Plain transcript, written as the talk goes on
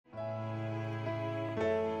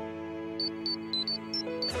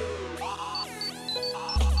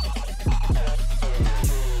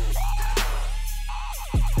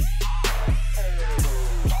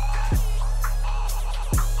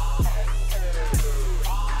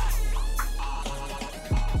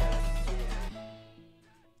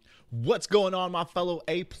What's going on, my fellow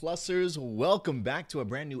A-Plusers? Welcome back to a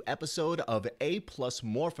brand new episode of A-Plus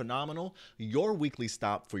Morphinominal, your weekly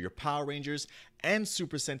stop for your Power Rangers and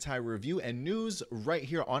Super Sentai review and news right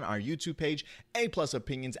here on our YouTube page, A-Plus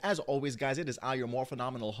Opinions. As always, guys, it is I, your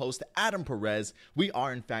Morphinominal host, Adam Perez. We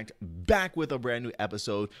are, in fact, back with a brand new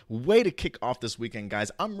episode. Way to kick off this weekend, guys.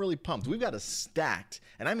 I'm really pumped. We've got a stacked,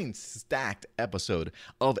 and I mean stacked, episode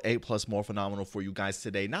of A-Plus Morphinominal for you guys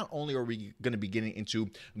today. Not only are we going to be getting into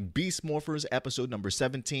Beast Morphers episode number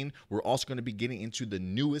 17, we're also going to be getting into the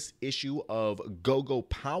newest issue of Go-Go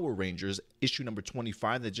Power Rangers, issue number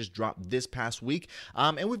 25 that just dropped this past week.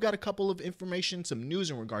 And we've got a couple of information, some news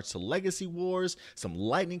in regards to Legacy Wars, some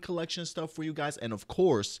Lightning Collection stuff for you guys, and of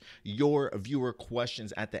course, your viewer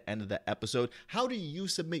questions at the end of the episode. How do you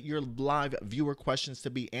submit your live viewer questions to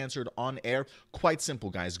be answered on air? Quite simple,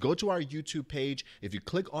 guys. Go to our YouTube page. If you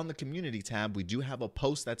click on the community tab, we do have a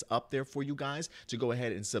post that's up there for you guys to go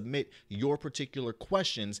ahead and submit your particular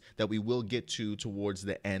questions that we will get to towards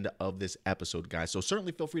the end of this episode, guys. So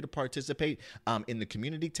certainly feel free to participate in the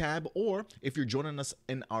community tab, or if you're joining us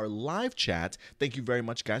in our live chat, thank you very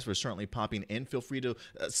much, guys, for certainly popping in. Feel free to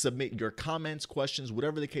submit your comments, questions,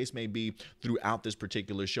 whatever the case may be throughout this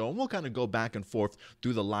particular show, and we'll kind of go back and forth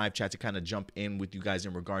through the live chat to kind of jump in with you guys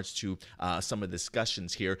in regards to some of the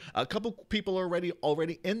discussions here. A couple people are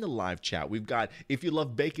already in the live chat. We've got, if you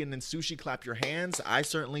love bacon and sushi, clap your hands. I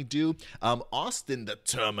certainly do. Austin the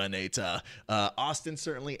Terminator. Austin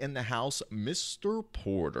certainly in the house. Mr.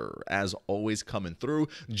 Porter, as always, coming through.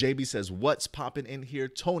 JB says, what's popping in here?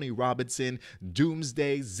 Tony Robinson,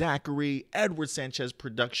 Doomsday, Zachary, Edward Sanchez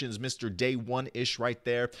Productions, Mr. Day One-ish right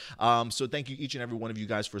there. So thank you each and every one of you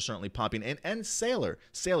guys for certainly popping in. And Sailor,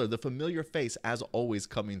 the familiar face, as always,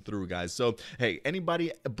 coming through, guys. So, hey,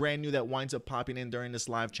 anybody brand new that winds up popping in during this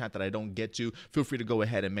live chat that I don't get to, feel free to go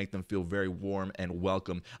ahead and make them feel very warm and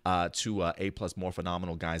welcome to A-Plus More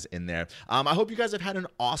Phenomenal guys in there. I hope you guys have had an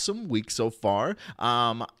awesome week so far.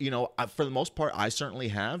 For the most part, I certainly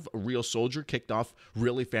have. Real Soldier kicked off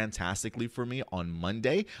really fantastically for me on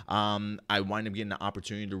Monday. I wind up getting the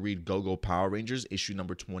opportunity to read Go-Go Power Rangers issue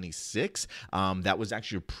number 26. That was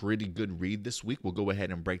actually a pretty good read this week. We'll go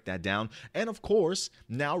ahead and break that down. And of course,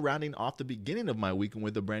 now rounding off the beginning of my weekend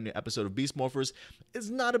with a brand new episode of Beast Morphers, is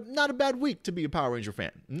not a bad week to be a Power Ranger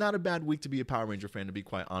fan. Not a bad week to be a Power Ranger fan, to be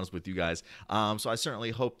quite honest with you guys. So I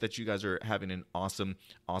certainly hope that you guys are having an awesome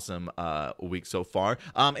week so far.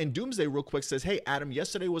 And Doomsday real quick says, hey Adam,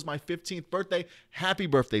 yesterday was my 15th birthday. Happy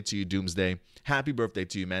birthday to you, Doomsday. Happy birthday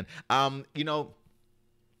to you, man.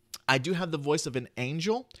 I do have the voice of an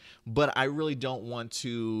angel, but I really don't want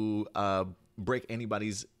to break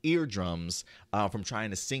anybody's eardrums from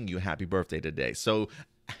trying to sing you happy birthday today. So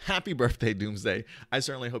happy birthday, Doomsday. I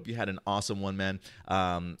certainly hope you had an awesome one, man.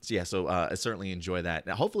 I certainly enjoy that.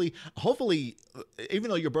 Now, hopefully, even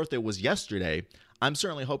though your birthday was yesterday, I'm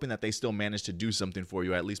certainly hoping that they still manage to do something for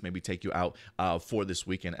you, at least maybe take you out for this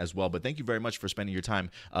weekend as well. But thank you very much for spending your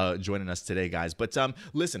time joining us today, guys. But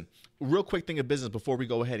listen, real quick thing of business before we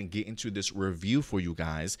go ahead and get into this review for you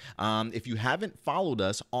guys. If you haven't followed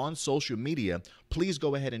us on social media, please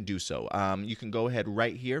go ahead and do so. You can go ahead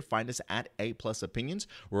right here, find us at A-Plus Opinions.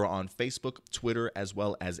 We're on Facebook, Twitter, as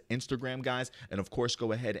well as Instagram, guys. And of course,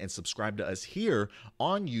 go ahead and subscribe to us here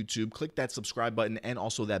on YouTube. Click that subscribe button and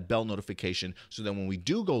also that bell notification so that when we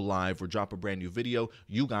do go live or drop a brand new video,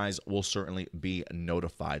 you guys will certainly be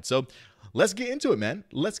notified. So let's get into it, man.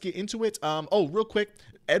 Let's get into it. Real quick,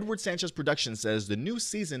 Edward Sanchez Productions says the new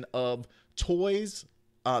season of Toys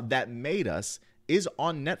That Made Us is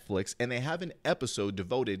on Netflix, and they have an episode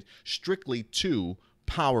devoted strictly to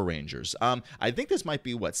Power Rangers. I think this might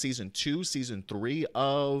be season 2, season 3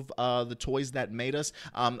 of the Toys That Made Us.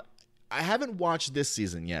 I haven't watched this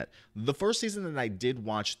season yet. The first season that I did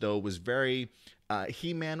watch, though, was very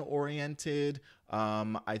He-Man oriented.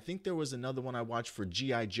 I think there was another one I watched for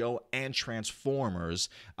G.I. Joe and Transformers.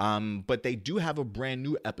 But they do have a brand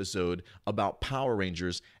new episode about Power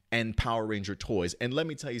Rangers and Power Ranger toys. And let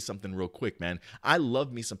me tell you something real quick, man. I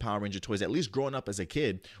love me some Power Ranger toys, at least growing up as a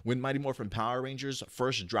kid. When Mighty Morphin Power Rangers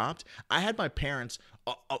first dropped, I had my parents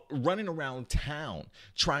running around town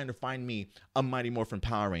trying to find me a Mighty Morphin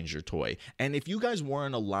Power Ranger toy. And if you guys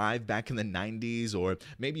weren't alive back in the 90s, or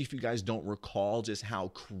maybe if you guys don't recall just how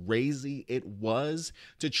crazy it was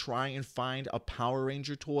to try and find a Power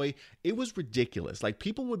Ranger toy, it was ridiculous. Like,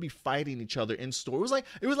 people would be fighting each other in store.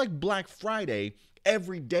 It was like Black Friday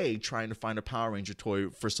every day trying to find a Power Ranger toy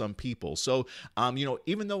for some people. So,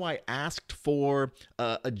 even though I asked for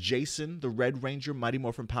a Jason, the Red Ranger, Mighty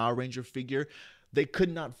Morphin Power Ranger figure, They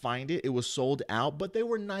could not find it. It was sold out, but they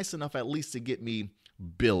were nice enough at least to get me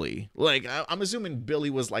Billy. Like, I'm assuming Billy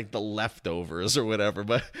was like the leftovers or whatever,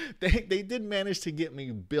 but they did manage to get me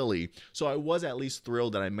Billy. So I was at least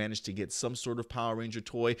thrilled that I managed to get some sort of Power Ranger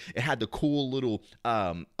toy. It had the cool little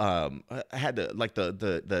had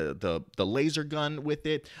the laser gun with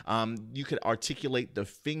it. You could articulate the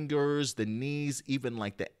fingers, the knees, even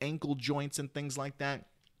like the ankle joints and things like that.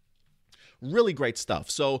 Really great stuff.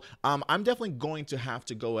 So I'm definitely going to have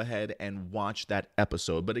to go ahead and watch that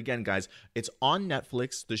episode. But again, guys, it's on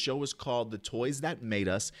Netflix. The show is called The Toys That Made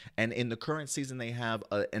Us. And in the current season, they have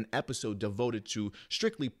an episode devoted to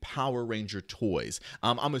strictly Power Ranger toys.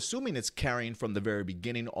 I'm assuming it's carrying from the very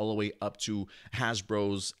beginning all the way up to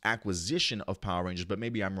Hasbro's acquisition of Power Rangers. But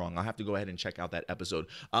maybe I'm wrong. I'll have to go ahead and check out that episode.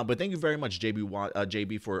 But thank you very much,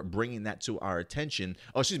 JB, for bringing that to our attention.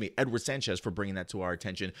 Oh, excuse me, Edward Sanchez for bringing that to our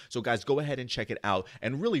attention. So, guys, go ahead and check it out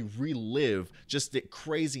and really relive just the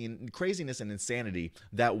craziness and insanity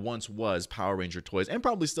that once was Power Ranger toys, and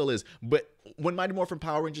probably still is. But when Mighty Morphin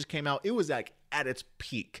Power Rangers came out, it was like at its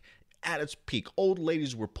peak. At its peak, old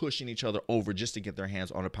ladies were pushing each other over just to get their hands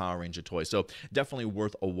on a Power Ranger toy. So definitely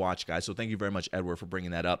worth a watch, guys. So thank you very much, Edward, for bringing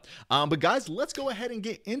that up. But guys, let's go ahead and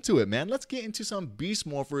get into it, man. Let's get into some Beast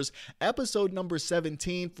Morphers, episode number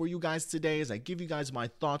 17 for you guys today, as I give you guys my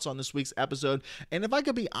thoughts on this week's episode. And if I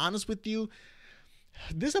could be honest with you,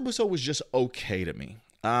 this episode was just okay to me.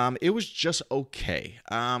 It was just okay.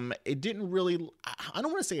 It didn't really, I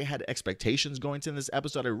don't want to say I had expectations going into this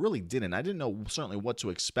episode. I really didn't. I didn't know certainly what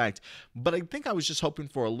to expect, but I think I was just hoping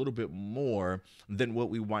for a little bit more than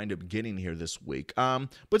what we wind up getting here this week.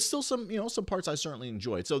 But still some parts I certainly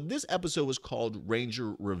enjoyed. So this episode was called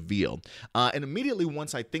Ranger Reveal. And immediately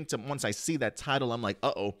once I see that title, I'm like,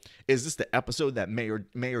 uh-oh, is this the episode that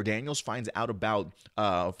Mayor Daniels finds out about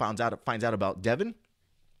Devin?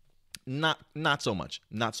 Not so much.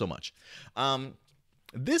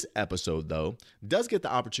 This episode, though, does get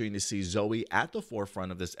the opportunity to see Zoe at the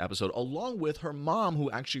forefront of this episode, along with her mom, who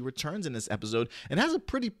actually returns in this episode and has a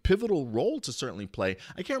pretty pivotal role to certainly play.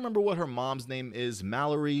 I can't remember what her mom's name is,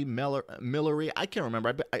 Millery. I can't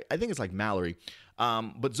remember. I think it's like Mallory.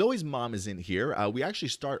 But Zoe's mom is in here. We actually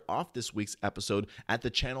start off this week's episode at the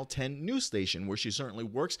Channel 10 news station, where she certainly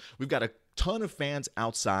works. We've got a ton of fans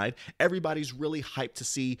outside. Everybody's really hyped to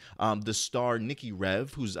see the star Nikki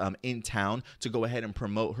Rev, who's in town, to go ahead and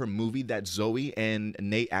promote her movie that Zoe and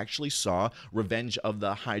Nate actually saw, Revenge of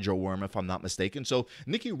the Hydro Worm, if I'm not mistaken. So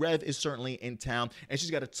Nikki Rev is certainly in town, and she's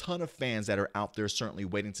got a ton of fans that are out there certainly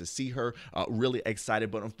waiting to see her, really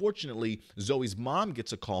excited. But unfortunately, Zoe's mom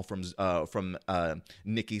gets a call from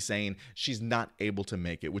Nikki saying she's not able to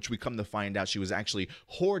make it, which we come to find out she was actually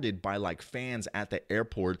hoarded by like fans at the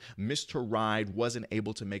airport, missed her ride, wasn't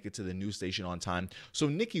able to make it to the news station on time. So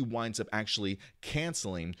Nikki winds up actually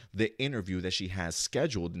canceling the interview that she has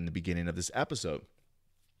scheduled in the beginning of this episode.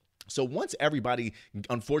 So once everybody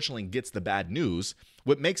unfortunately gets the bad news,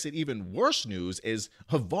 what makes it even worse news is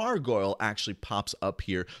Vargoyle actually pops up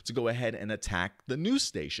here to go ahead and attack the news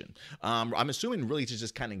station. I'm assuming really to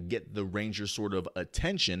just kind of get the Ranger's sort of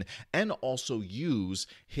attention and also use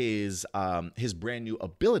his brand new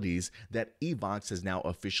abilities that Evox has now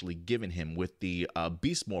officially given him, with the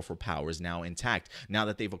Beast Morpher powers now intact. Now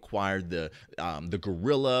that they've acquired the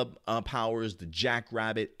Gorilla powers, the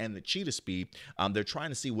Jackrabbit, and the Cheetah Speed, they're trying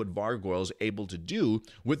to see what Vargoyle is able to do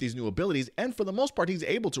with these new abilities, and for the most part, he's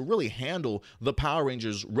able to really handle the Power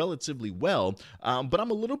Rangers relatively well. But I'm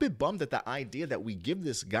a little bit bummed at the idea that we give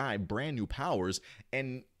this guy brand new powers,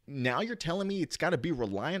 and now you're telling me it's got to be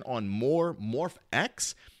reliant on more Morph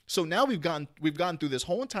X. So now we've gone through this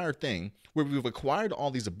whole entire thing where we've acquired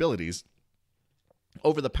all these abilities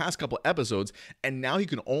over the past couple episodes, and now he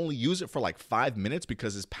can only use it for like 5 minutes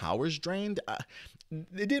because his power's drained.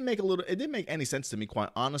 It didn't make any sense to me,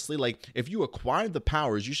 quite honestly. Like, if you acquired the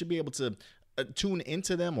powers, you should be able to tune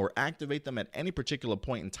into them or activate them at any particular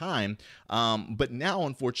point in time. But now,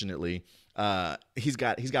 unfortunately, he's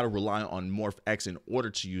got to rely on Morph X in order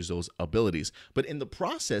to use those abilities. But in the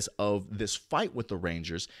process of this fight with the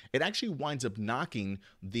Rangers, it actually winds up knocking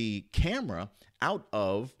the camera out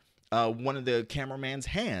of one of the cameraman's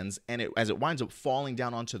hands, and as it winds up falling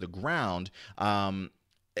down onto the ground,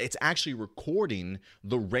 it's actually recording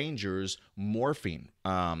the Rangers morphing,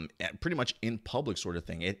 pretty much in public sort of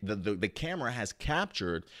thing. The camera has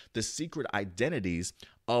captured the secret identities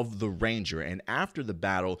of the Ranger, and after the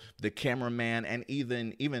battle, the cameraman and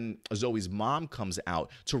even Zoe's mom comes out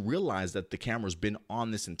to realize that the camera's been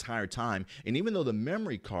on this entire time, and even though the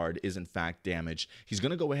memory card is in fact damaged, he's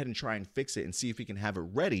going to go ahead and try and fix it and see if he can have it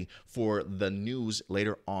ready for the news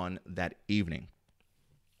later on that evening.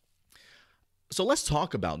 So let's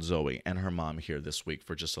talk about Zoe and her mom here this week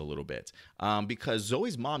for just a little bit, because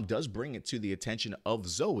Zoe's mom does bring it to the attention of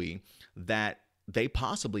Zoe that they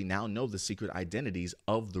possibly now know the secret identities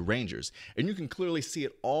of the Rangers. And you can clearly see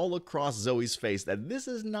it all across Zoe's face that this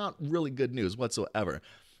is not really good news whatsoever.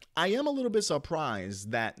 I am a little bit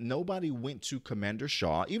surprised that nobody went to Commander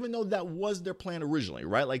Shaw, even though that was their plan originally,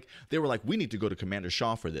 right? Like, they were like, we need to go to Commander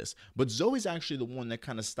Shaw for this. But Zoe's actually the one that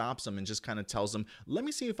kind of stops them and just kind of tells them, let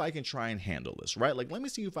me see if I can try and handle this, right? Like, let me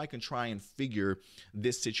see if I can try and figure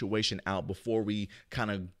this situation out before we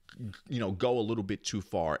kind of go a little bit too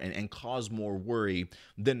far and cause more worry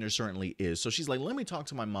than there certainly is. So she's like, let me talk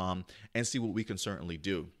to my mom and see what we can certainly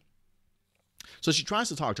do. So she tries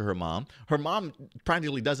to talk to her mom. Her mom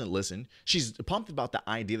practically doesn't listen. She's pumped about the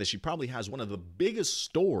idea that she probably has one of the biggest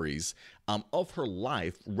stories of her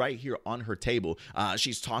life right here on her table.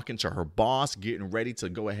 She's talking to her boss, getting ready to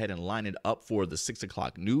go ahead and line it up for the 6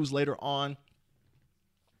 o'clock news later on.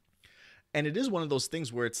 And it is one of those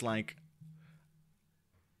things where it's like,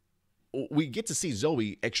 we get to see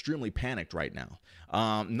Zoe extremely panicked right now.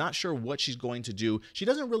 Not sure what she's going to do. She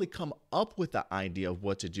doesn't really come up with the idea of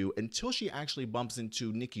what to do until she actually bumps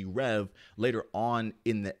into Nikki Rev later on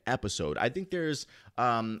in the episode. I think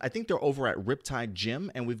they're over at Riptide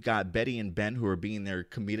Gym, and we've got Betty and Ben who are being their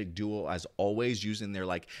comedic duo as always, using their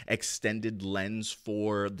like extended lens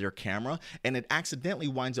for their camera, and it accidentally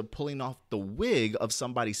winds up pulling off the wig of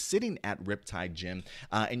somebody sitting at Riptide Gym,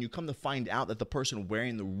 and you come to find out that the person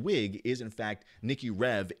wearing the wig is in fact Nikki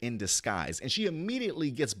Rev in disguise, and she immediately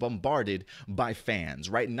gets bombarded by fans,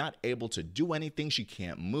 right? Not able to do anything. She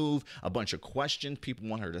can't move. A bunch of questions. People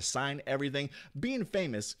want her to sign everything. Being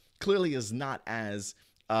famous clearly is not as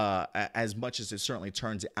much as it certainly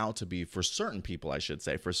turns out to be for certain people, I should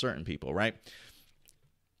say, for certain people, right?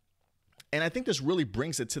 And I think this really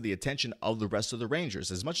brings it to the attention of the rest of the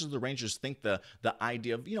Rangers. As much as the Rangers think the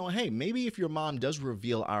idea of, hey, maybe if your mom does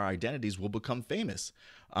reveal our identities, we'll become famous.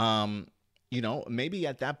 Maybe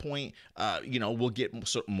at that point, we'll get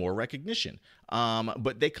more recognition.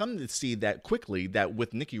 But they come to see that quickly that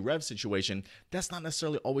with Nikki Rev's situation, that's not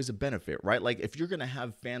necessarily always a benefit, right? Like, if you're going to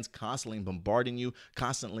have fans constantly bombarding you,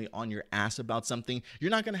 constantly on your ass about something,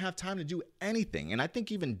 you're not going to have time to do anything. And I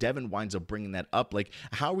think even Devin winds up bringing that up. Like,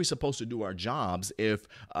 how are we supposed to do our jobs if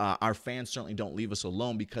our fans certainly don't leave us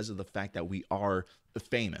alone because of the fact that we are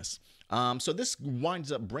famous? So this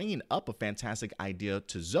winds up bringing up a fantastic idea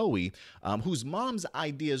to Zoe, whose mom's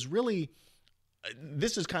idea is really,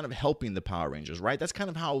 this is kind of helping the Power Rangers, right? That's kind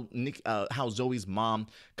of how Zoe's mom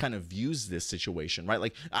kind of views this situation, right?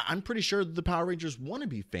 Like, I'm pretty sure the Power Rangers want to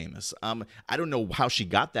be famous. I don't know how she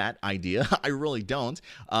got that idea. I really don't.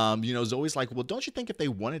 Zoe's like, well, don't you think if they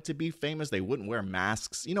wanted to be famous, they wouldn't wear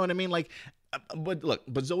masks? You know what I mean? Like,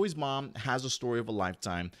 but Zoe's mom has a story of a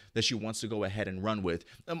lifetime that she wants to go ahead and run with.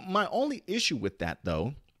 My only issue with that,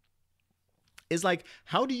 though, is like,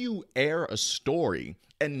 how do you air a story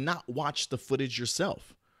and not watch the footage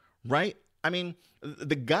yourself, right? I mean,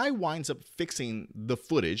 the guy winds up fixing the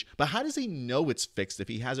footage, but how does he know it's fixed if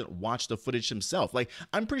he hasn't watched the footage himself? Like,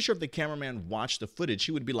 I'm pretty sure if the cameraman watched the footage,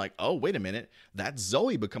 he would be like, oh, wait a minute, that's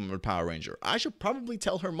Zoe becoming a Power Ranger. I should probably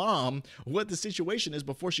tell her mom what the situation is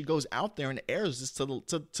before she goes out there and airs this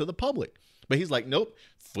to the public. But he's like, nope,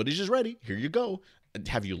 footage is ready. Here you go.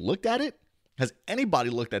 Have you looked at it? Has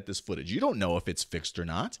anybody looked at this footage? You don't know if it's fixed or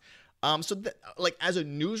not. As a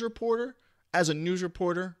news reporter,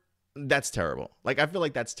 that's terrible. Like, I feel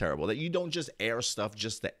like that's terrible that you don't just air stuff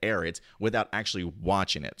just to air it without actually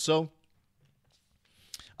watching it. So,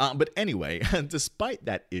 but anyway, despite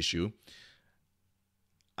that issue,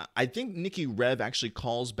 I think Nikki Rev actually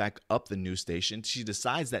calls back up the news station. She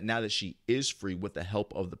decides that now that she is free with the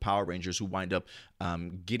help of the Power Rangers who wind up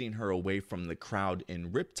getting her away from the crowd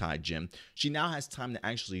in Riptide Gym, she now has time to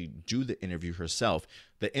actually do the interview herself.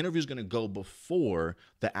 The interview is going to go before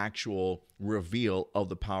the actual reveal of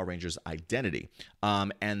the Power Rangers' identity.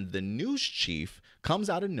 And the news chief comes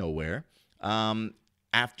out of nowhere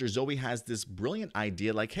after Zoe has this brilliant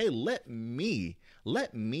idea like, hey, let me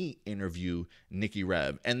interview Nikki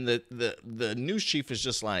Rev. And the news chief is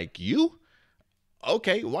just like, you?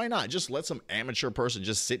 Okay, why not? Just let some amateur person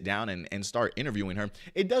just sit down and start interviewing her.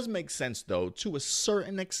 It does make sense, though, to a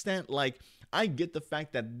certain extent. Like, I get the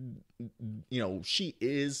fact that, she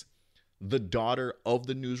is the daughter of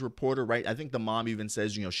the news reporter, right? I think the mom even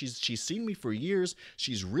says, she's seen me for years.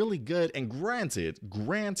 She's really good. And granted,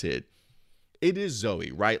 it is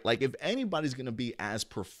Zoe, right? Like, if anybody's going to be as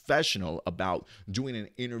professional about doing an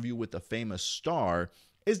interview with a famous star,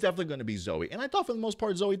 is definitely going to be Zoe. And I thought for the most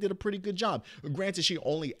part, Zoe did a pretty good job. Granted, she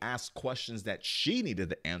only asked questions that she needed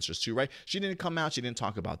the answers to, right? She didn't come out. She didn't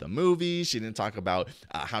talk about the movie. She didn't talk about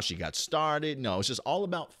how she got started. No, it's just all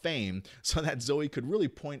about fame so that Zoe could really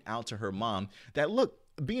point out to her mom that, look,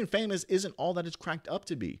 being famous isn't all that it's cracked up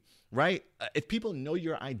to be, right? If people know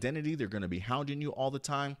your identity, they're going to be hounding you all the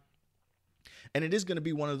time. And it is going to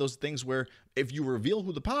be one of those things where if you reveal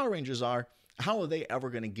who the Power Rangers are, how are they ever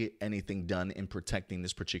going to get anything done in protecting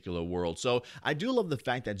this particular world? So I do love the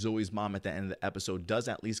fact that Zoe's mom at the end of the episode does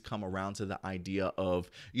at least come around to the idea of,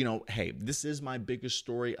 you know, hey, this is my biggest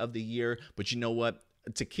story of the year, but you know what?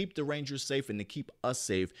 To keep the Rangers safe and to keep us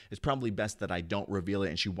safe, it's probably best that I don't reveal it.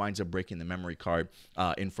 And she winds up breaking the memory card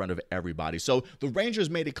in front of everybody. So the Rangers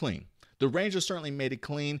made it clean. The Rangers certainly made it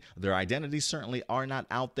clean. Their identities certainly are not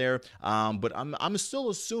out there. But I'm still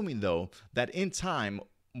assuming, though, that in time,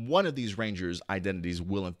 one of these Rangers' identities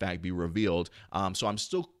will, in fact, be revealed. So I'm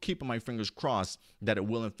still keeping my fingers crossed that it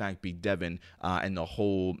will, in fact, be Devin and the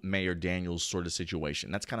whole Mayor Daniels sort of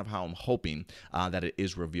situation. That's kind of how I'm hoping that it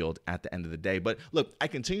is revealed at the end of the day. But look, I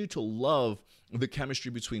continue to love the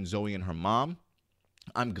chemistry between Zoe and her mom.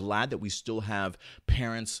 I'm glad that we still have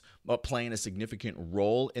parents playing a significant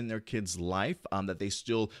role in their kids' life, that they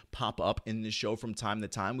still pop up in the show from time to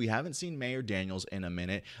time. We haven't seen Mayor Daniels in a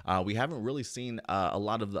minute. We haven't really seen a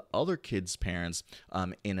lot of the other kids' parents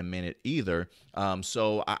in a minute either.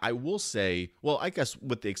 So I will say, well, I guess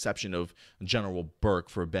with the exception of General Burke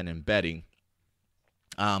for Ben and Betty,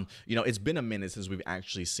 you know, it's been a minute since we've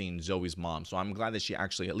actually seen Zoe's mom. So I'm glad that she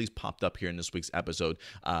actually at least popped up here in this week's episode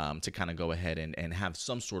to kind of go ahead and have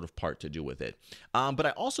some sort of part to do with it. But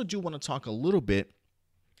I also do want to talk a little bit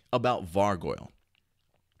about Vargoyle,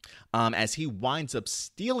 as he winds up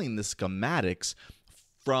stealing the schematics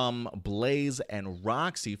from Blaze and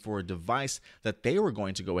Roxy for a device that they were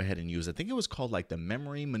going to go ahead and use. I think it was called like the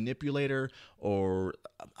memory manipulator or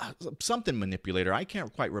something manipulator. I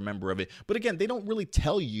can't quite remember of it. But again, they don't really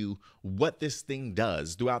tell you what this thing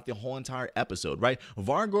does throughout the whole entire episode, right?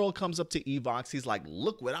 Vargoyle comes up to Evox. He's like,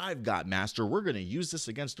 look what I've got, Master. We're going to use this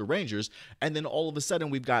against the Rangers. And then all of a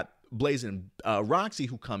sudden we've got Blaze and Roxy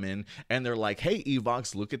who come in and they're like, hey,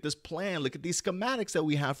 Evox, look at this plan. Look at these schematics that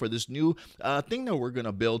we have for this new thing that we're going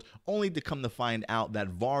to build, only to come to find out that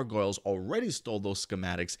Vargoyle's already stole those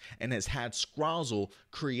schematics and has had Scrozzle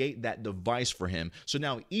create that device for him. So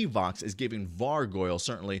now Evox is giving Vargoyle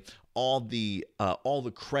certainly all the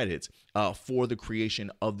credit for the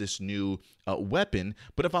creation of this new weapon.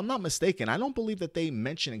 But if I'm not mistaken, I don't believe that they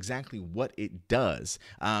mention exactly what it does.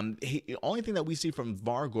 The only thing that we see from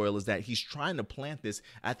Vargoyle is that he's trying to plant this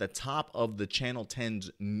at the top of the Channel 10's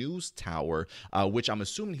news tower, which I'm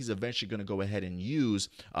assuming he's eventually going to go ahead and use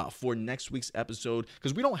for next week's episode,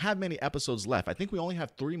 because we don't have many episodes left. I think we only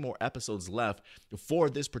have 3 more episodes left for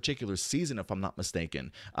this particular season, if I'm not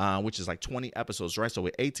mistaken, which is like 20 episodes, right? So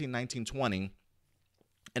with 18, 19, 20,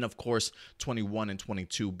 and of course 21 and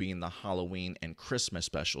 22 being the Halloween and Christmas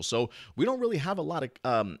special. So we don't really have a lot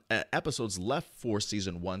of episodes left for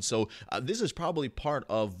season 1. So this is probably part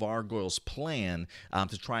of Vargoyle's plan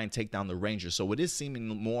to try and take down the Rangers. So it is seeming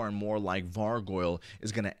more and more like Vargoyle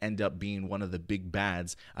is going to end up being one of the big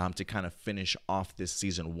bads to kind of finish off this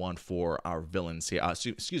season 1 for our villains here.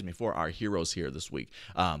 For our heroes here this week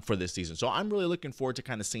for this season. So I'm really looking forward to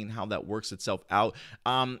kind of seeing how that works itself out.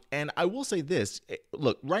 And I will say this,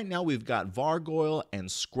 look, right now we've got Vargoyle and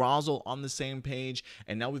Scrozzle on the same page,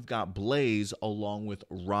 and now we've got Blaze along with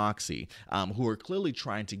Roxy, who are clearly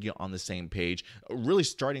trying to get on the same page, really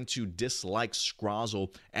starting to dislike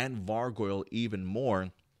Scrozzle and Vargoyle even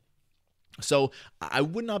more. So I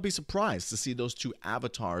would not be surprised to see those two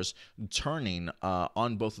avatars turning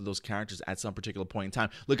on both of those characters at some particular point in time.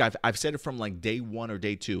 Look, I've said it from like day 1 or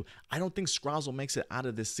day 2. I don't think Scrozzle makes it out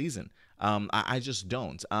of this season. I just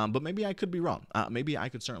don't. But maybe I could be wrong. Maybe I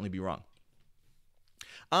could certainly be wrong.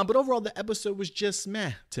 But overall, the episode was just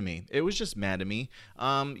meh to me. It was just meh to me.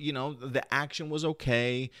 You know, the action was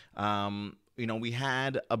okay. You know, we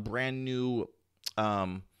had a brand new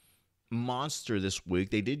monster this week.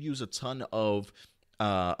 They did use a ton of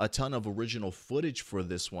original footage for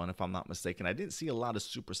this one, if I'm not mistaken. I didn't see a lot of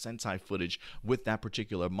Super Sentai footage with that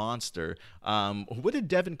particular monster. What did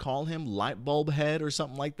Devin call him? Light bulb head or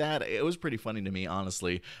something like that? It was pretty funny to me,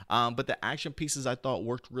 honestly. But the action pieces I thought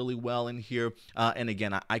worked really well in here. And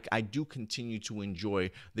again, I do continue to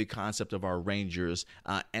enjoy the concept of our Rangers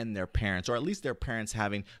and their parents, or at least their parents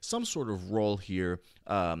having some sort of role here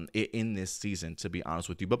in this season, to be honest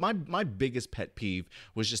with you. But my biggest pet peeve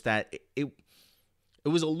was just that it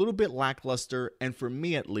was a little bit lackluster, and for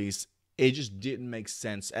me at least, it just didn't make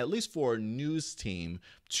sense, at least for a news team,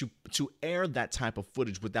 to air that type of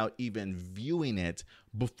footage without even viewing it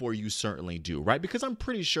before you certainly do, right? Because I'm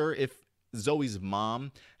pretty sure if Zoe's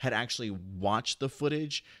mom had actually watched the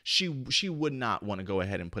footage, she would not want to go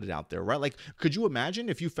ahead and put it out there, right? Like, could you imagine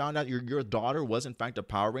if you found out your daughter was in fact a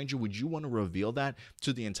Power Ranger? Would you want to reveal that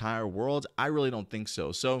to the entire world? I really don't think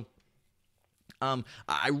so. So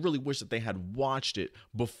I really wish that they had watched it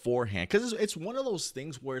beforehand, because it's one of those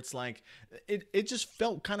things where it's like it just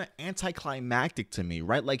felt kind of anticlimactic to me,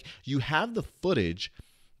 right? Like, you have the footage,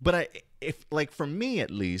 but if like, for me at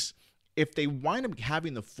least, if they wind up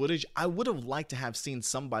having the footage, I would have liked to have seen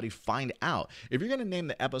somebody find out. If you're going to name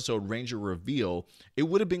the episode Ranger Reveal, it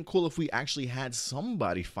would have been cool if we actually had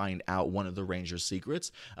somebody find out one of the Ranger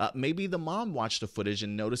secrets. Maybe the mom watched the footage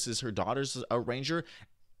and notices her daughter's a Ranger,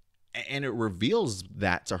 and it reveals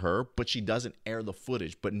that to her, but she doesn't air the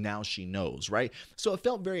footage, but now she knows, right? So it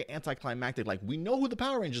felt very anticlimactic, like, we know who the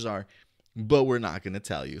Power Rangers are, but we're not going to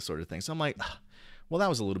tell you, sort of thing. So I'm like, well, that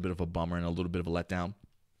was a little bit of a bummer and a little bit of a letdown.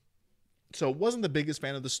 So wasn't the biggest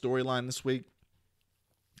fan of the storyline this week.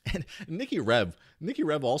 And Nikki Rev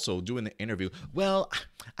also doing the interview. Well,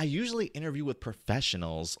 I usually interview with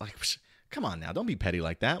professionals. Like, come on now, don't be petty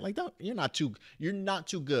like that. Like, you're not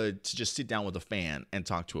too good to just sit down with a fan and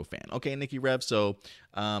talk to a fan. Okay, Nikki Rev. So,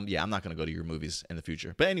 yeah, I'm not gonna go to your movies in the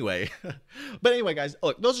future. But anyway, guys,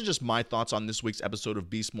 look, those are just my thoughts on this week's episode of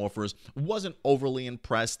Beast Morphers. Wasn't overly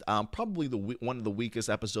impressed. Probably one of the weakest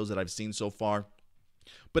episodes that I've seen so far.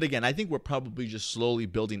 But again, I think we're probably just slowly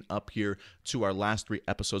building up here to our last 3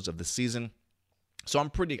 episodes of the season. So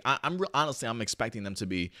honestly, I'm expecting them to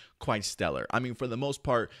be quite stellar. I mean, for the most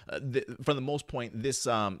part, this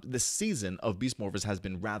season of Beast Morphers has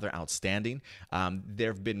been rather outstanding.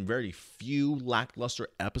 There have been very few lackluster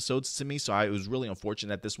episodes to me, so I was really unfortunate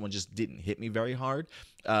that this one just didn't hit me very hard.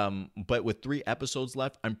 But with 3 episodes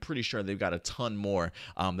left, I'm pretty sure they've got a ton more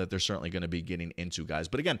that they're certainly going to be getting into, guys.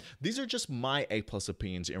 But again, these are just my A+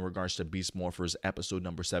 opinions in regards to Beast Morphers episode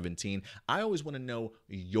number 17. I always want to know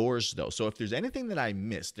yours, though. So if there's anything that I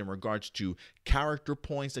missed in regards to character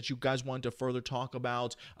points that you guys wanted to further talk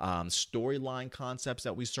about, storyline concepts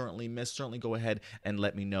that we certainly missed, certainly go ahead and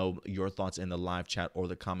let me know your thoughts in the live chat or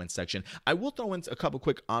the comment section. I will throw in a couple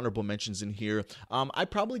quick honorable mentions in here. I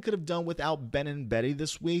probably could have done without Ben and Betty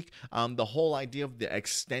this week. The whole idea of the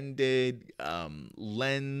extended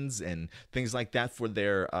lens and things like that for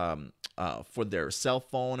their cell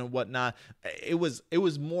phone and whatnot, it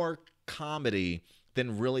was more comedy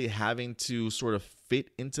than really having to sort of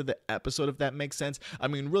fit into the episode, if that makes sense. I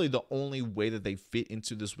mean, really, the only way that they fit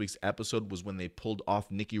into this week's episode was when they pulled off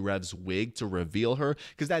Nikki Rev's wig to reveal her,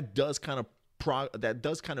 because that does kind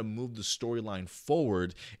of move the storyline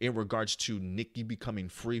forward in regards to Nikki becoming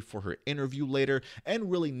free for her interview later, and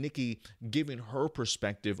really Nikki giving her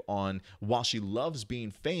perspective on, while she loves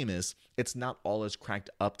being famous, it's not all it's cracked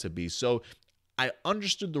up to be. So I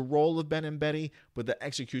understood the role of Ben and Betty, but the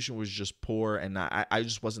execution was just poor, and I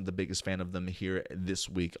just wasn't the biggest fan of them here this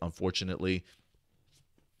week, unfortunately.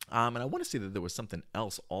 And I want to say that there was something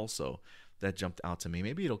else also that jumped out to me.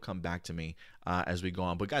 Maybe it'll come back to me as we go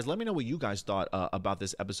on. But guys, let me know what you guys thought about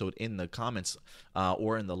this episode in the comments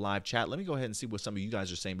or in the live chat. Let me go ahead and see what some of you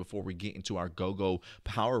guys are saying before we get into our Go-Go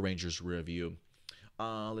Power Rangers review.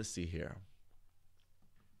 Let's see here.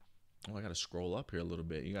 Oh, I got to scroll up here a little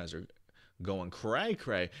bit. You guys are going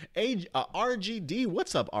cray-cray. RGD,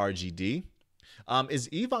 what's up, RGD? Is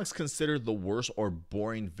Evox considered the worst or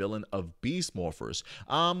boring villain of Beast Morphers?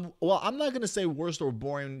 Well, I'm not going to say worst or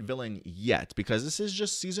boring villain yet, because this is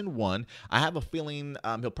just season 1. I have a feeling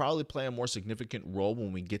he'll probably play a more significant role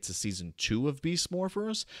when we get to season 2 of Beast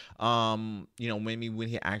Morphers. Maybe when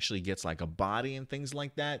he actually gets like a body and things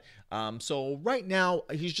like that. So right now,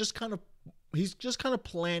 he's just kind of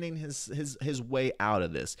planning his way out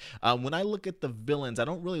of this. When I look at the villains, I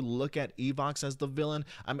don't really look at Evox as the villain.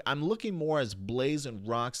 I'm looking more as Blaze and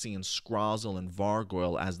Roxy and Scrozzle and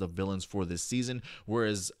Vargoyle as the villains for this season,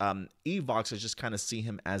 whereas Evox, I just kind of see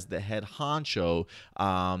him as the head honcho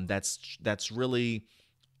that's really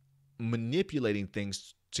manipulating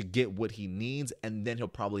things to get what he needs, and then he'll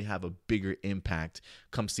probably have a bigger impact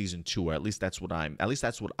come season 2, or at least that's what I'm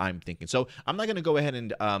thinking. So I'm not gonna go ahead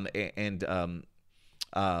and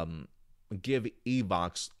give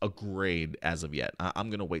Evox a grade as of yet. I'm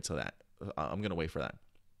gonna wait till that. I'm gonna wait for that.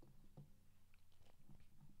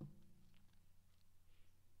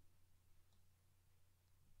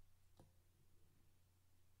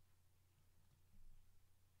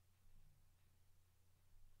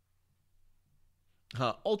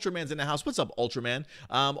 Ultraman's in the house. What's up, Ultraman?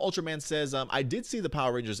 Ultraman says, I did see the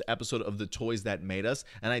Power Rangers episode of The Toys That Made Us,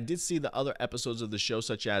 and I did see the other episodes of the show,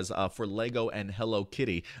 such as for Lego and Hello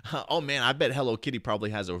Kitty. Oh, man, I bet Hello Kitty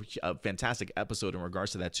probably has a fantastic episode in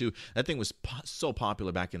regards to that, too. That thing was so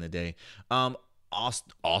popular back in the day.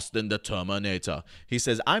 Austin the Terminator. He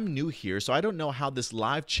says, I'm new here, so I don't know how this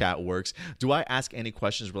live chat works. Do I ask any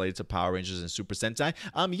questions related to Power Rangers and Super Sentai?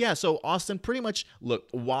 Yeah, so Austin, pretty much, look,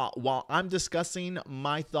 while I'm discussing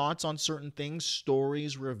my thoughts on certain things,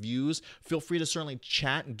 stories, reviews, feel free to certainly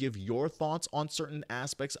chat and give your thoughts on certain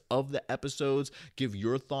aspects of the episodes. Give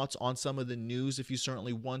your thoughts on some of the news if you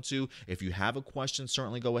certainly want to. If you have a question,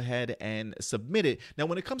 certainly go ahead and submit it. Now,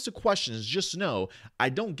 when it comes to questions, just know I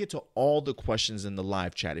don't get to all the questions in the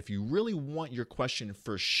live chat. If you really want your question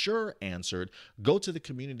for sure answered, go to the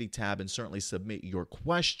community tab and certainly submit your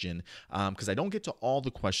question, because I don't get to all the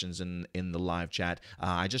questions in the live chat.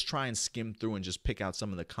 I just try and skim through and just pick out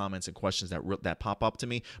some of the comments and questions that pop up to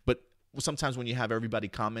me. But sometimes when you have everybody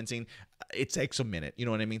commenting, it takes a minute, you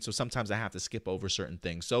know what I mean? So sometimes I have to skip over certain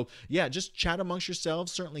things. So yeah, just chat amongst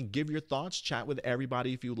yourselves, certainly give your thoughts, chat with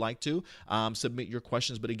everybody if you'd like to, submit your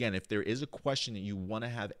questions. But again, if there is a question that you want to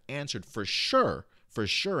have answered for sure,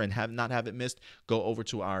 and not have it missed, go over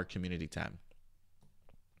to our community tab.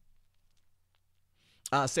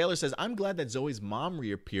 Sailor says, I'm glad that Zoe's mom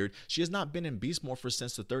reappeared. She has not been in Beast Morphers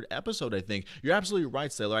since the 3rd episode, I think. You're absolutely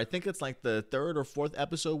right, Sailor. I think it's like the 3rd or 4th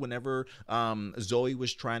episode whenever Zoe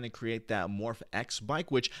was trying to create that Morph X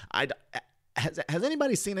bike, which has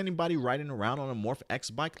anybody seen anybody riding around on a Morph X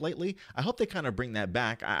bike lately? I hope they kind of bring that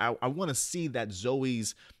back. I want to see that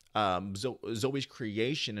Zoe's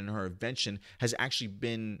creation and her invention has actually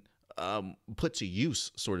been put to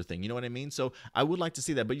use, sort of thing, you know what I mean? So I would like to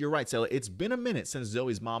see that. But you're right, Sailor, it's been a minute since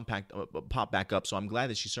Zoe's mom popped back up, so I'm glad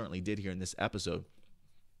that she certainly did here in this episode.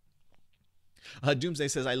 Doomsday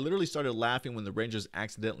says, I literally started laughing when the Rangers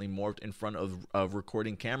accidentally morphed in front of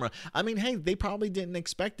recording camera. I mean, hey, they probably didn't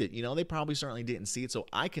expect it, you know, they probably certainly didn't see it, so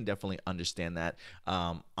I can definitely understand that,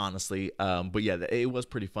 honestly. But yeah, it was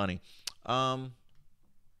pretty funny.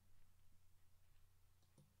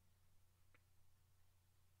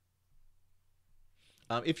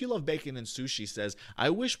 If you love bacon and sushi says, I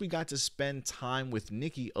wish we got to spend time with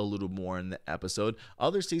Nikki a little more in the episode.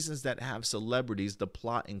 Other seasons that have celebrities, the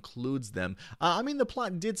plot includes them. I mean, the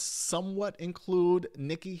plot did somewhat include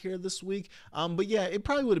Nikki here this week. But yeah, it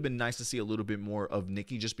probably would have been nice to see a little bit more of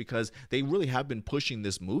Nikki, just because they really have been pushing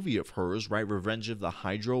this movie of hers, right? Revenge of the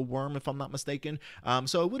Hydro Worm, if I'm not mistaken.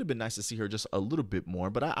 So it would have been nice to see her just a little bit more.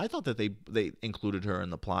 But I thought that they included her in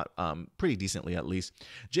the plot pretty decently, at least.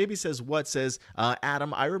 JB says, what says, Adam,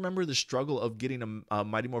 I remember the struggle of getting a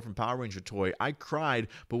Mighty Morphin Power Ranger toy. I cried,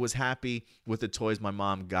 but was happy with the toys my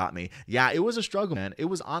mom got me. Yeah, it was a struggle, man. It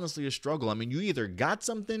was honestly a struggle. I mean, you either got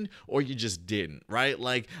something or you just didn't, right?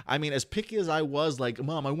 Like, I mean, as picky as I was, like,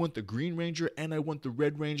 Mom, I want the Green Ranger and I want the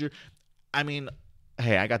Red Ranger. I mean,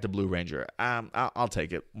 hey, I got the Blue Ranger. I'll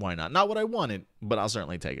take it. Why not? Not what I wanted, but I'll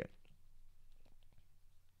certainly take it.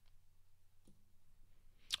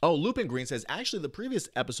 Oh, Lupin Green says, actually, the previous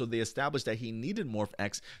episode, they established that he needed Morph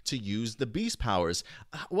X to use the Beast powers.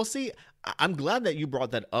 Well, see, I'm glad that you brought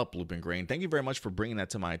that up, Lupin Green. Thank you very much for bringing that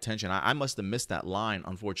to my attention. I must have missed that line,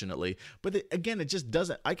 unfortunately. But again, it just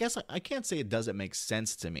doesn't, I guess I can't say it doesn't make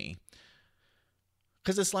sense to me.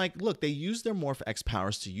 Because it's like, look, they use their Morph X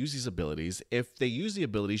powers to use these abilities. If they use the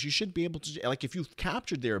abilities, you should be able to, like, if you've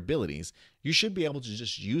captured their abilities, you should be able to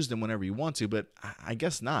just use them whenever you want to. But I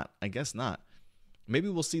guess not. I guess not. Maybe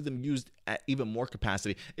we'll see them used at even more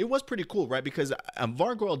capacity. It was pretty cool, right? Because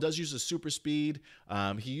Vargoyle does use a super speed.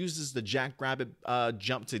 He uses the Jackrabbit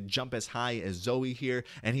jump to jump as high as Zoe here.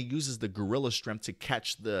 And he uses the Gorilla Strength to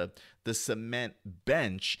catch the cement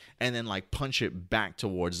bench and then like punch it back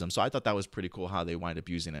towards them. So I thought that was pretty cool how they wind up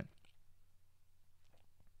using it.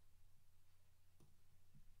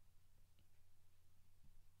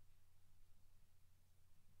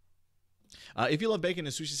 If you love bacon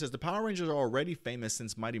and sushi says, the Power Rangers are already famous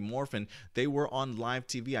since Mighty Morphin. They were on live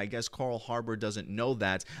TV. I guess Carl Harbor doesn't know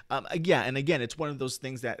that. Yeah, and again, it's one of those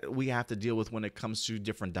things that we have to deal with when it comes to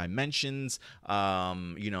different dimensions.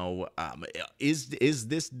 Is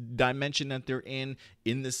this dimension that they're in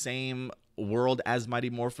the same world as Mighty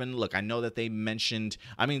Morphin? Look, I know that they mentioned,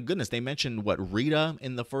 I mean, goodness, they mentioned what, Rita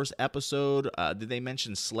in the first episode. Did they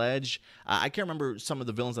mention Sledge? I can't remember some of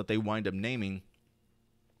the villains that they wind up naming.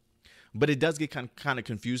 But it does get kind of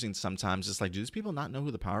confusing sometimes. It's like, do these people not know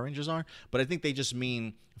who the Power Rangers are? But I think they just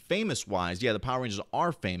mean famous-wise. Yeah, the Power Rangers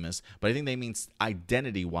are famous, but I think they mean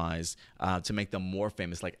identity-wise to make them more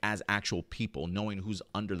famous, like as actual people, knowing who's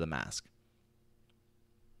under the mask.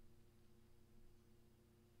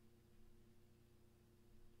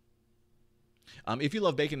 If you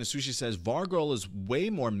love bacon and sushi says Vargirl is way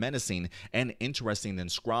more menacing and interesting than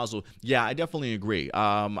Scrozzle. Yeah, I definitely agree.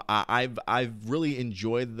 I've really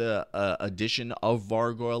enjoyed the addition of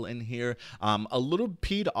Vargirl in here. A little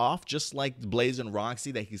peed off, just like Blaze and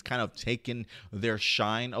Roxy, that he's kind of taken their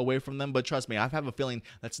shine away from them. But trust me, I have a feeling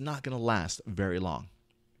that's not going to last very long.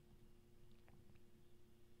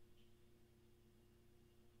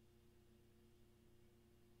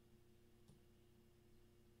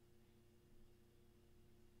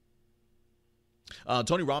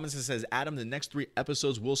 Tony Robinson says, Adam, the next 3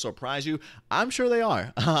 episodes will surprise you. I'm sure they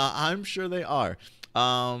are. I'm sure they are.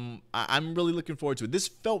 I'm really looking forward to it. This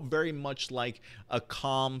felt very much like a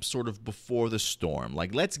calm sort of before the storm.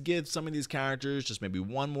 Like, let's give some of these characters just maybe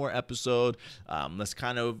one more episode. Let's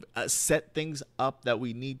kind of set things up that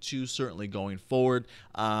we need to, certainly going forward.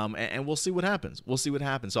 And we'll see what happens. We'll see what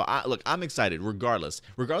happens. So, look, I'm excited regardless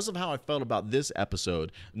of how I felt about this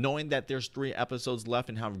episode, knowing that there's 3 episodes left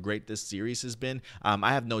and how great this series has been.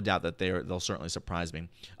 I have no doubt that they'll certainly surprise me.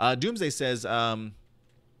 Doomsday says, I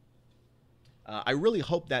really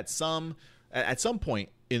hope that at some point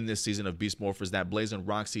in this season of Beast Morphers that Blaze and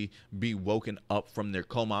Roxy be woken up from their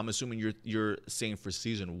coma. I'm assuming you're saying for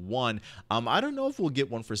season 1. I don't know if we'll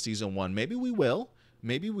get one for season 1. Maybe we will.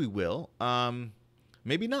 Maybe we will.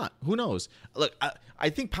 Maybe not. Who knows? Look, I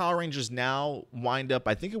think Power Rangers now wind up,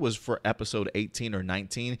 I think it was for episode 18 or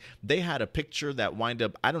 19, they had a picture that wind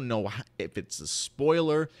up, I don't know if it's a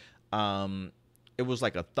spoiler. It was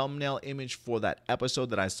like a thumbnail image for that episode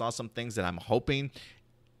that I saw some things that I'm hoping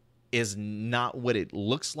is not what it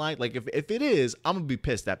looks like. Like, if it is, I'm going to be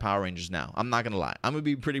pissed at Power Rangers Now. I'm not going to lie. I'm going to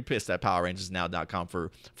be pretty pissed at PowerRangersNow.com for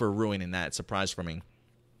ruining that surprise for me.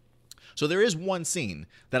 So there is one scene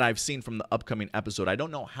that I've seen from the upcoming episode. I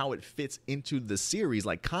don't know how it fits into the series,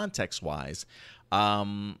 like context-wise,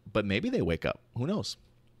 but maybe they wake up. Who knows?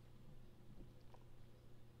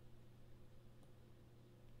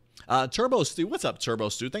 Turbo Stu, what's up, Turbo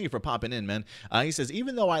Stu? Thank you for popping in, man. He says,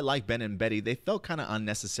 even though I like Ben and Betty, they felt kind of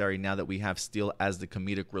unnecessary now that we have Steel as the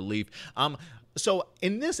comedic relief. So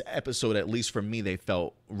in this episode, at least for me, they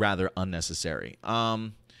felt rather unnecessary.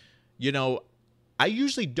 You know, I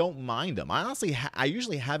usually don't mind them. I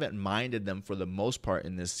usually haven't minded them for the most part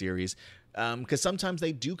in this series, because sometimes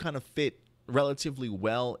they do kind of fit relatively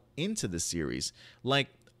well into the series. Like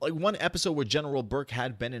one episode where General Burke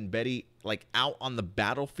had Ben and Betty like out on the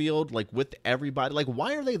battlefield, like with everybody. Like,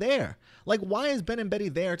 why are they there? Like, why is Ben and Betty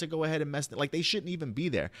there to go ahead and mess? Like, they shouldn't even be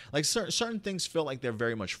there. Like, certain things feel like they're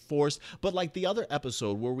very much forced. But like the other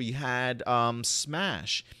episode where we had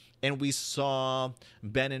Smash, and we saw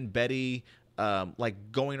Ben and Betty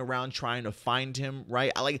like going around trying to find him,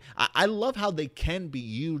 right? I love how they can be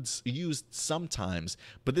used sometimes,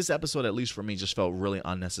 but this episode, at least for me, just felt really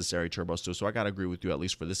unnecessary, Turbo Stu. So I gotta agree with you, at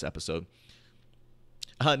least for this episode.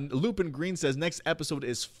 Lupin Green says next episode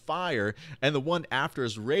is fire, and the one after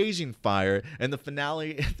is raging fire, and the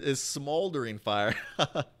finale is smoldering fire.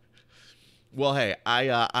 Well, hey,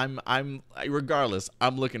 I'm regardless,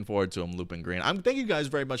 I'm looking forward to him, Lupin Green. Thank you guys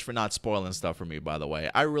very much for not spoiling stuff for me, by the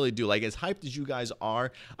way. I really do. Like, as hyped as you guys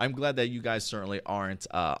are, I'm glad that you guys certainly aren't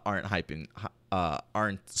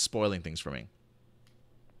spoiling things for me.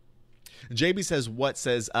 JB says, what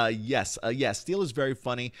says, yes, Steel is very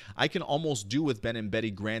funny. I can almost do with Ben and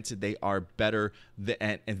Betty. Granted, they are better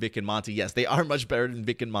than Vic and Monty. Yes, they are much better than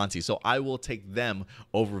Vic and Monty. So I will take them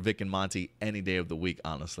over Vic and Monty any day of the week,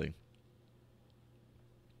 honestly.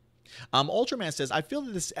 Ultraman says, I feel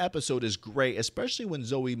that this episode is great, especially when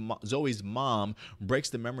Zoe's mom breaks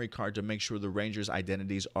the memory card to make sure the Rangers'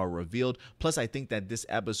 identities are revealed. Plus, I think that this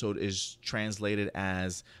episode is translated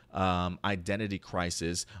as identity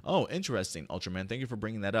crisis. Oh, interesting, Ultraman. Thank you for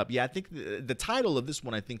bringing that up. Yeah, I think the title of this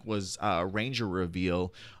one, I think, was Ranger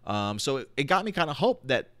Reveal. So it got me kind of hope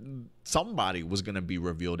that somebody was going to be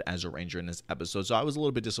revealed as a Ranger in this episode. So I was a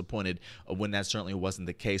little bit disappointed when that certainly wasn't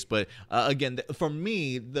the case. But again, for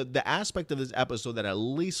me, the aspect of this episode that at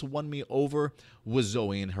least won me over was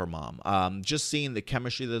Zoe and her mom. Just seeing the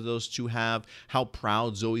chemistry that those two have, how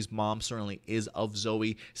proud Zoe's mom certainly is of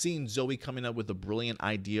Zoe, seeing Zoe coming up with a brilliant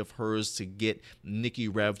idea of hers to get Nikki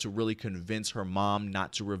Rev to really convince her mom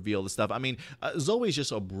not to reveal the stuff. I mean, Zoe's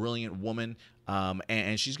just a brilliant woman.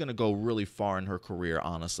 And she's going to go really far in her career,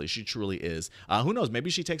 honestly. She truly is. Who knows? Maybe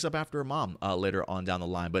she takes up after her mom later on down the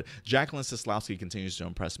line. But Jacqueline Sislowski continues to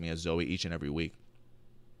impress me as Zoe each and every week.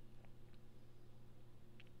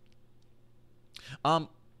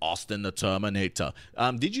 Austin the Terminator.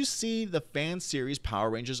 Did you see the fan series Power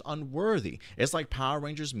Rangers Unworthy? It's like Power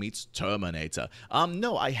Rangers meets Terminator.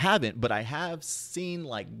 No, I haven't, but I have seen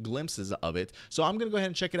like glimpses of it. So I'm gonna go ahead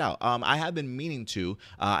and check it out. I have been meaning to.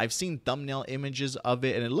 I've seen thumbnail images of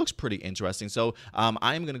it, and it looks pretty interesting. So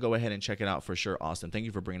I am gonna go ahead and check it out for sure, Austin. Thank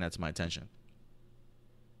you for bringing that to my attention.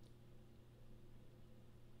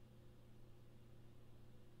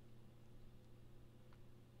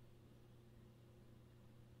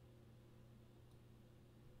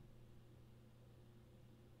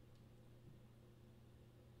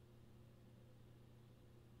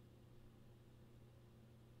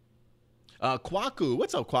 Kwaku,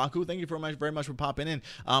 what's up, Kwaku? Thank you very much for popping in.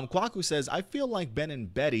 Kwaku says, I feel like Ben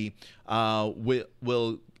and Betty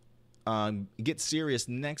will get serious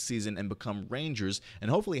next season and become Rangers, and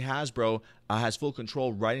hopefully Hasbro has full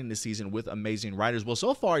control writing the season with amazing writers. Well,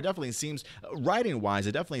 so far it definitely seems, writing-wise,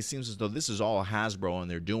 it definitely seems as though this is all Hasbro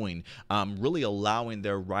and they're doing, really allowing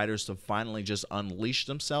their writers to finally just unleash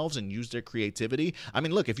themselves and use their creativity. I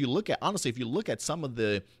mean, look, if you look at, honestly, if you look at some of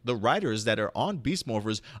the writers that are on Beast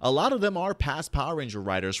Morphers, a lot of them are past Power Ranger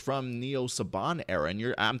writers from Neo Saban era,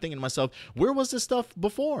 and I'm thinking to myself, where was this stuff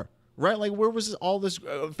before? Right? Like, where was all this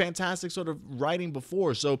fantastic sort of writing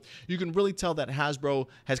before? So you can really tell that Hasbro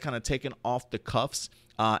has kind of taken off the cuffs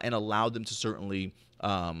and allowed them to certainly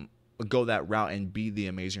go that route and be the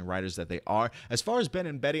amazing writers that they are. As far as Ben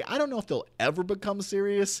and Betty, I don't know if they'll ever become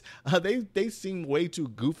serious. They seem way too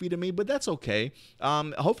goofy to me, but that's okay.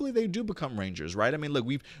 Hopefully they do become Rangers, right? I mean, look,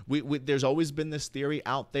 there's always been this theory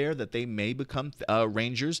out there that they may become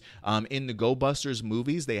Rangers. In the Go Busters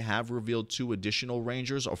movies, they have revealed 2 additional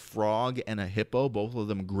Rangers, a frog and a hippo, both of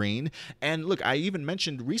them green. And look, I even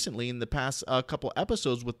mentioned recently in the past couple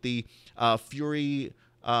episodes with the Red Fury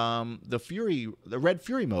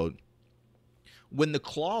mode, when the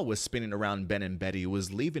claw was spinning around Ben and Betty, it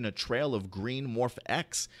was leaving a trail of green Morph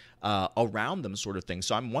X around them, sort of thing.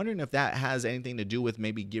 So I'm wondering if that has anything to do with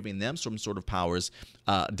maybe giving them some sort of powers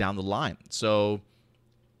down the line. So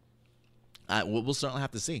we'll certainly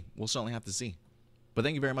have to see. We'll certainly have to see. But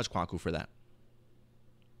thank you very much, Kwaku, for that.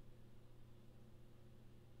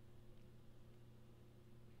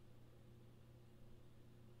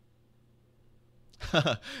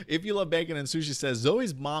 If you love bacon and sushi says,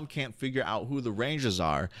 Zoe's mom can't figure out who the Rangers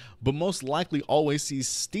are, but most likely always sees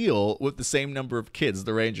Steel with the same number of kids,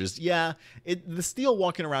 the Rangers. Yeah, the Steel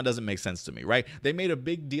walking around doesn't make sense to me, right? They made a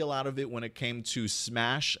big deal out of it when it came to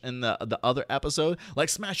Smash in the other episode. Like,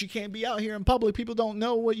 Smash, you can't be out here in public. People don't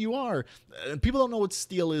know what you are. People don't know what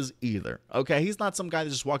Steel is either, okay? He's not some guy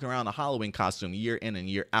that's just walking around in a Halloween costume year in and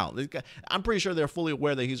year out. I'm pretty sure they're fully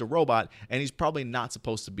aware that he's a robot, and he's probably not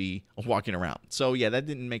supposed to be walking around. So, yeah, that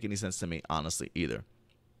didn't make any sense to me, honestly, either.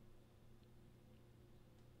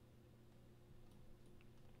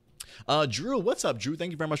 Drew, what's up, Drew?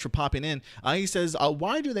 Thank you very much for popping in. He says,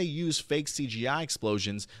 why do they use fake CGI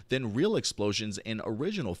explosions than real explosions in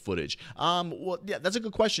original footage? Well, yeah, that's a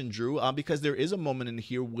good question, Drew, because there is a moment in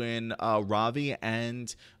here when Ravi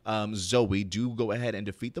and Zoe do go ahead and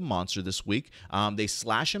defeat the monster this week. They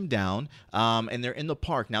slash him down, and they're in the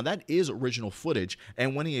park. Now, that is original footage,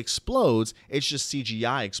 and when he explodes, it's just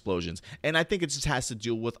CGI explosions. And I think it just has to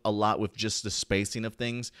do with a lot with just the spacing of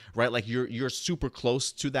things, right? Like, you're super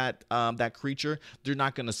close to that creature. They're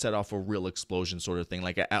not going to set off a real explosion sort of thing.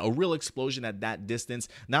 Like a real explosion at that distance,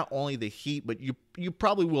 not only the heat, but you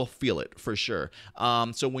probably will feel it for sure.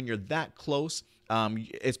 So when you're that close,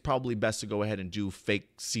 it's probably best to go ahead and do fake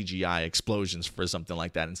CGI explosions for something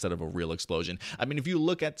like that instead of a real explosion. I mean, if you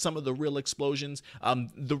look at some of the real explosions,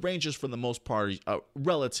 the Rangers, for the most part, are a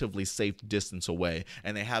relatively safe distance away,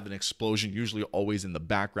 and they have an explosion usually always in the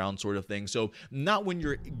background sort of thing. So not when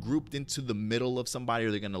you're grouped into the middle of somebody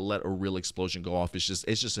are they going to let a real explosion go off. It's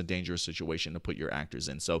just a dangerous situation to put your actors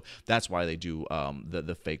in. So that's why they do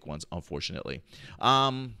the fake ones, unfortunately.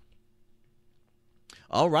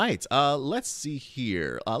 All right, let's see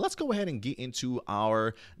here. Let's go ahead and get into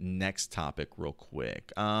our next topic real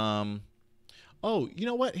quick. Oh, you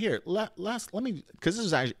know what? Here, let me, because this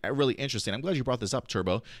is actually really interesting. I'm glad you brought this up,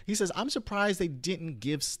 Turbo. He says, I'm surprised they didn't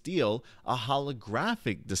give Steel a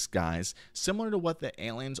holographic disguise similar to what the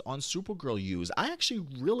aliens on Supergirl use. I actually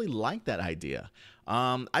really like that idea.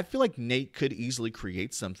 I feel like Nate could easily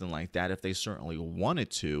create something like that if they certainly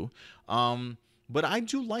wanted to. But I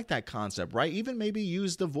do like that concept, right? Even maybe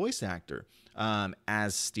use the voice actor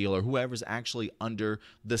as Steel or whoever's actually under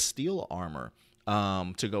the Steel armor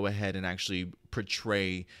to go ahead and actually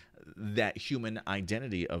portray that human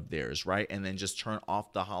identity of theirs, right? And then just turn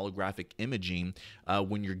off the holographic imaging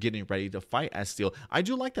when you're getting ready to fight as Steel. I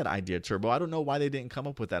do like that idea, Turbo. I don't know why they didn't come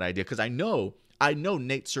up with that idea, because I know I know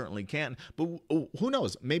Nate certainly can, but who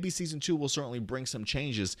knows? Maybe season 2 will certainly bring some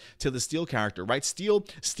changes to the Steel character, right? Steel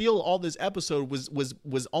all this episode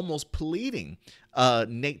was almost pleading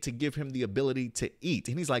Nate to give him the ability to eat,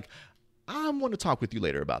 and he's like, I want to talk with you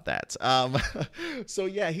later about that. So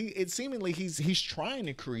yeah, it seemingly he's trying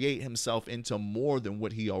to create himself into more than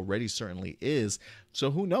what he already certainly is. So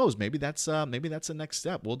who knows? Maybe that's the next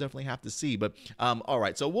step. We'll definitely have to see. But all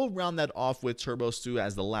right, so we'll round that off with Turbo Stew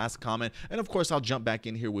as the last comment, and of course I'll jump back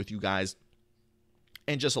in here with you guys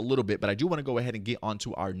in just a little bit, but I do want to go ahead and get on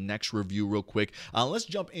to our next review real quick. Let's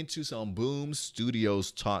jump into some Boom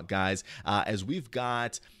Studios talk, guys, as we've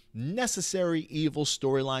got Necessary Evil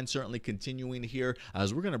storyline certainly continuing here,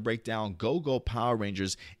 as we're going to break down Go-Go Power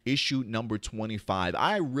Rangers issue number 25.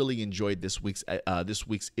 I really enjoyed this week's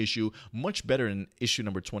issue, much better than issue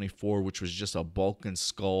number 24, which was just a Bulk and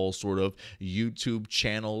Skull sort of YouTube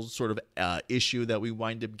channel sort of issue that we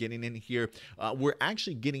wind up getting in here. We're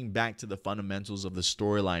actually getting back to the fundamentals of the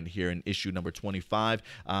storyline here in issue number 25.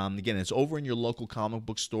 Again, it's over in your local comic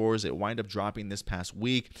book stores. It wind up dropping this past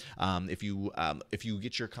week. If you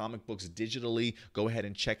get your comic books digitally, go ahead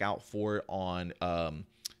and check out for it on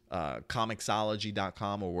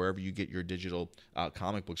Comixology.com or wherever you get your digital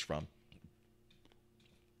comic books from.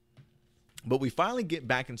 But we finally get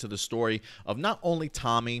back into the story of not only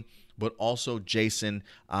Tommy, but also Jason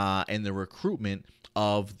and the recruitment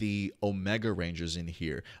of the Omega Rangers in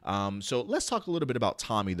here. So let's talk a little bit about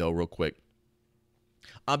Tommy, though, real quick.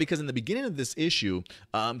 Because in the beginning of this issue,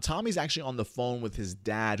 Tommy's actually on the phone with his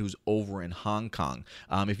dad, who's over in Hong Kong.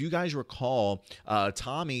 If you guys recall,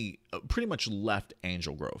 Tommy pretty much left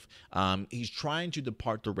Angel Grove. He's trying to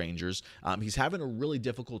depart the Rangers. He's having a really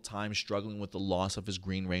difficult time struggling with the loss of his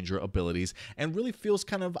Green Ranger abilities and really feels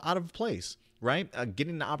kind of out of place. Right?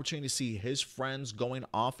 Getting the opportunity to see his friends going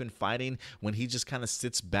off and fighting when he just kind of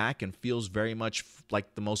sits back and feels very much,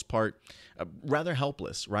 like the most part, rather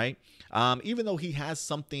helpless, right? Even though he has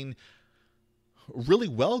something really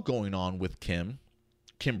well going on with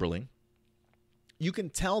Kimberly, you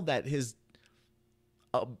can tell that his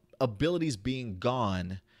abilities being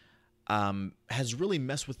gone has really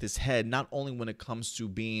messed with his head, not only when it comes to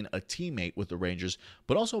being a teammate with the Rangers,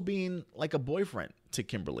 but also being like a boyfriend to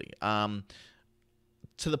Kimberly.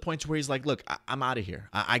 To the point where he's like, look, I'm out of here.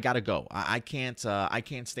 I gotta go. I can't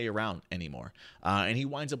stay around anymore. And he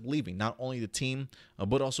winds up leaving not only the team,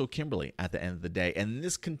 but also Kimberly at the end of the day. And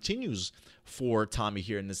this continues for Tommy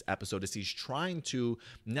here in this episode, as he's trying to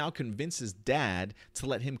now convince his dad to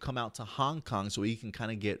let him come out to Hong Kong so he can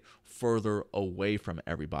kind of get further away from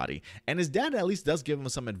everybody. And his dad at least does give him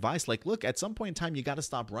some advice, like, look, at some point in time, you got to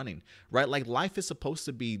stop running, right? Like, life is supposed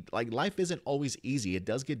to be, like, life isn't always easy. It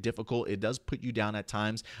does get difficult. It does put you down at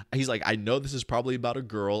times. He's like, I know this is probably about a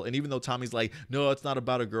girl. And even though Tommy's like, no, it's not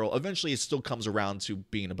about a girl, eventually it still comes around to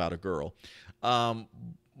being about a girl.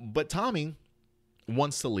 But Tommy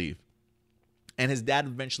wants to leave. And his dad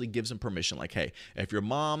eventually gives him permission, like, hey, if your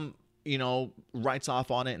mom, writes off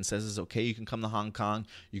on it and says it's okay, you can come to Hong Kong.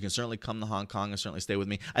 You can certainly come to Hong Kong and certainly stay with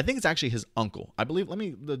me. I think it's actually his uncle. I believe, let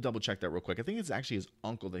me double check that real quick. I think it's actually his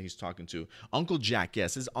uncle that he's talking to. Uncle Jack,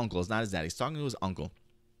 yes, his uncle. It's not his dad. He's talking to his uncle.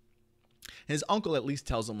 His uncle at least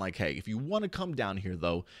tells him, like, hey, if you want to come down here,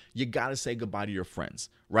 though, you got to say goodbye to your friends,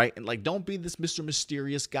 right? And, like, don't be this Mr.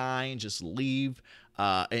 Mysterious guy and just leave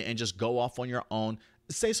and just go off on your own.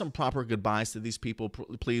 Say some proper goodbyes to these people,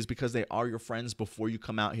 please, because they are your friends before you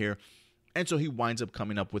come out here. And so he winds up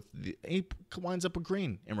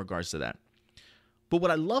agreeing in regards to that. But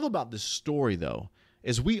what I love about this story, though,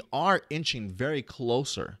 is we are inching very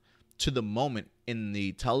closer to the moment in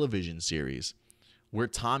the television series where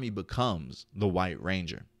Tommy becomes the White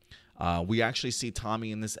Ranger. We actually see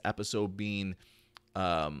Tommy in this episode being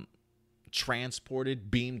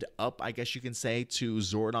transported, beamed up, I guess you can say, to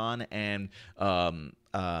Zordon and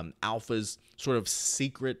Alpha's sort of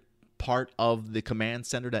secret part of the command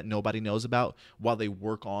center that nobody knows about while they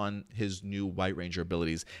work on his new White Ranger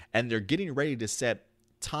abilities. And they're getting ready to set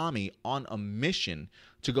Tommy on a mission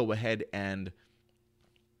to go ahead and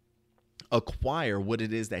acquire what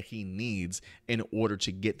it is that he needs in order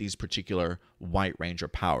to get these particular White Ranger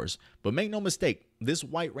powers. But make no mistake, this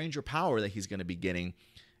White Ranger power that he's going to be getting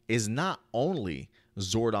is not only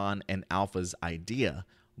Zordon and Alpha's idea,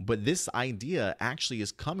 but this idea actually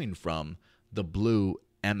is coming from the Blue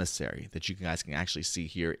Emissary that you guys can actually see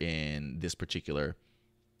here in this particular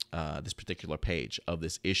page of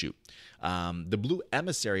this issue. The Blue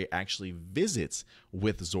Emissary actually visits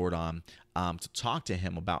with Zordon to talk to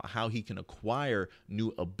him about how he can acquire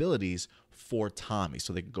new abilities for Tommy,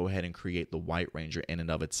 so they can go ahead and create the White Ranger in and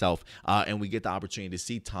of itself. And we get the opportunity to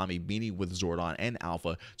see Tommy meeting with Zordon and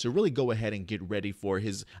Alpha to really go ahead and get ready for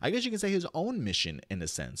his, I guess you can say, his own mission in a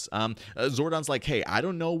sense. Zordon's like, hey, I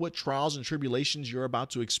don't know what trials and tribulations you're about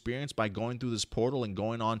to experience by going through this portal and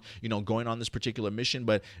going on this particular mission,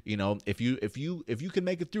 but if you can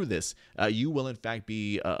make it through this, you will in fact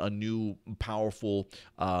be a new powerful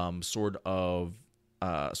sort of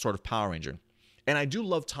Power Ranger. And I do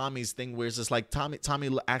love Tommy's thing where it's just like Tommy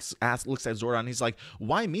looks at Zordon and he's like,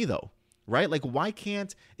 why me though? Right? Like, why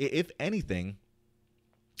can't, if anything,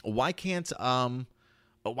 why can't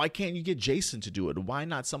you get Jason to do it? Why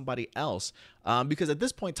not somebody else? Because at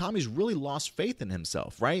this point, Tommy's really lost faith in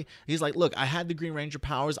himself, right? He's like, look, I had the Green Ranger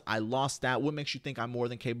powers. I lost that. What makes you think I'm more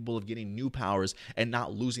than capable of getting new powers and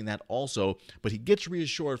not losing that also? But he gets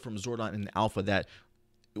reassured from Zordon and Alpha that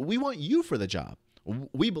we want you for the job.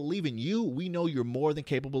 We believe in you. We know you're more than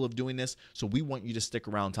capable of doing this, so we want you to stick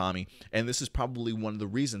around, Tommy. And this is probably one of the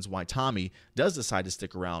reasons why Tommy does decide to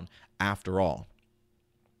stick around after all.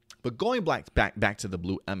 But going back to the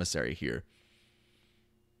Blue Emissary here.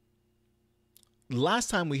 Last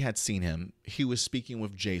time we had seen him, he was speaking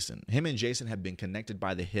with Jason. Him and Jason have been connected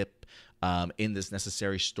by the hip in this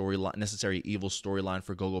necessary evil storyline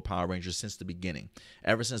for Go-Go Power Rangers since the beginning.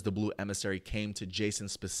 Ever since the Blue Emissary came to Jason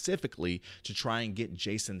specifically to try and get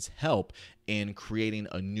Jason's help in creating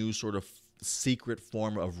a new sort of secret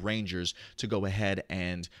form of Rangers to go ahead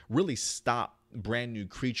and really stop brand new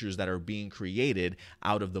creatures that are being created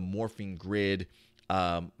out of the morphing grid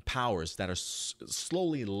powers that are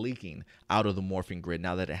slowly leaking out of the morphing grid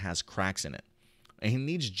now that it has cracks in it. And he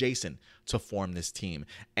needs Jason to form this team.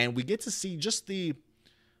 And we get to see just the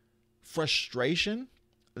frustration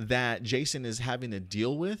that Jason is having to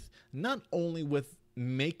deal with, not only with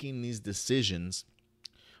making these decisions,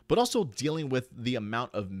 but also dealing with the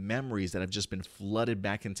amount of memories that have just been flooded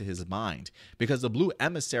back into his mind. Because the Blue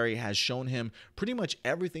Emissary has shown him pretty much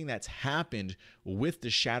everything that's happened with the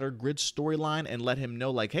Shattered Grid storyline and let him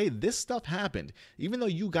know, like, hey, this stuff happened. Even though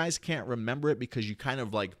you guys can't remember it because you kind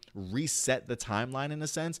of like reset the timeline in a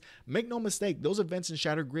sense, make no mistake, those events in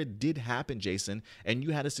Shattered Grid did happen, Jason, and you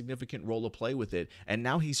had a significant role to play with it. And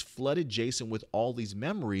now he's flooded Jason with all these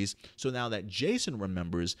memories, so now that Jason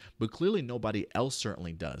remembers, but clearly nobody else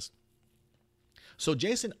certainly does. So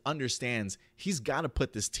Jason understands he's got to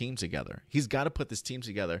put this team together. He's got to put this team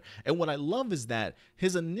together. And what I love is that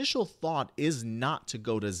his initial thought is not to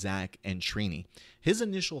go to Zach and Trini. His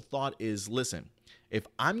initial thought is, listen, if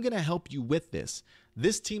I'm going to help you with this,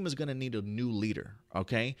 this team is going to need a new leader,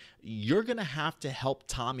 okay? You're going to have to help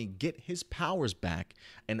Tommy get his powers back,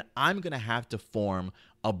 and I'm going to have to form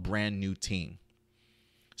a brand new team.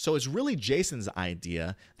 So it's really Jason's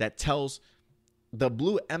idea that tells the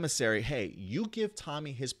Blue Emissary, hey, you give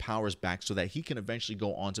Tommy his powers back so that he can eventually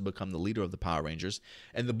go on to become the leader of the Power Rangers.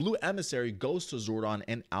 And the Blue Emissary goes to Zordon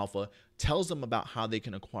and Alpha, tells them about how they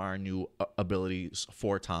can acquire new abilities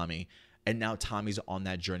for Tommy. And now Tommy's on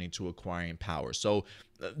that journey to acquiring power. So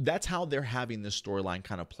that's how they're having this storyline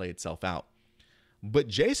kind of play itself out. But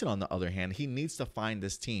Jason, on the other hand, he needs to find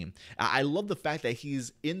this team. I love the fact that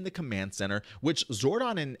he's in the command center, which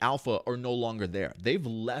Zordon and Alpha are no longer there. They've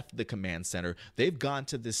left the command center. They've gone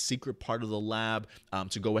to this secret part of the lab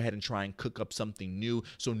to go ahead and try and cook up something new.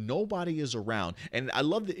 So nobody is around. And I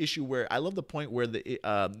love the point where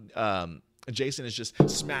Jason is just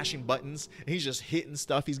smashing buttons. He's just hitting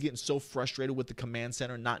stuff. He's getting so frustrated with the command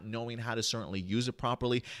center, not knowing how to certainly use it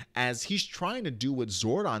properly, as he's trying to do what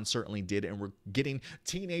Zordon certainly did, and we're getting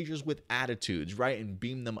teenagers with attitudes, right, and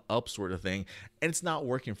beam them up sort of thing. And it's not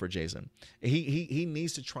working for Jason. He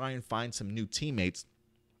needs to try and find some new teammates.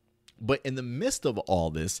 But in the midst of all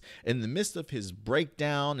this, in the midst of his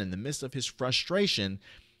breakdown, in the midst of his frustration,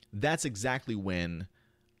 that's exactly when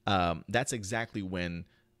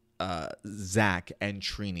Zach and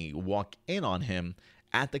Trini walk in on him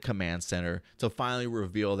at the command center to finally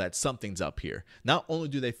reveal that something's up here. Not only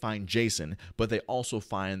do they find Jason, but they also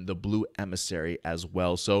find the Blue Emissary as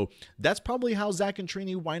well. So that's probably how Zach and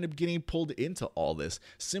Trini wind up getting pulled into all this,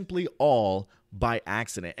 simply all by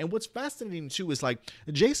accident. And what's fascinating too is, like,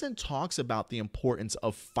 Jason talks about the importance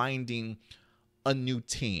of finding a new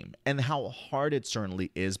team and how hard it certainly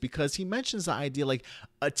is, because he mentions the idea, like,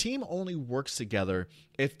 a team only works together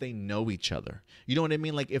if they know each other. You know what I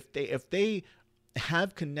mean? Like, if they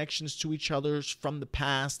have connections to each other from the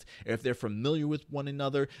past, if they're familiar with one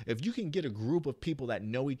another, if you can get a group of people that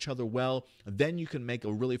know each other well, then you can make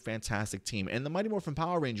a really fantastic team. And the Mighty Morphin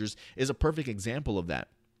Power Rangers is a perfect example of that.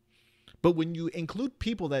 But when you include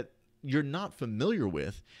people that you're not familiar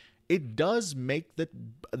with, it does make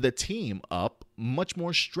the team up much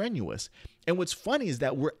more strenuous. And what's funny is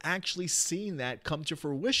that we're actually seeing that come to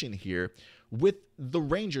fruition here with the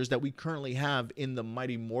Rangers that we currently have in the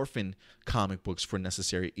Mighty Morphin comic books for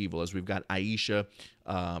Necessary Evil, as we've got Aisha,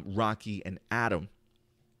 Rocky, and Adam.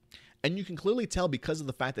 And you can clearly tell because of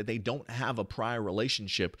the fact that they don't have a prior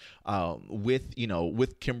relationship with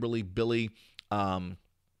Kimberly, Billy,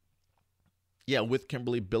 with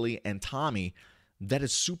Kimberly, Billy, and Tommy, that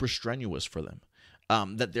is super strenuous for them.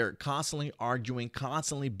 That they're constantly arguing,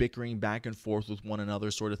 constantly bickering back and forth with one another,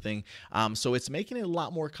 sort of thing. So it's making it a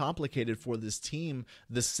lot more complicated for this team,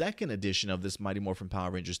 the second edition of this Mighty Morphin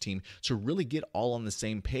Power Rangers team, to really get all on the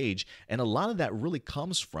same page. And a lot of that really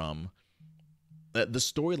comes from the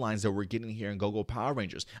storylines that we're getting here in Go-Go Power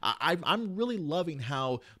Rangers. I'm really loving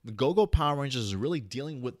how the Go-Go Power Rangers is really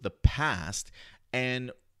dealing with the past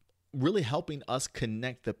and really helping us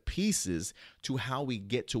connect the pieces to how we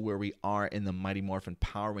get to where we are in the Mighty Morphin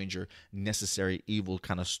Power Ranger Necessary Evil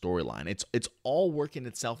kind of storyline. It's all working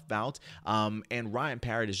itself out, and Ryan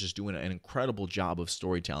Parrott is just doing an incredible job of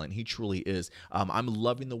storytelling. He truly is. I'm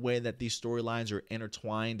loving the way that these storylines are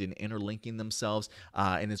intertwined and interlinking themselves,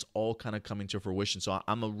 and it's all kind of coming to fruition. So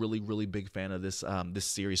I'm a really, really big fan of this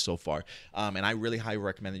series so far, and I really highly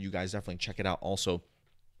recommend that you guys definitely check it out also.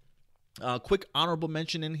 Quick honorable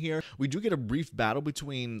mention in here. We do get a brief battle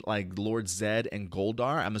between like Lord Zed and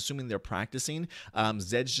Goldar. I'm assuming they're practicing.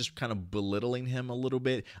 Zed's just kind of belittling him a little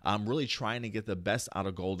bit. Really trying to get the best out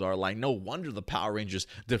of Goldar. Like, no wonder the Power Rangers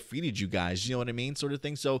defeated you guys. You know what I mean? Sort of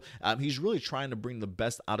thing. So he's really trying to bring the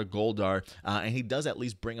best out of Goldar. And he does at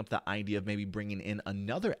least bring up the idea of maybe bringing in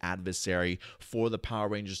another adversary for the Power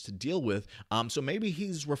Rangers to deal with. So maybe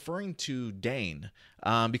he's referring to Dane.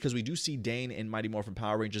 Because we do see Dane in Mighty Morphin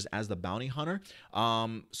Power Rangers as the bounty hunter.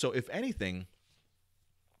 So if anything,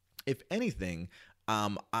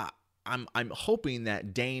 I'm hoping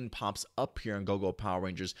that Dane pops up here in Go-Go Power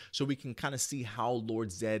Rangers so we can kind of see how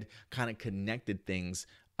Lord Zed kind of connected things.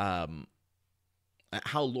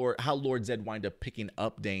 How Lord Zed wind up picking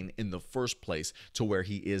up Dane in the first place to where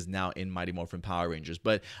he is now in Mighty Morphin Power Rangers.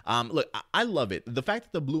 But look, I love it. The fact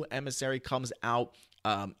that the Blue Emissary comes out,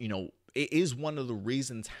 it is one of the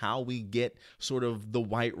reasons how we get sort of the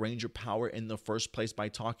White Ranger power in the first place by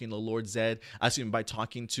talking to Lord Zed, by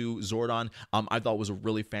talking to Zordon. I thought was a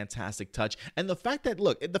really fantastic touch. And the fact that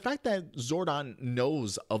Zordon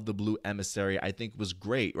knows of the Blue Emissary, I think was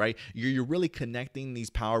great, right? You're really connecting these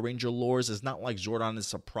Power Ranger lores. It's not like Zordon is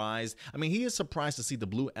surprised. I mean, he is surprised to see the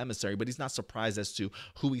Blue Emissary, but he's not surprised as to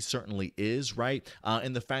who he certainly is, right?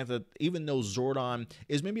 And the fact that even though Zordon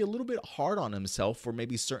is maybe a little bit hard on himself for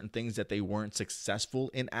maybe certain things that they weren't successful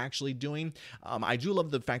in actually doing, I do love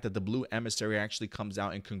the fact that the Blue Emissary actually comes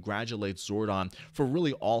out and congratulates Zordon for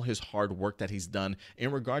really all his hard work that he's done in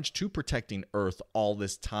regards to protecting Earth all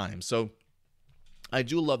this time. So I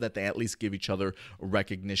do love that they at least give each other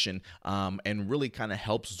recognition and really kind of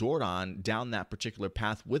help Zordon down that particular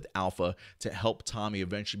path with Alpha to help Tommy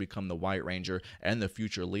eventually become the White Ranger and the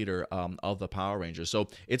future leader of the Power Rangers. So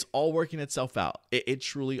it's all working itself out. It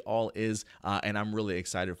truly all is, and I'm really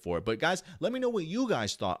excited for it. But guys, let me know what you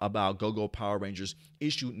guys thought about Go-Go Power Rangers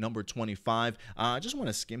issue number 25. I just want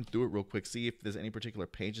to skim through it real quick, see if there's any particular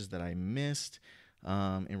pages that I missed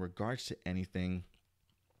in regards to anything.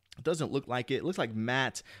 It doesn't look like it. It looks like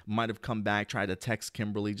Matt might have come back, tried to text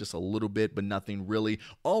Kimberly just a little bit, but nothing really.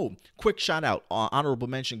 Oh, quick shout out. Honorable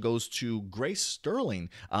mention goes to Grace Sterling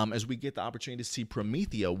as we get the opportunity to see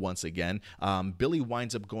Promethea once again. Billy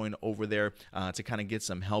winds up going over there to kind of get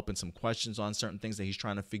some help and some questions on certain things that he's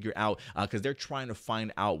trying to figure out because they're trying to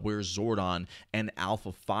find out where Zordon and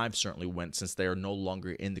Alpha 5 certainly went since they are no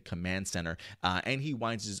longer in the command center. And he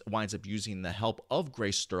winds up using the help of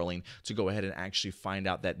Grace Sterling to go ahead and actually find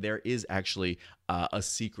out that there is actually a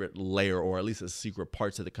secret layer, or at least a secret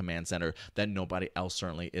part to the command center that nobody else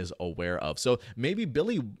certainly is aware of. So maybe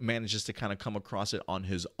Billy manages to kind of come across it on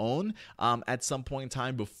his own at some point in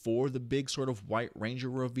time before the big sort of White Ranger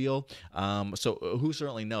reveal. So who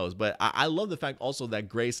certainly knows? But I love the fact also that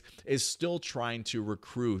Grace is still trying to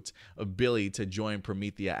recruit Billy to join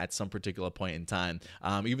Promethea at some particular point in time.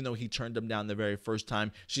 Even though he turned him down the very first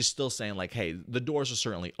time, she's still saying like, hey, the doors are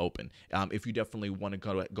certainly open. If you definitely want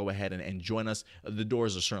to go ahead and join us, the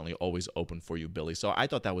doors are certainly always open for you, Billy. So I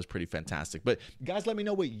thought that was pretty fantastic. But guys, let me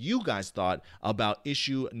know what you guys thought about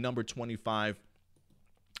issue number 25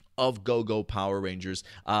 of Go-Go Power Rangers.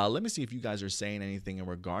 Let me see if you guys are saying anything in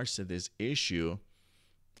regards to this issue.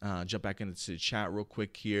 Jump back into the chat real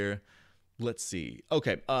quick here. Let's see.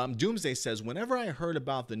 Okay, Doomsday says, whenever I heard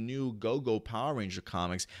about the new Go-Go Power Ranger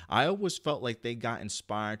comics, I always felt like they got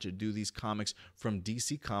inspired to do these comics from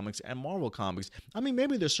DC Comics and Marvel Comics. I mean,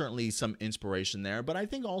 maybe there's certainly some inspiration there, but I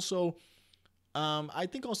think also,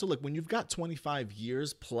 look, when you've got 25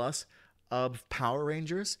 years plus of Power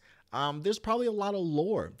Rangers, there's probably a lot of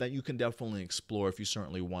lore that you can definitely explore if you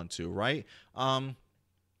certainly want to, right?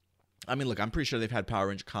 I mean, look, I'm pretty sure they've had Power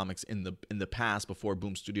Ranger comics in the past before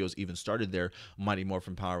Boom Studios even started their Mighty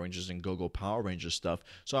Morphin Power Rangers and Go-Go Power Rangers stuff.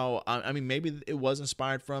 So, I mean, maybe it was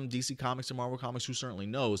inspired from DC Comics and Marvel Comics, who certainly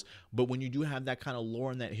knows. But when you do have that kind of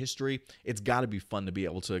lore and that history, it's got to be fun to be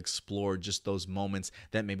able to explore just those moments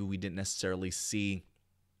that maybe we didn't necessarily see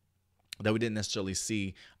on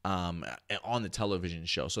the television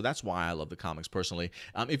show. So that's why I love the comics personally.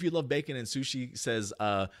 If you love bacon and sushi says,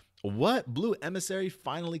 what? Blue Emissary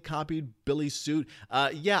finally copied Billy's suit?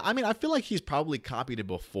 Yeah, I mean, I feel like he's probably copied it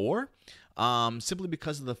before, simply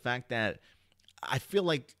because of the fact that I feel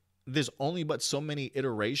like there's only but so many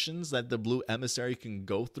iterations that the Blue Emissary can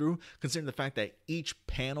go through, considering the fact that each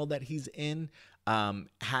panel that he's in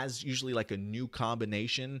has usually like a new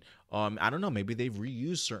combination. I don't know, maybe they've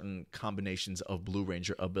reused certain combinations of Blue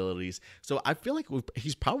Ranger abilities. So I feel like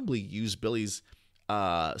he's probably used Billy's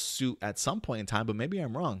suit at some point in time, but maybe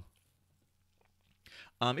I'm wrong.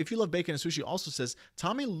 If you love bacon and sushi also says,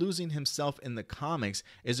 Tommy losing himself in the comics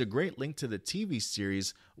is a great link to the TV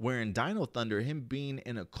series, where in Dino Thunder, him being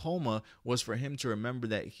in a coma was for him to remember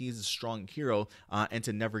that he's a strong hero and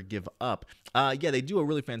to never give up. Yeah, they do a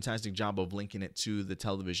really fantastic job of linking it to the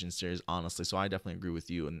television series, honestly. So I definitely agree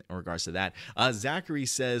with you in regards to that. Zachary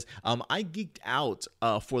says, I geeked out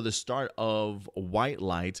for the start of White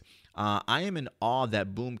Light. I am in awe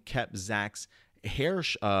that Boom kept Zach's hair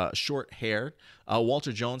short hair.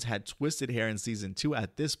 Walter Jones had twisted hair in season 2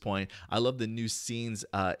 at this point. I love the new scenes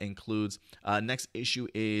includes next issue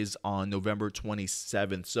is on November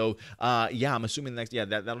 27th. So yeah, I'm assuming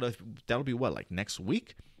that'll be what, like next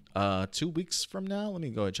week? 2 weeks from now. Let me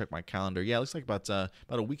go and check my calendar. Yeah, it looks like about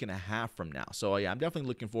a week and a half from now. So yeah, I'm definitely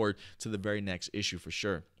looking forward to the very next issue for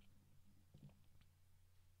sure.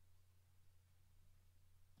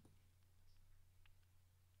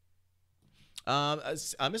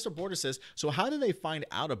 Mr. Border says, so how do they find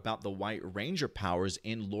out about the White Ranger powers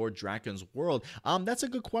in Lord Draken's world? That's a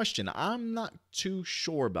good question. I'm not too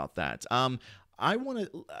sure about that. I want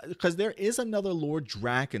to, because there is another Lord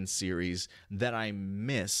Draken series that I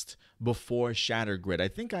missed before Shattered Grid. I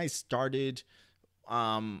think I started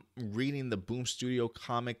reading the Boom Studio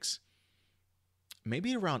comics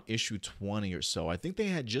maybe around issue 20 or so. I think they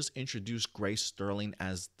had just introduced Grace Sterling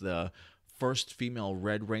as the first female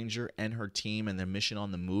Red Ranger and her team and their mission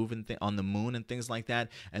on the move and on the moon and things like that.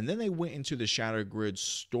 And then they went into the Shattered Grid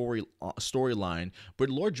storyline. But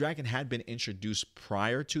Lord Draken had been introduced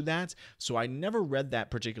prior to that, so I never read that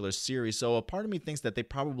particular series. So a part of me thinks that they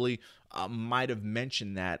probably might have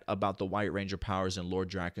mentioned that about the White Ranger powers in Lord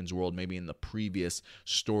Draken's world, maybe in the previous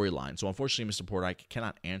storyline. So unfortunately, Mr. Porter, I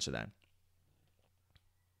cannot answer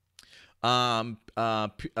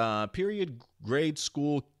that. Period grade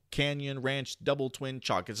school Canyon Ranch Double Twin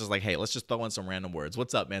Chalk. It's just like, hey, let's just throw in some random words.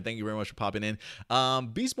 What's up, man? Thank you very much for popping in.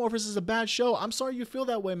 Beast Morphers is a bad show. I'm sorry you feel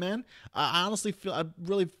that way, man. I honestly feel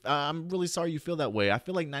I'm really sorry you feel that way. I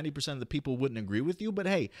feel like 90% of the people wouldn't agree with you, but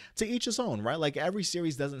hey, to each his own, right? Like every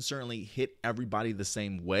series doesn't certainly hit everybody the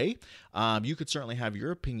same way. You could certainly have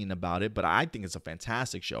your opinion about it, but I think it's a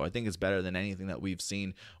fantastic show. I think it's better than anything that we've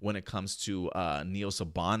seen when it comes to Neil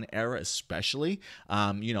Saban era, especially.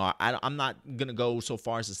 You know, I'm not gonna go so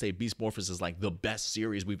far as to say Beast Morphers is like the best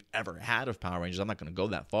series we've ever had of Power Rangers. I'm not going to go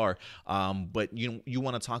that far. But you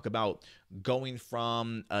want to talk about going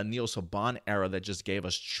from a Neil Saban era that just gave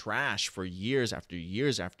us trash for years after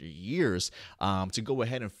years after years, to go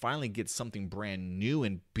ahead and finally get something brand new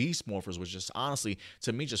in Beast Morphers, which just honestly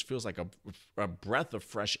to me just feels like a breath of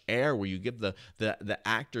fresh air, where you give the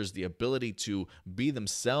actors the ability to be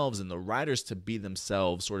themselves and the writers to be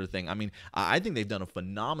themselves, sort of thing. I mean, I think they've done a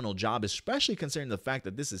phenomenal job, especially considering the fact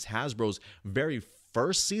that this is Hasbro's very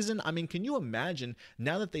first season. I mean, can you imagine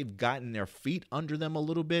now that they've gotten their feet under them a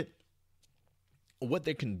little bit, what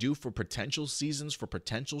they can do for potential seasons, for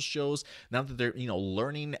potential shows, now that they're,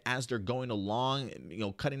 learning as they're going along,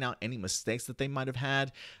 cutting out any mistakes that they might have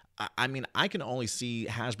had. I mean, I can only see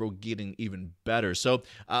Hasbro getting even better. So,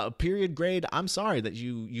 period grade, I'm sorry that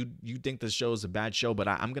you think this show is a bad show, but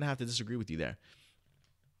I'm going to have to disagree with you there.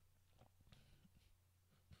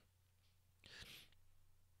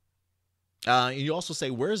 You also say,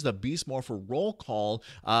 where's the Beast Morpher roll call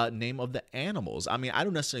name of the animals? I mean, I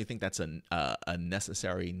don't necessarily think that's a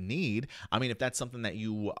necessary need. I mean, if that's something that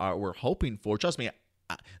you were hoping for, trust me,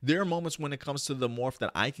 there are moments when it comes to the morph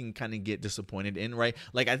that I can kind of get disappointed in, right?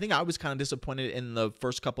 Like, I think I was kind of disappointed in the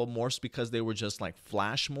first couple of morphs because they were just like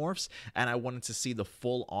flash morphs, and I wanted to see the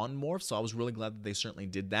full on morph. So I was really glad that they certainly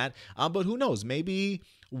did that. But who knows? Maybe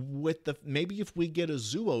if we get a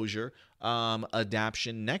Zoosier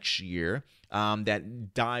adaptation next year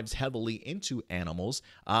that dives heavily into animals,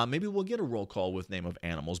 maybe we'll get a roll call with name of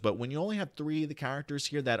animals. But when you only have 3 of the characters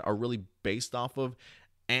here that are really based off of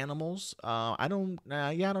animals, I don't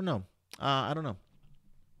know. I don't know.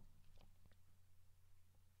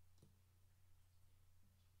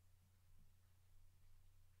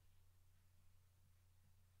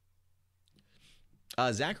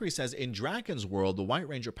 Zachary says, in Draken's world, the White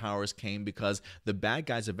Ranger powers came because the bad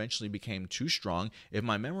guys eventually became too strong. If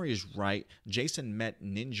my memory is right, Jason met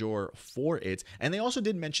Ninjor for it. And they also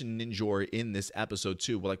did mention Ninjor in this episode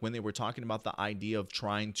too. Like when they were talking about the idea of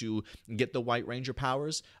trying to get the White Ranger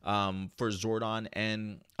powers for Zordon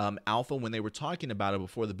and Alpha, when they were talking about it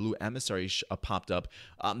before the Blue Emissary popped up,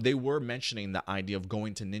 they were mentioning the idea of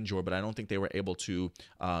going to Ninjor, but I don't think they were able to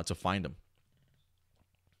find him.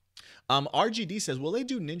 RGD says, will they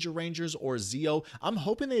do Ninja Rangers or Zeo? I'm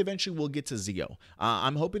hoping they eventually will get to Zeo.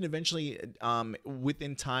 I'm hoping eventually,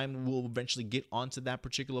 within time, we'll eventually get onto that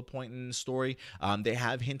particular point in the story. They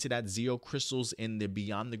have hinted at Zeo crystals in the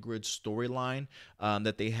Beyond the Grid storyline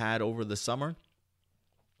that they had over the summer.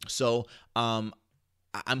 So I'm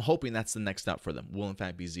hoping that's the next step for them. Will in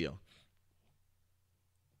fact be Zeo.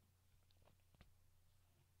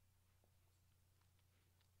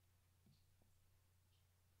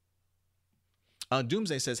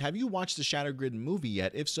 Doomsday says, have you watched the Shattered Grid movie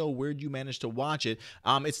yet? If so, where'd you manage to watch it?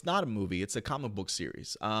 It's not a movie. It's a comic book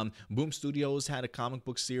series. Boom Studios had a comic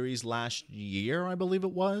book series last year, I believe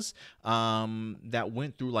it was, that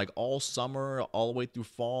went through like all summer, all the way through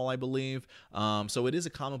fall, I believe. So it is a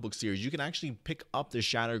comic book series. You can actually pick up the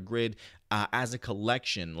Shattered Grid as a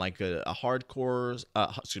collection, like a hardcover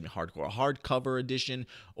edition,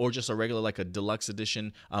 or just a regular, like a deluxe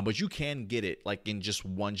edition. But you can get it like in just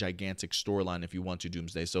one gigantic storyline if you want to,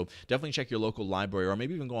 Doomsday. So definitely check your local library, or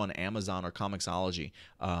maybe even go on Amazon or Comixology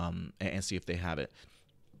and see if they have it.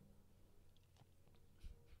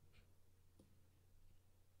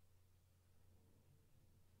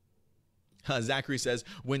 Zachary says,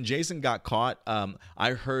 when Jason got caught, I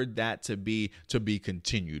heard that to be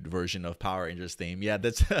continued version of Power Rangers theme. Yeah,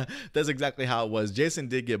 that's that's exactly how it was. Jason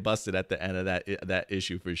did get busted at the end of that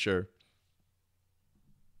issue for sure.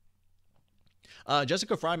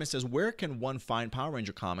 Jessica Fryman says, where can one find Power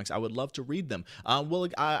Ranger comics? I would love to read them. Well,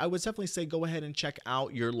 I would definitely say go ahead and check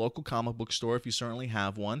out your local comic book store if you certainly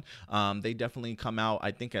have one. They definitely come out,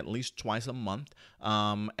 I think, at least twice a month.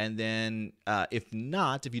 And then if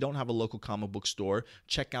not, if you don't have a local comic book store,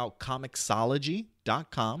 check out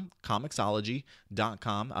Comixology.com.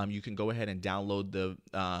 You can go ahead and download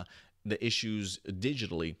the issues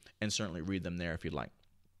digitally and certainly read them there if you'd like.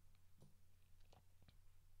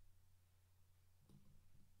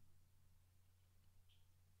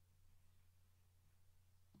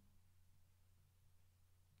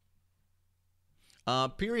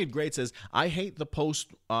 Period Great says, I hate the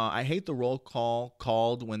roll call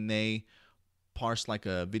called when they parse like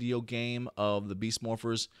a video game of the Beast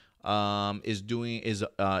Morphers is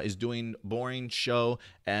doing boring show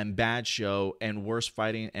and bad show and worse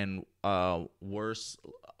fighting and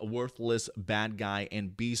worthless bad guy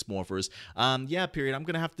and Beast Morphers. Yeah, period. I'm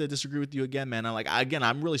gonna have to disagree with you again, man.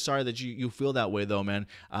 I'm really sorry that you feel that way though, man.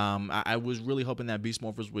 I was really hoping that Beast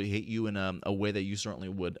Morphers would hit you in a way that you certainly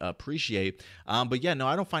would appreciate. But yeah, no,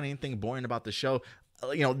 I don't find anything boring about the show.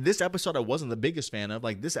 This episode I wasn't the biggest fan of.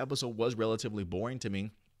 Like, this episode was relatively boring to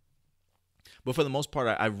me. But for the most part,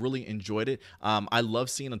 I really enjoyed it. I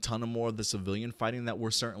love seeing a ton of more of the civilian fighting that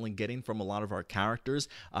we're certainly getting from a lot of our characters,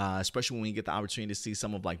 especially when we get the opportunity to see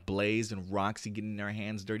some of like Blaze and Roxy getting their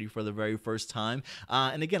hands dirty for the very first time.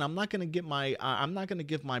 And again, I'm not going to give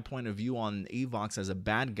my point of view on Evox as a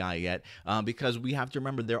bad guy yet, because we have to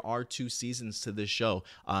remember there are 2 seasons to this show,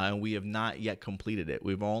 and we have not yet completed it.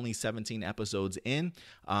 We've only 17 episodes in,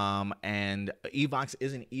 and Evox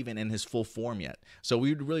isn't even in his full form yet. So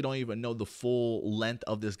we really don't even know the full length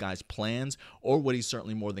of this guy's plans or what he's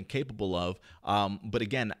certainly more than capable of. But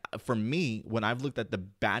again, for me, when I've looked at the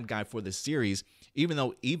bad guy for this series, even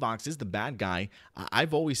though Evox is the bad guy,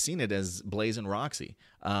 I've always seen it as Blaze and Roxy,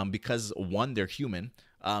 because 1, they're human,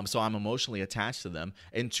 so I'm emotionally attached to them,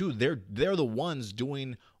 and 2, they're the ones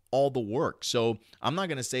doing all the work. So I'm not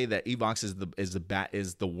gonna say that Evox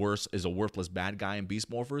is a worthless bad guy in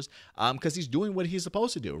Beast Morphers, because he's doing what he's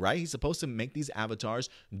supposed to do, right? He's supposed to make these avatars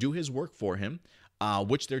do his work for him,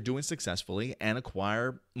 which they're doing successfully, and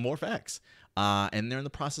acquire MorphX. And they're in the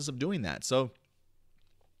process of doing that. So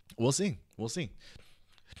we'll see. We'll see.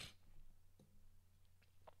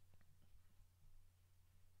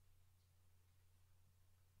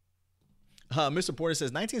 Mr. Porter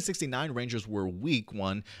says 1969 Rangers were weak.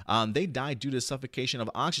 They died due to suffocation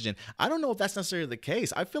of oxygen. I don't know if that's necessarily the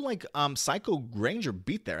case. I feel like Psycho Ranger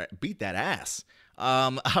beat that ass.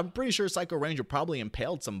 I'm pretty sure Psycho Ranger probably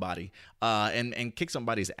impaled somebody and kicked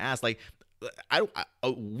somebody's ass. Like,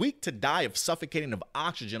 a week to die of suffocating of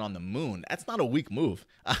oxygen on the moon. That's not a weak move.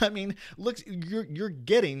 I mean, look,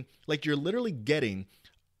 you're literally getting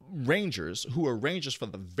Rangers who are Rangers for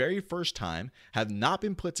the very first time, have not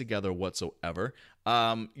been put together whatsoever.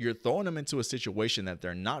 You're throwing them into a situation that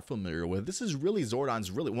they're not familiar with. This is really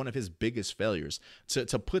Zordon's really one of his biggest failures,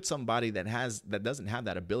 to put somebody that doesn't have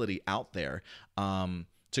that ability out there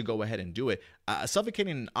to go ahead and do it.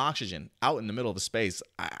 Suffocating oxygen out in the middle of the space,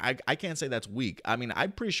 I can't say that's weak. I mean,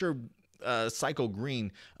 I'm pretty sure Psycho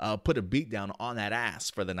Green put a beat down on that ass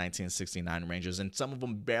for the 1969 Rangers, and some of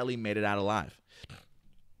them barely made it out alive.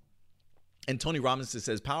 And Tony Robinson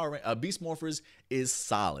says Beast Morphers is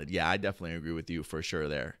solid. Yeah, I definitely agree with you for sure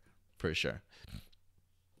there. For sure.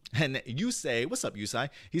 And Yusei, what's up, Yusei?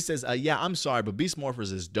 He says, yeah, I'm sorry, but Beast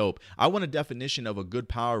Morphers is dope. I want a definition of a good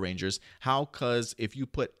Power Rangers. How? Because if you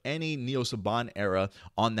put any Neo Saban era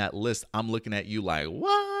on that list, I'm looking at you like,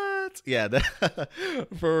 what? Yeah,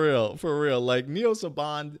 for real. Like, Neo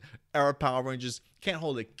Saban era Power Rangers can't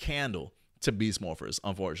hold a candle to Beast Morphers,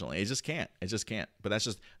 unfortunately. It just can't. But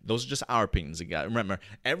those are just our opinions. Again, remember,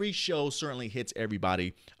 every show certainly hits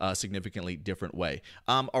everybody significantly different way.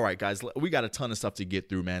 All right, guys, we got a ton of stuff to get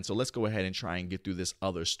through, man. So let's go ahead and try and get through this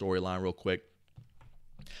other storyline real quick.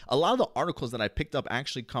 A lot of the articles that I picked up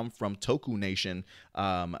actually come from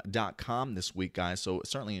TokuNation.com this week, guys, so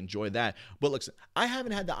certainly enjoy that. But look, I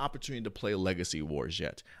haven't had the opportunity to play Legacy Wars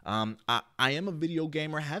yet. I am a video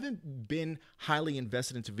gamer. Haven't been highly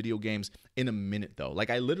invested into video games in a minute, though.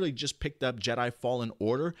 Like, I literally just picked up Jedi Fallen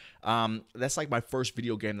Order. That's like my first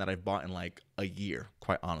video game that I've bought in like a year,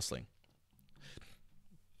 quite honestly.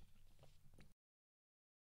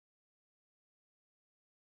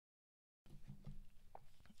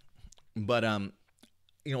 But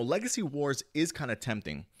Legacy Wars is kind of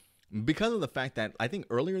tempting because of the fact that I think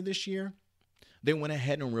earlier this year they went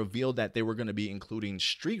ahead and revealed that they were going to be including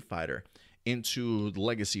Street Fighter into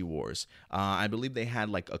Legacy Wars. I believe they had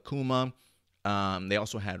like Akuma. They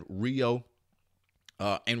also had Ryo.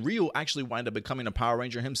 And Ryo actually wound up becoming a Power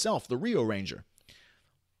Ranger himself, the Ryo Ranger.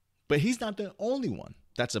 But he's not the only one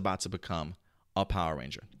that's about to become a Power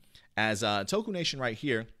Ranger. As Toku Nation right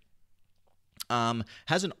here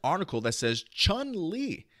has an article that says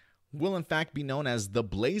Chun-Li will in fact be known as the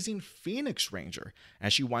Blazing Phoenix Ranger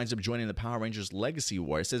as she winds up joining the Power Rangers Legacy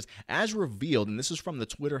War. It says, as revealed, and this is from the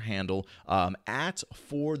Twitter handle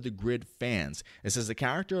 @ForTheGridFans. It says the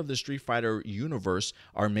character of the Street Fighter universe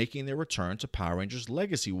are making their return to Power Rangers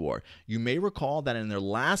Legacy War. You may recall that in their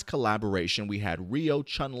last collaboration we had Ryo,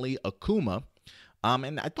 Chun-Li, Akuma,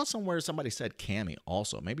 and I thought somebody said Cammy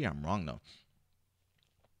also. Maybe I'm wrong though.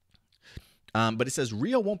 But it says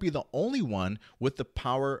Ryo won't be the only one with the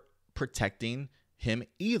power protecting him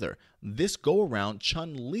either. This go around,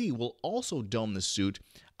 Chun-Li will also don the suit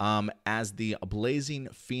as the Blazing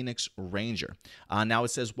Phoenix Ranger. Now it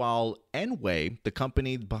says while Enway, the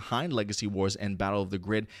company behind Legacy Wars and Battle of the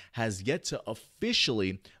Grid, has yet to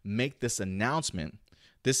officially make this announcement,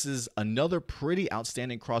 this is another pretty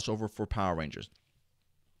outstanding crossover for Power Rangers.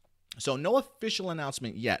 So no official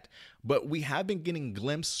announcement yet, but we have been getting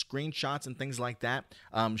glimpses, screenshots, and things like that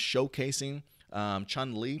showcasing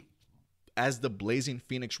Chun-Li as the Blazing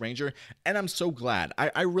Phoenix Ranger. And I'm so glad.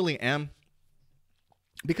 I really am.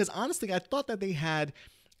 Because honestly, I thought that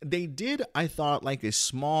they did like a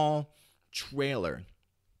small trailer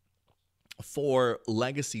for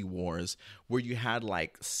Legacy Wars where you had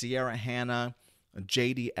like Sierra Hanna,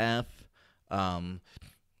 JDF,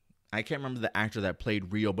 I can't remember the actor that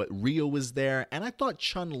played Ryo, but Ryo was there, and I thought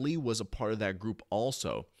Chun-Li was a part of that group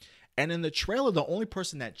also. And in the trailer, the only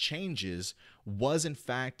person that changes was, in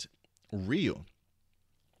fact, Ryo.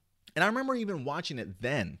 And I remember even watching it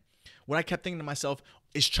then, when I kept thinking to myself,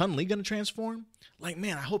 is Chun-Li going to transform? Like,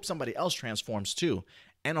 man, I hope somebody else transforms too.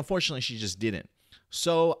 And unfortunately, she just didn't.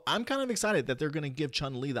 So I'm kind of excited that they're going to give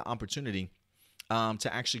Chun-Li the opportunity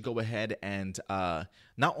to actually go ahead and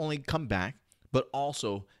not only come back, but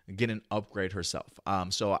also get an upgrade herself.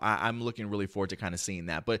 So I'm looking really forward to kind of seeing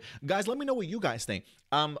that. But guys, let me know what you guys think.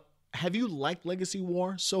 Have you liked Legacy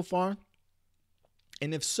War so far?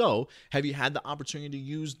 And if so, have you had the opportunity to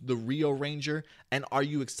use the Rio Ranger? And are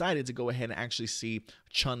you excited to go ahead and actually see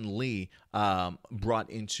Chun-Li brought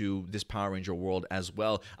into this Power Ranger world as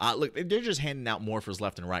well? Look, they're just handing out Morphers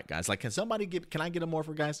left and right, guys. Like, can I get a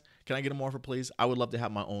Morpher, guys? Can I get a Morpher, please? I would love to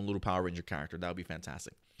have my own little Power Ranger character. That would be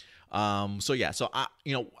fantastic. So yeah, so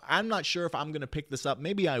I'm not sure if I'm going to pick this up.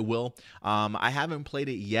 Maybe I will. I haven't played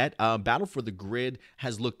it yet. Battle for the Grid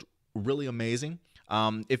has looked really amazing.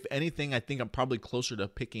 If anything, I think I'm probably closer to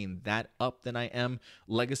picking that up than I am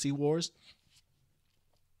Legacy Wars.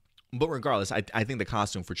 But regardless, I think the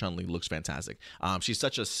costume for Chun-Li looks fantastic. She's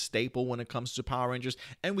such a staple when it comes to Power Rangers,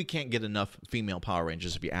 and we can't get enough female Power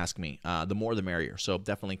Rangers if you ask me. The more the merrier. So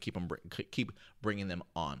definitely keep bringing them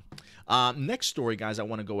on. Next story, guys, I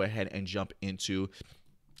want to go ahead and jump into,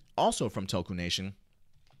 also from Toku Nation.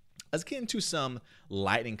 Let's get into some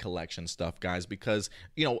Lightning Collection stuff, guys, because,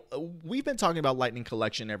 we've been talking about Lightning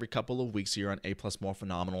Collection every couple of weeks here on A+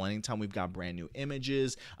 Morphinominal. Anytime we've got brand new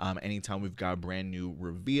images, anytime we've got brand new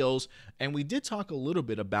reveals. And we did talk a little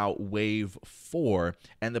bit about Wave 4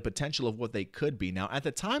 and the potential of what they could be. Now, at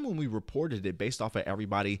the time when we reported it, based off of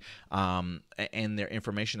everybody and their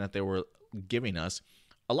information that they were giving us,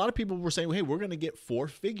 a lot of people were saying, hey, we're going to get 4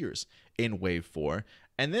 figures in Wave 4.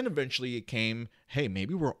 And then eventually it came, hey,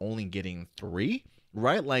 maybe we're only getting 3,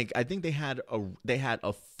 right? Like, I think they had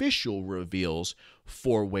official reveals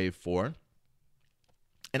for Wave 4.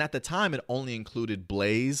 And at the time, it only included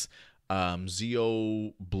Blaze,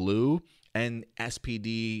 Zeo Blue, and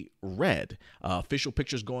SPD Red. Official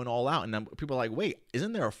pictures going all out. And people are like, wait,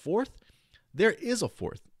 isn't there a 4th? There is a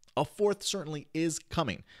 4th. A 4th certainly is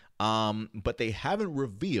coming. But they haven't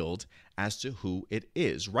revealed as to who it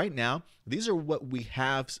is. Right now, these are what we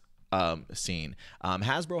have seen.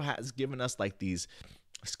 Hasbro has given us like these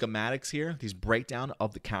schematics here, these breakdown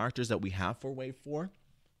of the characters that we have for Wave 4.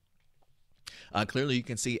 Clearly, you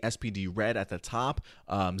can see SPD Red at the top,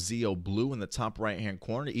 Zeo Blue in the top right-hand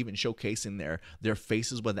corner, even showcasing their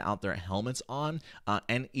faces without their helmets on,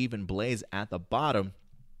 and even Blaze at the bottom.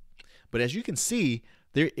 But as you can see,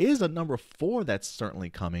 there is a number 4 that's certainly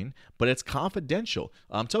coming, but it's confidential.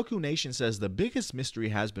 Toku Nation says the biggest mystery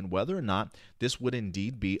has been whether or not this would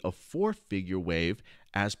indeed be a 4-figure wave,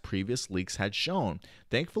 as previous leaks had shown.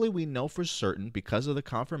 Thankfully, we know for certain, because of the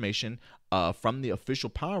confirmation from the official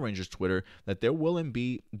Power Rangers Twitter, that there will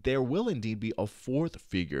indeed be a 4th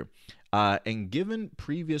figure. And given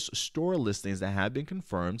previous store listings that have been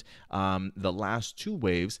confirmed, the last 2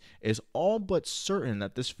 waves, is all but certain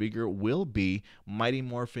that this figure will be Mighty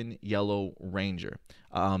Morphin Yellow Ranger.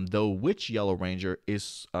 Though which Yellow Ranger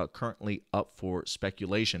is currently up for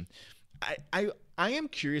speculation. I am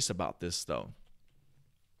curious about this, though.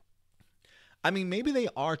 I mean, maybe they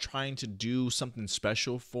are trying to do something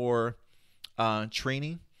special for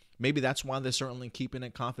training. Maybe that's why they're certainly keeping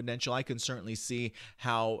it confidential. I can certainly see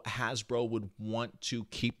how Hasbro would want to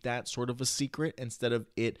keep that sort of a secret instead of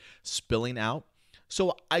it spilling out.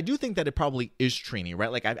 So I do think that it probably is training,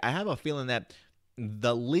 right? Like, I have a feeling that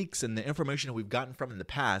the leaks and the information that we've gotten from in the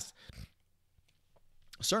past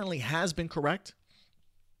certainly has been correct.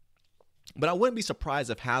 But I wouldn't be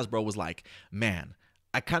surprised if Hasbro was like, man,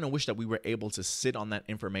 I kind of wish that we were able to sit on that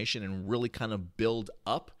information and really kind of build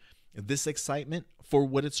up this excitement for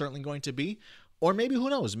what it's certainly going to be. Or maybe, who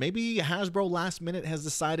knows, maybe Hasbro last minute has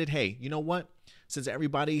decided, hey, you know what? Since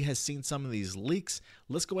everybody has seen some of these leaks,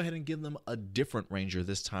 let's go ahead and give them a different Ranger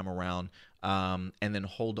this time around, and then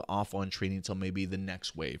hold off on treating until maybe the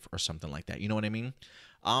next wave or something like that. You know what I mean?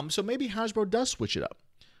 So maybe Hasbro does switch it up.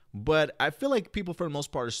 But I feel like people, for the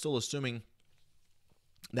most part, are still assuming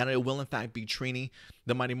that it will in fact be Trini,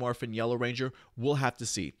 the Mighty Morphin Yellow Ranger. We'll have to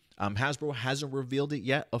see. Hasbro hasn't revealed it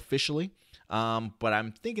yet officially, but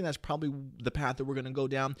I'm thinking that's probably the path that we're going to go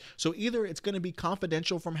down. So either it's going to be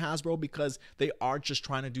confidential from Hasbro because they are just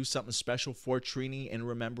trying to do something special for Trini in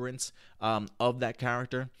remembrance of that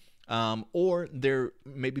character, or they're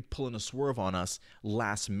maybe pulling a swerve on us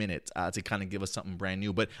last minute to kind of give us something brand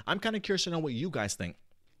new. But I'm kind of curious to know what you guys think.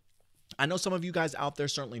 I know some of you guys out there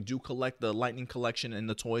certainly do collect the Lightning Collection and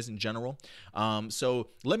the toys in general. So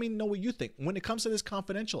let me know what you think. When it comes to this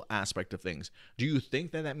confidential aspect of things, do you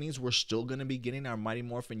think that means we're still going to be getting our Mighty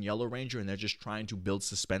Morphin Yellow Ranger and they're just trying to build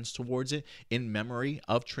suspense towards it in memory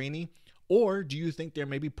of Trini? Or do you think they're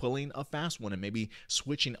maybe pulling a fast one and maybe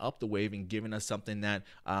switching up the wave and giving us something that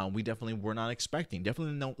we definitely were not expecting?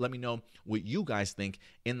 Definitely let me know what you guys think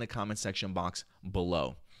in the comment section box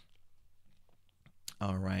below.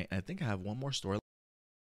 All right, I think I have one more story.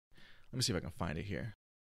 Let me see if I can find it here.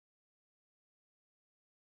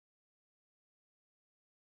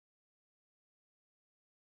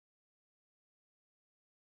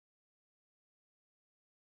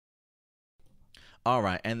 All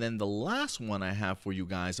right, and then the last one I have for you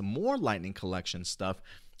guys, more Lightning Collection stuff.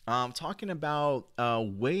 Talking about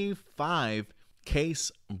Wave 5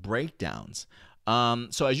 case breakdowns.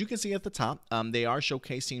 So as you can see at the top, they are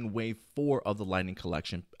showcasing Wave 4 of the Lightning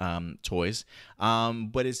Collection toys.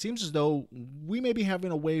 But it seems as though we may be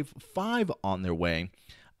having a Wave 5 on their way.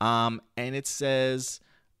 And it says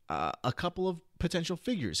a couple of potential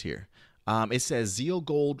figures here. It says Zeo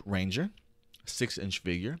Gold Ranger, 6-inch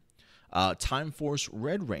figure. Time Force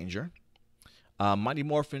Red Ranger, Mighty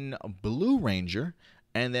Morphin Blue Ranger,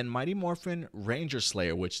 and then Mighty Morphin Ranger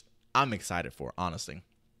Slayer, which I'm excited for, honestly.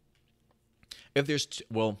 If there's,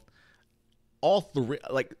 all three,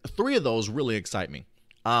 like 3 of those really excite me.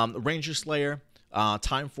 Ranger Slayer,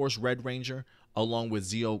 Time Force Red Ranger, along with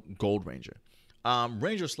Zeo Gold Ranger.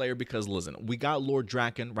 Ranger Slayer, because listen, we got Lord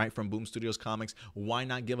Draken right from Boom Studios Comics. Why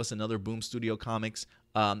not give us another Boom Studio Comics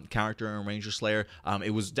character in Ranger Slayer?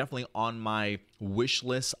 It was definitely on my wish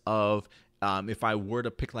list of if I were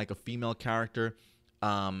to pick like a female character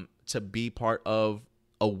to be part of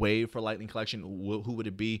a wave for Lightning Collection, who would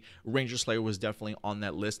it be? Ranger Slayer was definitely on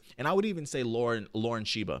that list, and I would even say Lauren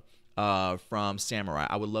Shiba from Samurai.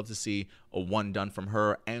 I would love to see one done from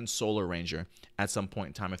her and Solar Ranger at some point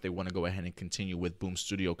in time if they want to go ahead and continue with Boom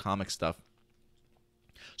Studio comic stuff.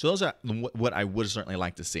 So those are what I would certainly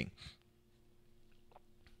like to see.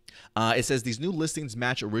 It says these new listings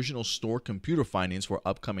match original store computer findings for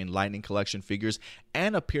upcoming Lightning Collection figures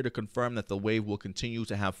and appear to confirm that the wave will continue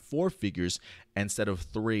to have 4 figures instead of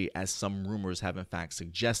 3, as some rumors have in fact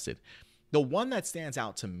suggested. The one that stands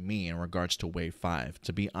out to me in regards to Wave 5,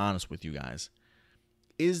 to be honest with you guys,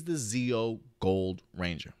 is the Zeo Gold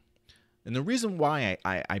Ranger. And the reason why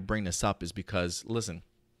I bring this up is because, listen,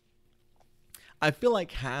 I feel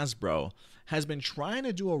like Hasbro has been trying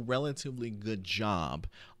to do a relatively good job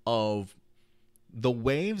of the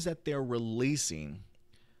waves that they're releasing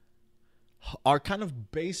are kind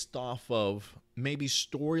of based off of maybe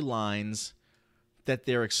storylines that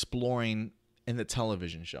they're exploring in the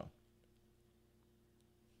television show.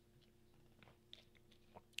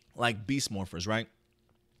 Like Beast Morphers, right?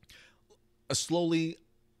 Slowly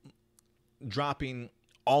dropping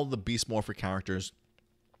all the Beast Morpher characters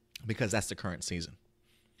because that's the current season.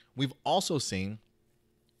 We've also seen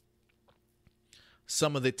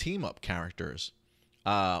some of the team-up characters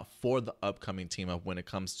for the upcoming team-up when it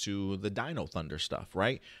comes to the Dino Thunder stuff,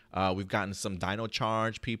 right? We've gotten some Dino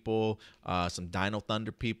Charge people, some Dino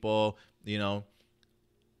Thunder people, you know.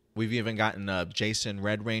 We've even gotten Jason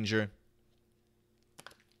Red Ranger.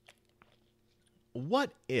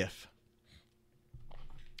 What if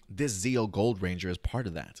this Zeo Gold Ranger is part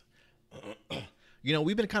of that? You know,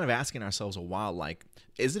 we've been kind of asking ourselves a while, like,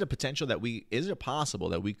 is it possible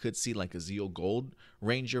that we could see like a Zeo Gold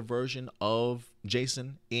Ranger version of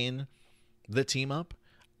Jason in the team up?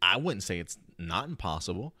 I wouldn't say it's not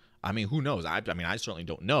impossible. I mean, who knows? I mean, I certainly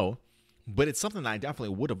don't know, but it's something that I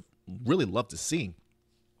definitely would have really loved to see.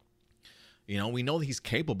 You know, we know that he's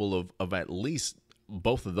capable of at least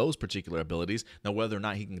both of those particular abilities. Now, whether or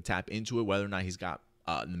not he can tap into it, whether or not he's got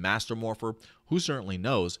the Master Morpher, who certainly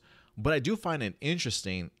knows. But I do find it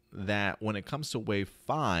interesting that when it comes to Wave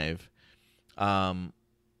 5, that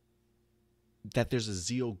there's a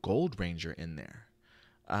Zeo Gold Ranger in there.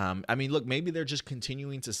 I mean, look, maybe they're just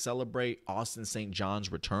continuing to celebrate Austin St.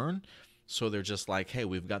 John's return. So they're just like, hey,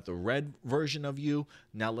 we've got the red version of you.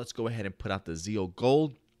 Now let's go ahead and put out the Zeo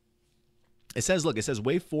Gold. It says, look, it says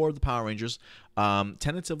Wave 4 of the Power Rangers,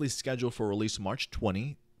 tentatively scheduled for release March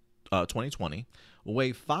 2020.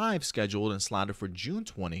 Wave 5 scheduled and slotted for June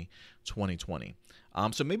 2020.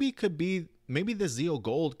 So maybe it could be, maybe the Zeo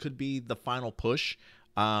Gold could be the final push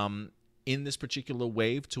in this particular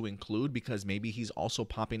wave to include, because maybe he's also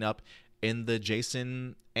popping up in the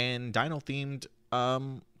Jason and Dino themed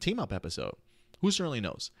team up episode. Who certainly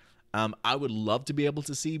knows? I would love to be able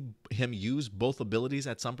to see him use both abilities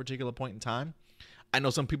at some particular point in time. I know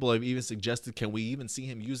some people have even suggested, can we even see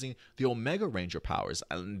him using the Omega Ranger powers?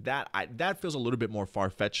 And that feels a little bit more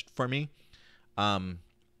far-fetched for me. Although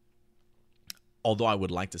I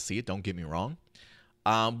would like to see it, don't get me wrong.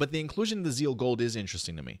 But the inclusion of the Zeo Gold is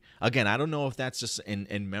interesting to me. Again, I don't know if that's just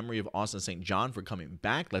in memory of Austin St. John for coming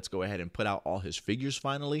back. Let's go ahead and put out all his figures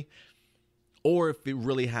finally. Or if it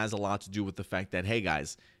really has a lot to do with the fact that, hey,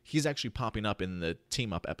 guys, he's actually popping up in the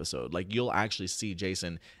team-up episode. Like, you'll actually see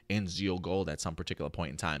Jason in Zeo Gold at some particular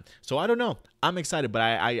point in time. So I don't know. I'm excited, but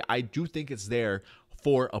I do think it's there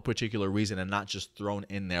for a particular reason and not just thrown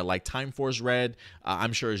in there. Like Time Force Red,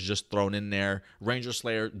 I'm sure is just thrown in there. Ranger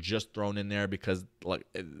Slayer just thrown in there because like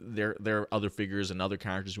there are other figures and other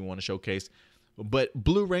characters we want to showcase. But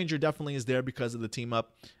Blue Ranger definitely is there because of the team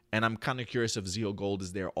up, and I'm kind of curious if Zeo Gold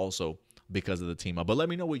is there also because of the team up. But let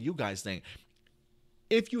me know what you guys think.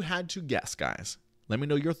 If you had to guess, guys, let me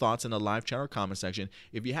know your thoughts in the live chat or comment section.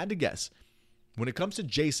 If you had to guess, when it comes to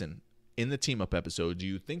Jason in the team up episode, do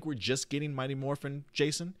you think we're just getting Mighty Morphin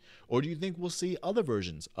Jason, or do you think we'll see other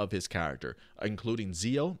versions of his character, including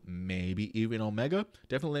Zeo, maybe even Omega?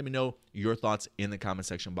 Definitely let me know your thoughts in the comment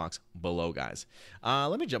section box below, guys.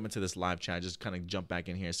 Let me jump into this live chat, just kind of jump back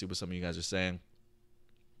in here and see what some of you guys are saying.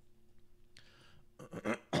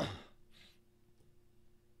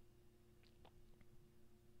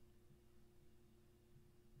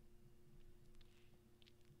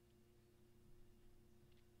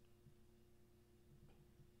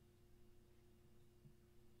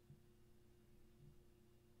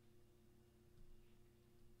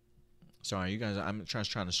 Sorry, you guys, I'm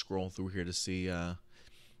trying to scroll through here to see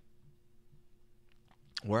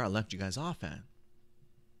where I left you guys off at.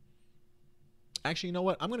 Actually, you know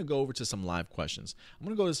what? I'm going to go over to some live questions. I'm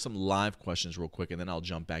going to go to some live questions real quick, and then I'll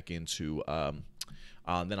jump back into, then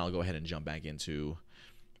I'll go ahead and jump back into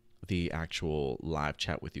the actual live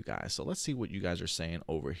chat with you guys. So let's see what you guys are saying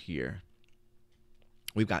over here.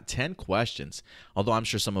 We've got 10 questions, although I'm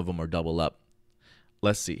sure some of them are double up.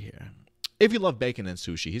 Let's see here. If you love bacon and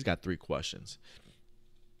sushi, he's got 3 questions.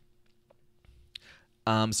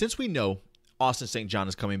 Since we know Austin St. John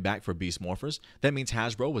is coming back for Beast Morphers, that means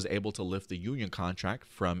Hasbro was able to lift the union contract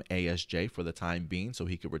from ASJ for the time being so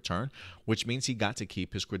he could return, which means he got to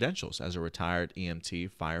keep his credentials as a retired EMT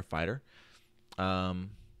firefighter.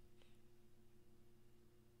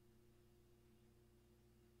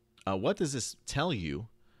 What does this tell you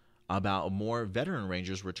about more veteran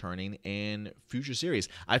Rangers returning in future series?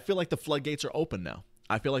 I feel like the floodgates are open now.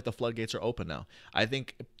 I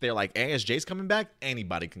think they're like, ASJ's coming back,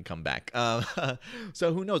 anybody can come back.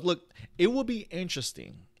 So who knows? Look, it will be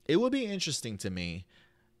interesting. It will be interesting to me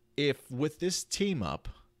if with this team up,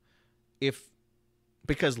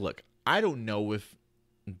 because look, I don't know if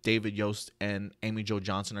David Yost and Amy Jo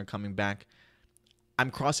Johnson are coming back. I'm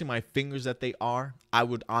crossing my fingers that they are. I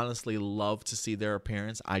would honestly love to see their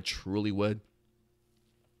appearance. I truly would.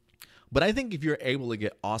 But I think if you're able to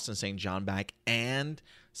get Austin St. John back and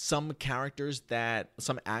some actors that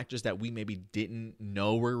we maybe didn't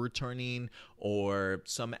know were returning, or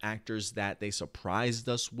some actors that they surprised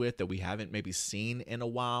us with that we haven't maybe seen in a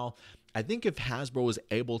while, I think if Hasbro is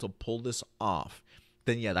able to pull this off,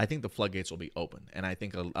 then yeah, I think the floodgates will be open. And I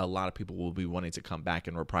think a lot of people will be wanting to come back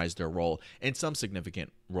and reprise their role in some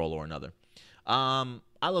significant role or another.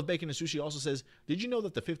 I Love Bacon and Sushi also says, did you know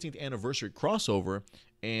that the 15th anniversary crossover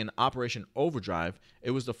in Operation Overdrive, it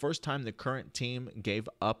was the first time the current team gave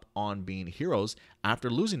up on being heroes after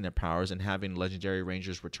losing their powers and having legendary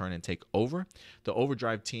Rangers return and take over? The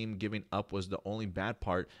Overdrive team giving up was the only bad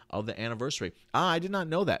part of the anniversary. I did not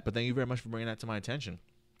know that, but thank you very much for bringing that to my attention.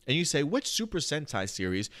 And you say, which Super Sentai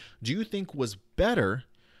series do you think was better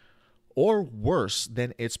or worse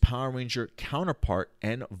than its Power Ranger counterpart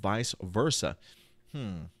and vice versa?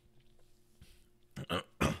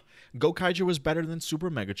 Gokaiger was better than Super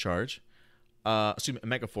Mega Charge. Excuse me,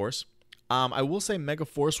 Mega Force. I will say Mega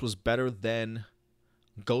Force was better than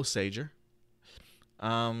Goseiger.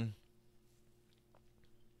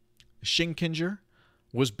 Shinkenger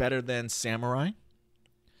was better than Samurai.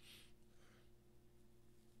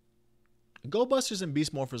 Go Busters and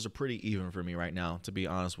Beast Morphers are pretty even for me right now, to be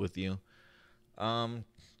honest with you.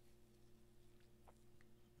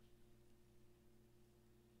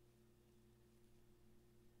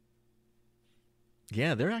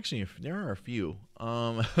 Yeah, there are a few.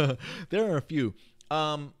 There are a few.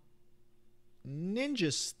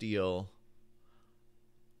 Ninja Steel.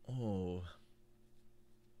 Oh,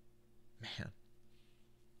 man.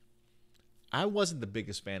 I wasn't the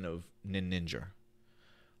biggest fan of Ninja.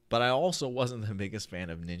 But I also wasn't the biggest fan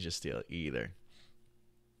of Ninja Steel either.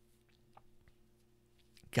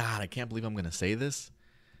 God, I can't believe I'm going to say this.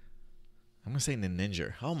 I'm going to say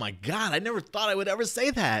Ninja. Oh my God, I never thought I would ever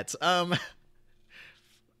say that.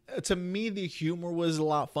 To me, the humor was a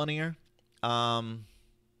lot funnier. And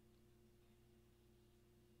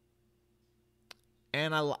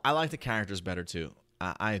I like the characters better too.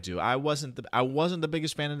 I do. I wasn't the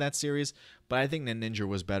biggest fan of that series, but I think Ninja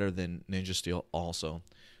was better than Ninja Steel also.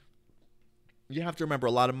 You have to remember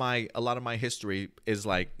a lot of my history is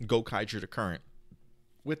like Gokaiger to current,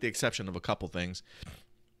 with the exception of a couple things.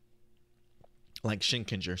 Like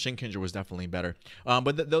Shinkenger. Shinkenger was definitely better.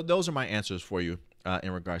 But those are my answers for you.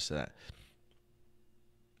 in regards to that.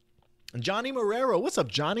 Johnny Marrero, what's up,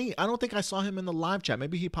 Johnny? I don't think I saw him in the live chat.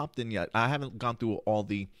 Maybe he popped in yet. I haven't gone through all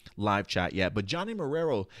the live chat yet. But Johnny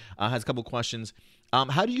Marrero has a couple questions.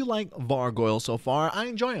 How do you like Vargoyle so far? I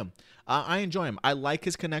enjoy him. I like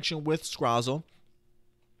his connection with Scrazzle.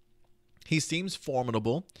 He seems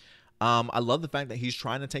formidable. I love the fact that he's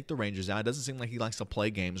trying to take the Rangers out. It doesn't seem like he likes to play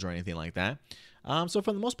games or anything like that. So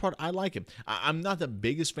for the most part, I like him. I'm not the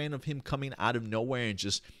biggest fan of him coming out of nowhere and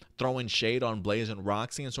just throwing shade on Blaze and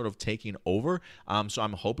Roxy and sort of taking over. So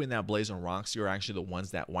I'm hoping that Blaze and Roxy are actually the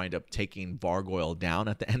ones that wind up taking Vargoyle down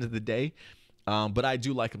at the end of the day. But I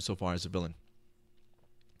do like him so far as a villain.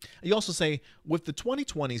 You also say, with the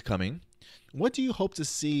 2020s coming, what do you hope to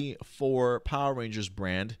see for Power Rangers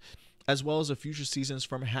brand, as well as the future seasons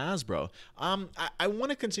from Hasbro? I want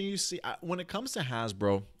to continue to see, when it comes to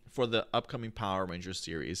Hasbro, for the upcoming Power Rangers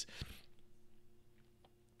series,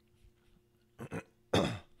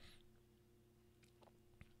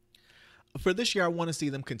 for this year, I want to see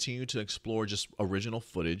them continue to explore just original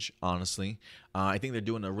footage, honestly. I think they're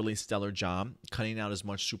doing a really stellar job cutting out as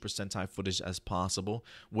much Super Sentai footage as possible,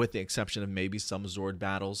 with the exception of maybe some Zord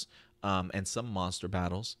battles and some monster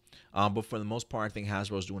battles. But for the most part, I think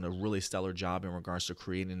Hasbro is doing a really stellar job in regards to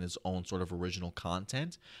creating its own sort of original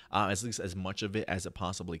content, at least as much of it as it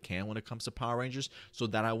possibly can when it comes to Power Rangers. So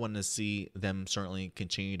that I want to see them certainly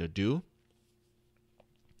continue to do.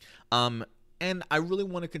 And I really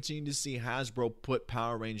want to continue to see Hasbro put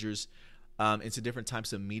Power Rangers into different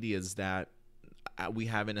types of medias that we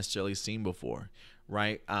haven't necessarily seen before,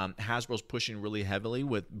 right? Hasbro's pushing really heavily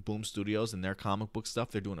with Boom Studios and their comic book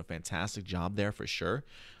stuff. They're doing a fantastic job there for sure.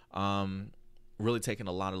 Really taking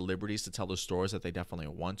a lot of liberties to tell the stories that they definitely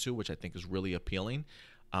want to, which I think is really appealing.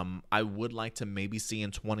 I would like to maybe see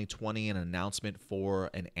in 2020 an announcement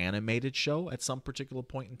for an animated show at some particular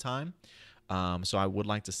point in time. So I would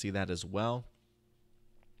like to see that as well.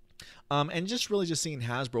 And just really just seeing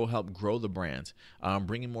Hasbro help grow the brand,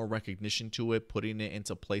 bringing more recognition to it, putting it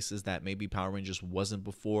into places that maybe Power Rangers wasn't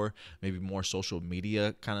before, maybe more social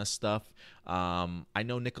media kind of stuff. I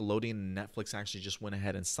know Nickelodeon and Netflix actually just went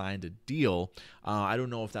ahead and signed a deal. I don't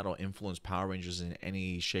know if that'll influence Power Rangers in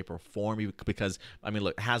any shape or form, because, I mean,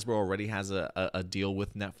 look, Hasbro already has a deal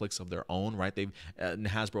with Netflix of their own, right?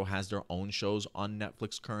 Hasbro has their own shows on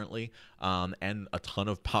Netflix currently, and a ton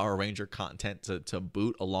of Power Ranger content to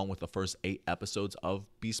boot, along with the first 8 episodes of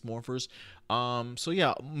Beast Morphers. So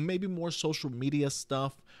yeah, maybe more social media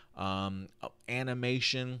stuff,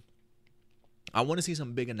 animation. I want to see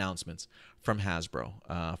some big announcements from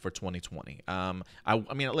Hasbro for 2020. I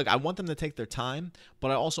mean, look, I want them to take their time, but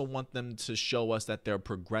I also want them to show us that they're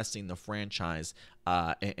progressing the franchise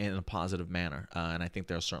in a positive manner. And I think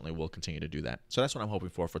they certainly will continue to do that. So that's what I'm hoping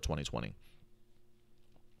for 2020.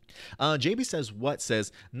 JB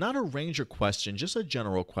says, not a Ranger question, just a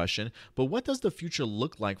general question, but what does the future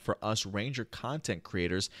look like for us Ranger content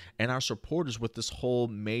creators and our supporters with this whole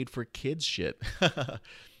made for kids shit?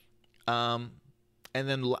 And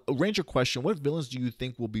then Ranger question, what villains do you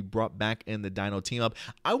think will be brought back in the Dino team up?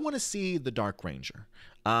 I want to see the Dark Ranger.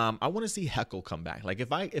 I want to see Heckle come back. Like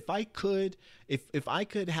if I could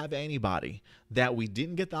have anybody that we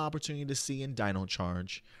didn't get the opportunity to see in Dino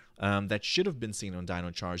Charge, that should have been seen on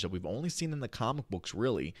Dino Charge, that we've only seen in the comic books,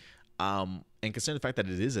 really, and considering the fact that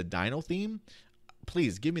it is a Dino theme,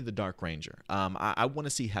 please give me the Dark Ranger. I want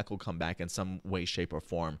to see Heckle come back in some way, shape, or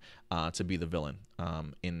form to be the villain,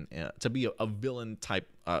 to be a villain type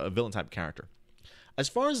character. As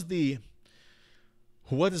far as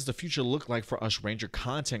what does the future look like for us Ranger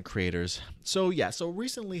content creators? So yeah,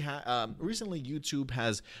 recently YouTube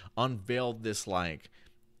has unveiled this, like,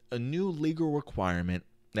 a new legal requirement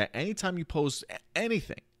that anytime you post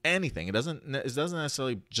anything, it doesn't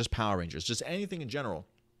necessarily just Power Rangers, just anything in general,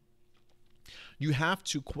 you have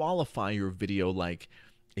to qualify your video like,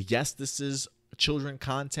 yes, this is children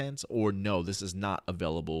content, or no, this is not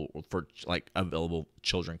available for available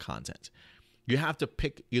children content. You have to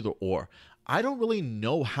pick either or. I don't really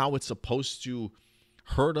know how it's supposed to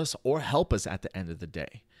hurt us or help us at the end of the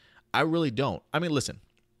day. I really don't. I mean, listen,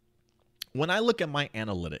 when I look at my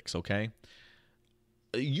analytics, okay,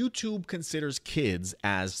 YouTube considers kids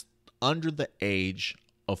as under the age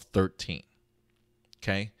of 13.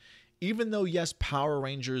 Okay? Even though, yes, Power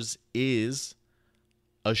Rangers is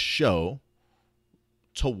a show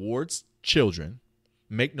towards children,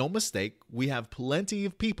 make no mistake, we have plenty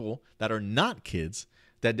of people that are not kids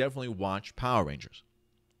that definitely watch Power Rangers.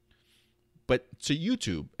 But to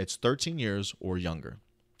YouTube, it's 13 years or younger.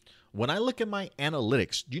 When I look at my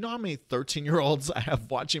analytics, do you know how many 13-year-olds I have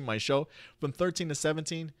watching my show? From 13 to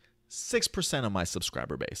 17, 6% of my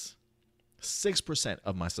subscriber base. 6%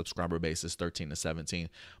 of my subscriber base is 13 to 17.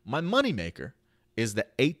 My moneymaker is the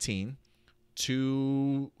 18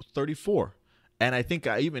 to 34. And I think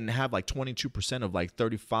I even have like 22% of like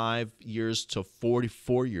 35 years to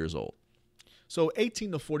 44 years old. So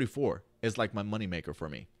 18 to 44 is like my moneymaker for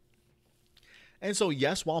me. And so,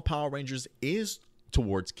 yes, while Power Rangers is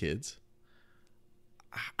towards kids,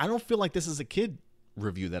 I don't feel like this is a kid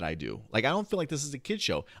review that I do. Like, I don't feel like this is a kid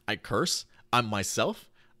show. I curse. I'm myself.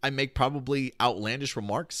 I make probably outlandish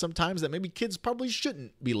remarks sometimes that maybe kids probably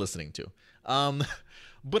shouldn't be listening to.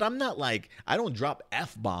 But I'm not like, I don't drop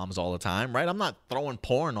F-bombs all the time, right? I'm not throwing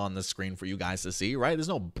porn on the screen for you guys to see, right? There's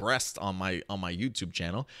no breast on my YouTube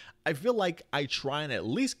channel. I feel like I try and at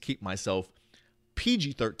least keep myself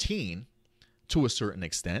PG-13 to a certain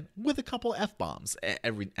extent with a couple F-bombs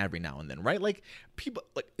every now and then, right? Like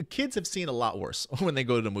kids have seen a lot worse when they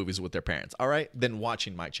go to the movies with their parents, all right, than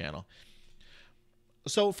watching my channel.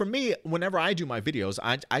 So for me, whenever I do my videos,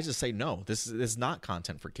 I just say, no, this is not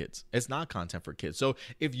content for kids. It's not content for kids. So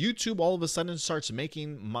if YouTube all of a sudden starts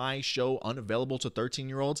making my show unavailable to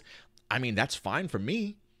 13-year-olds, I mean, that's fine for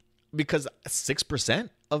me, because 6%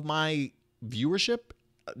 of my viewership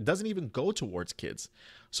doesn't even go towards kids.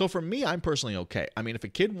 So for me, I'm personally okay. I mean, if a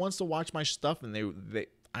kid wants to watch my stuff and they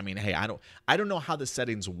I mean, hey, I don't know how the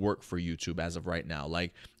settings work for YouTube as of right now.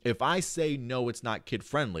 Like, if I say no, it's not kid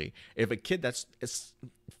friendly. If a kid that's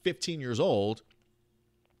 15 years old,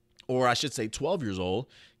 or I should say 12 years old,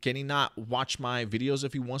 can he not watch my videos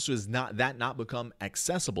if he wants to? Is not become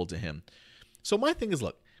accessible to him? So my thing is,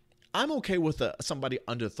 look, I'm okay with somebody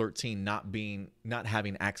under 13 not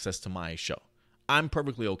having access to my show. I'm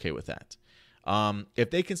perfectly okay with that. If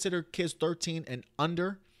they consider kids 13 and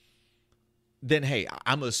under, then hey,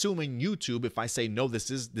 I'm assuming YouTube, if I say no, this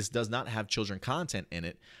does not have children content in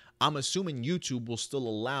it, I'm assuming YouTube will still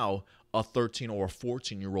allow a 13 or a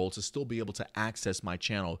 14-year-old to still be able to access my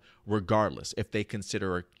channel regardless if they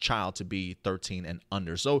consider a child to be 13 and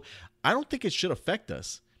under. So I don't think it should affect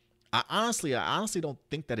us. I honestly don't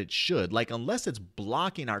think that it should. Like, unless it's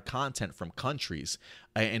blocking our content from countries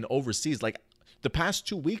and overseas. Like, the past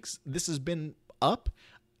 2 weeks, this has been up.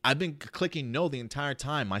 I've been clicking no the entire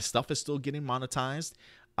time. My stuff is still getting monetized.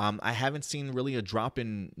 I haven't seen really a drop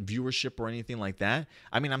in viewership or anything like that.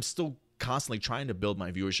 I mean, I'm still constantly trying to build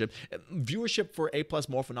my viewership. Viewership for A+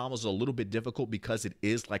 Morphinominal is a little bit difficult because it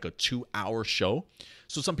is like a 2-hour show.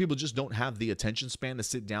 So some people just don't have the attention span to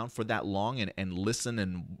sit down for that long and listen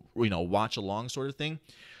and, watch along sort of thing.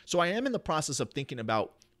 So I am in the process of thinking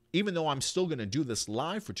about, even though I'm still going to do this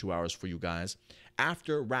live for 2 hours for you guys,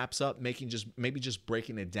 after it wraps up, maybe just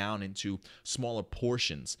breaking it down into smaller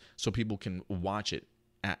portions so people can watch it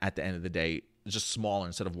at the end of the day, just smaller,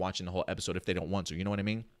 instead of watching the whole episode if they don't want to. You know what I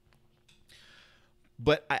mean?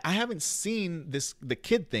 But I haven't seen the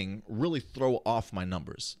kid thing really throw off my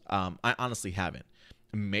numbers. I honestly haven't.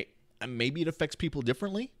 Maybe it affects people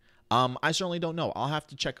differently. I certainly don't know. I'll have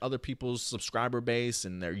to check other people's subscriber base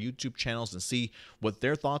and their YouTube channels and see what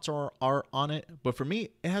their thoughts are on it. But for me,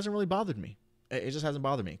 it hasn't really bothered me. It just hasn't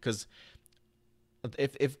bothered me, because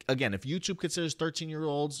if YouTube considers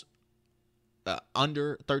 13-year-olds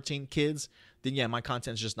under 13 kids, then yeah, my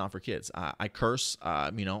content's just not for kids. I curse.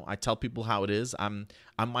 I tell people how it is. I'm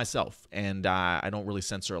myself, and I don't really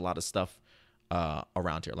censor a lot of stuff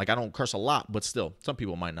around here. Like, I don't curse a lot, but still, some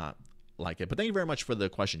people might not like it. But thank you very much for the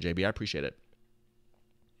question, JB. I appreciate it.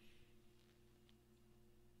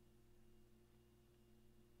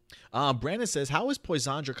 Brandon says, how is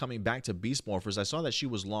Poisandra coming back to Beast Morphers? I saw that she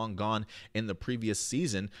was long gone in the previous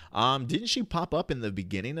season. Didn't she pop up in the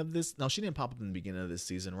beginning of this? No, she didn't pop up in the beginning of this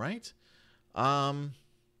season, right?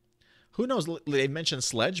 Who knows? They mentioned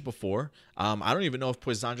Sledge before. I don't even know if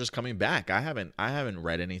Poisandra's coming back. I haven't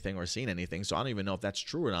read anything or seen anything, so I don't even know if that's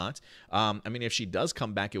true or not. I mean, if she does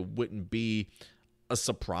come back, it wouldn't be a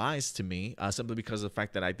surprise to me, simply because of the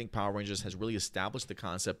fact that I think Power Rangers has really established the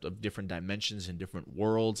concept of different dimensions and different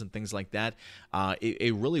worlds and things like that.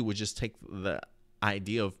 It really would just take the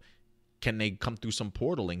idea of, can they come through some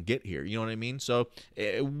portal and get here? You know what I mean? So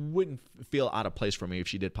it wouldn't feel out of place for me if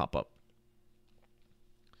she did pop up.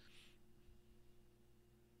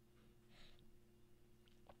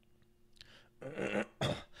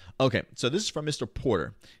 Okay, so this is from Mr.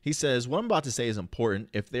 Porter. He says, what I'm about to say is important.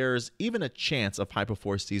 If there's even a chance of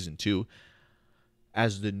Hyperforce Season 2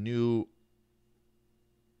 as the new...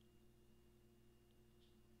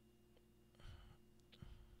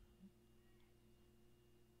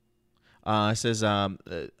 It says, a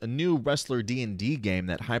new Wrestler D&D game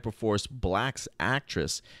that Hyperforce Black's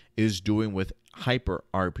actress is doing with Hyper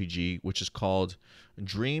RPG, which is called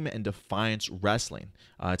Dream and Defiance Wrestling.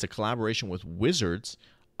 It's a collaboration with Wizards.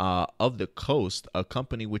 of the Coast, a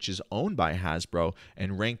company which is owned by Hasbro,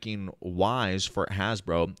 and ranking wise for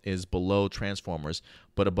Hasbro is below Transformers,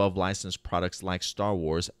 but above licensed products like Star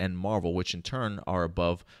Wars and Marvel, which in turn are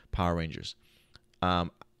above Power Rangers. I'm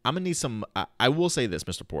gonna need some. I will say this,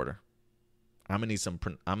 Mr. Porter. I'm gonna need some.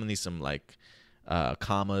 I'm gonna need some like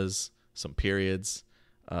commas, some periods.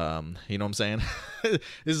 You know what I'm saying?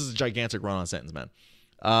 This is a gigantic run-on sentence, man.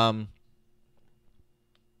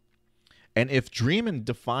 And if Dream and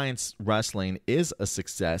Defiance Wrestling is a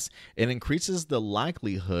success, it increases the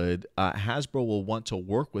likelihood Hasbro will want to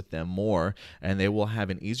work with them more, and they will have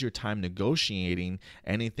an easier time negotiating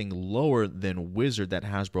anything lower than Wizard that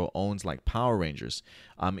Hasbro owns, like Power Rangers.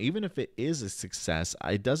 Even if it is a success,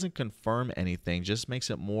 it doesn't confirm anything, just makes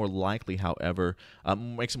it more likely. However,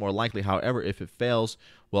 if it fails,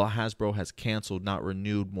 well, Hasbro has canceled, not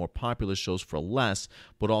renewed more popular shows for less,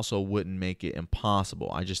 but also wouldn't make it impossible.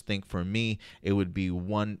 I just think for me, it would be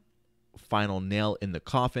one final nail in the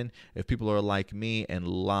coffin. If people are like me and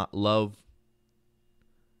love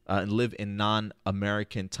and live in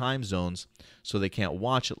non-American time zones, so they can't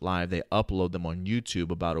watch it live, they upload them on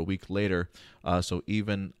YouTube about a week later. So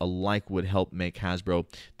even a like would help make Hasbro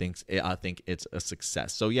think it's a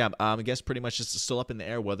success. So yeah, I guess pretty much it's still up in the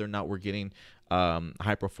air whether or not we're getting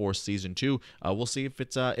Hyperforce Season 2. We'll see if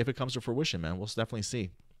it comes to fruition, man. We'll definitely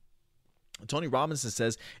see. Tony Robinson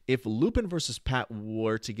says, if Lupin versus Pat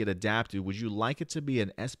were to get adapted, would you like it to be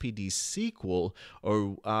an SPD sequel,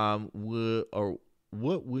 or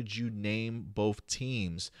what would you name both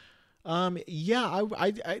teams? Yeah,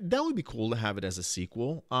 I that would be cool to have it as a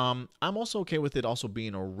sequel. I'm also okay with it also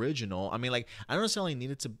being original. I mean, like, I don't necessarily need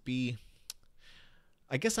it to be.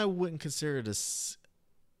 I guess I wouldn't consider it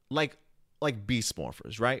like Beast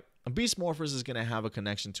Morphers, right? Beast Morphers is gonna have a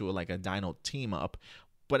connection to it, like a Dino team up,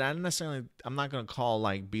 but I'm not gonna call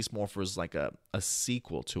like Beast Morphers like a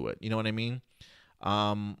sequel to it. You know what I mean?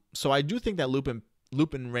 So I do think that Lupin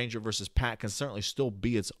Ranger versus Pat can certainly still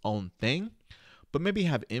be its own thing, but maybe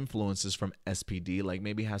have influences from SPD, like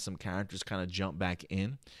maybe have some characters kind of jump back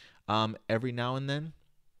in every now and then.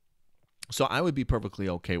 So I would be perfectly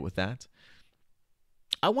okay with that.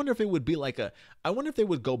 I wonder if it would be I wonder if they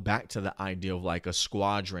would go back to the idea of like a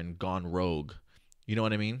squadron gone rogue. You know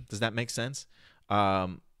what I mean? Does that make sense?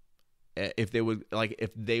 If they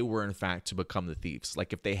were in fact to become the Thieves,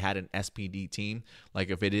 like if they had an SPD team,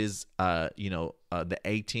 like if it is the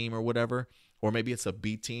A team or whatever, or maybe it's a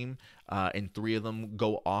B team, and three of them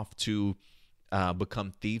go off to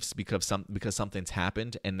become thieves because something's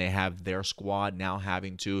happened, and they have their squad now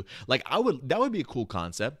having to, like, that would be a cool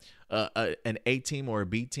concept. An A team or a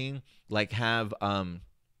B team, like have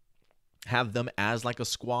them as like a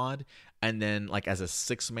squad, and then like as a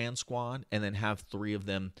 6-man squad, and then have three of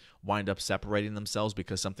them wind up separating themselves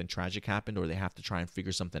because something tragic happened, or they have to try and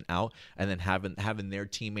figure something out, and then having their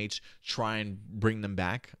teammates try and bring them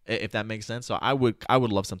back, if that makes sense. So I would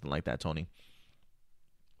love something like that, Tony.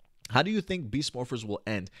 How do you think Beast Morphers will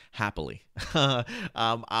end? Happily. I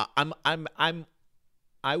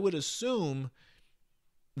would assume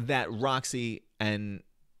that Roxy and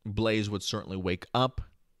Blaze would certainly wake up.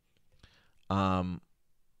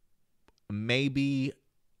 Maybe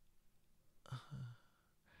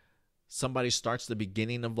somebody starts the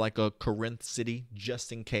beginning of like a Corinth city,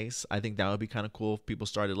 just in case. I think that would be kind of cool if people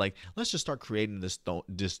started like, let's just start creating this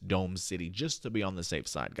dome city just to be on the safe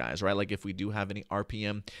side, guys, right? Like if we do have any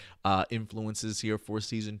RPM influences here for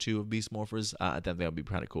season 2 of Beast Morphers, I think that would be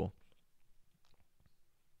kind of cool.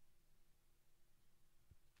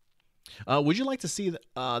 Would you like to see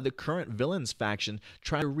the current villains faction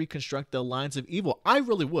try to reconstruct the Alliance of Evil? I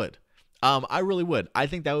really would. I really would. I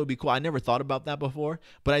think that would be cool. I never thought about that before,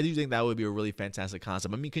 but I do think that would be a really fantastic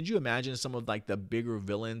concept. I mean, could you imagine some of like the bigger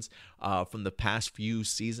villains from the past few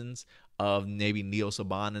seasons of maybe Neo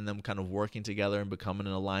Saban and them kind of working together and becoming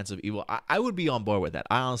an Alliance of Evil? I would be on board with that.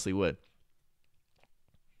 I honestly would.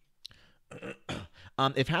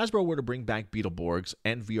 If Hasbro were to bring back Beetleborgs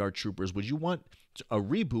and VR Troopers, would you want a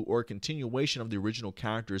reboot or a continuation of the original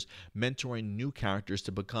characters, mentoring new characters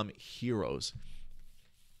to become heroes?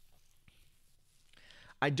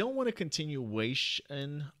 I don't want a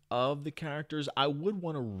continuation of the characters. I would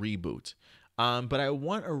want a reboot. But I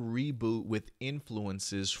want a reboot with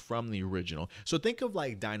influences from the original. So think of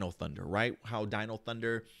like Dino Thunder, right? How Dino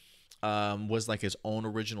Thunder was like his own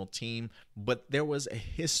original team, but there was a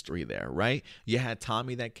history there, right? You had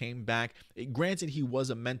Tommy that came back. Granted, he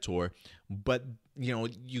was a mentor, but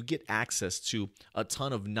you get access to a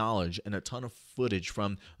ton of knowledge and a ton of footage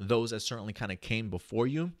from those that certainly kind of came before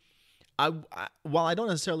you. While I don't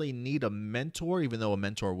necessarily need a mentor, even though a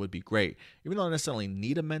mentor would be great, even though I don't necessarily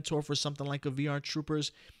need a mentor for something like a VR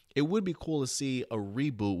Troopers, it would be cool to see a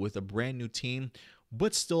reboot with a brand new team,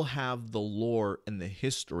 but still have the lore and the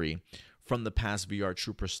history from the past VR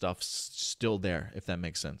Trooper stuff still there, if that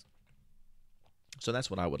makes sense. So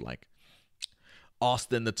that's what I would like.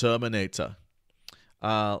 Austin the Terminator.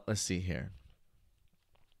 Let's see here.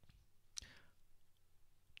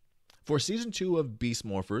 For season 2 of Beast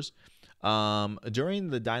Morphers, during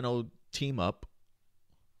the Dino team up,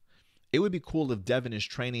 it would be cool if Devin is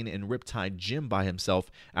training in Riptide Gym by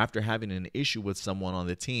himself after having an issue with someone on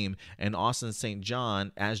the team, and Austin St.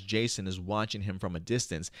 John, as Jason, is watching him from a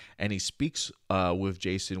distance, and he speaks with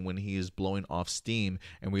Jason when he is blowing off steam,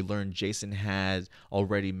 and we learn Jason had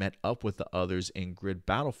already met up with the others in Grid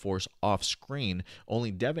Battle Force off screen,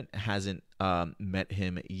 only Devin hasn't met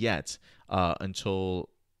him yet until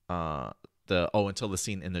the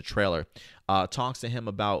scene in the trailer. Talks to him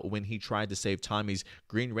about when he tried to save Tommy's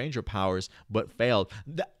Green Ranger powers but failed.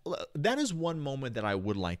 That is one moment that I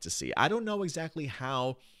would like to see. I don't know exactly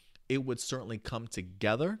how it would certainly come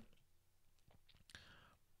together,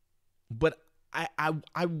 but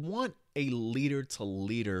I want a leader to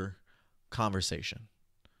leader conversation.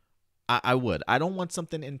 I would. I don't want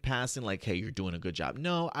something in passing like, hey, you're doing a good job.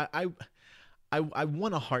 No, I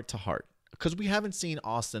want a heart to heart, because we haven't seen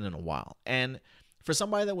Austin in a while. And for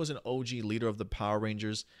somebody that was an OG leader of the Power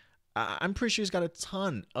Rangers, I'm pretty sure he's got a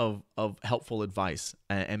ton of helpful advice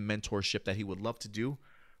and mentorship that he would love to do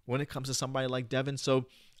when it comes to somebody like Devin. So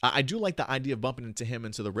I do like the idea of bumping into him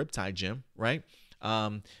into the Riptide Gym, right?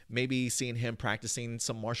 Maybe seeing him practicing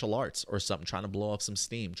some martial arts or something, trying to blow off some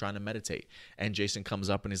steam, trying to meditate. And Jason comes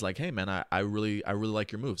up and he's like, hey, man, I really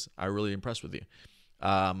like your moves. I'm really impressed with you.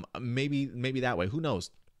 Maybe that way. Who knows?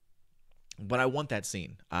 But I want that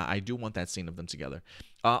scene. I do want that scene of them together.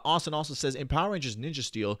 Austin also says, in Power Rangers Ninja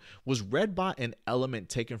Steel, was Redbot an element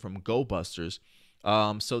taken from Go Busters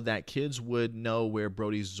so that kids would know where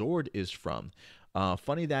Brody's Zord is from?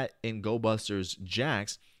 Funny that in Go Busters,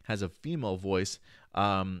 Jax has a female voice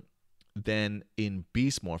than in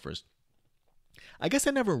Beast Morphers. I guess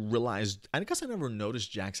I never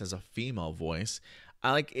noticed Jax as a female voice.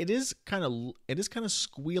 It is kind of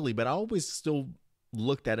squealy, but I always still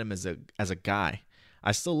looked at him as a guy.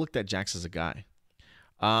 I still looked at Jax as a guy.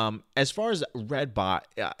 As far as Redbot,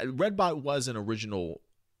 Redbot was an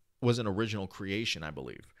original creation, I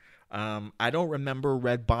believe. I don't remember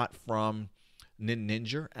Redbot from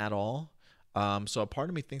Ninja at all. So a part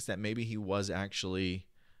of me thinks that maybe he was actually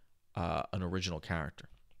an original character.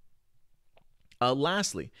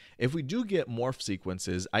 Lastly, if we do get morph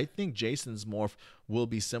sequences, I think Jason's morph will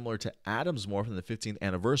be similar to Adam's morph in the 15th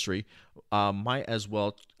anniversary. Might as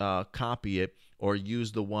well copy it or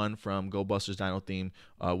use the one from Go Busters Dino theme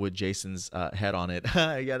with Jason's head on it.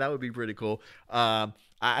 Yeah, that would be pretty cool. Reusing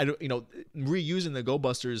the Go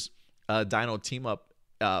Busters Dino team up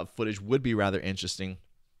footage would be rather interesting.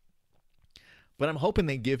 But I'm hoping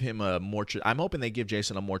they give him I'm hoping they give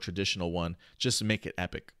Jason a more traditional one, just to make it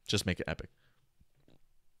epic. Just make it epic.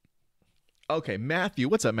 Okay, Matthew.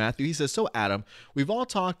 What's up, Matthew? He says, so Adam, we've all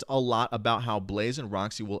talked a lot about how Blaze and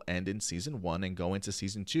Roxy will end in Season 1 and go into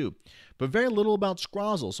Season 2, but very little about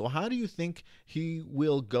Scrozzle. So how do you think he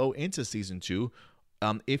will go into Season 2,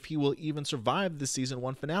 if he will even survive the Season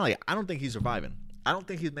 1 finale? I don't think he's surviving. I don't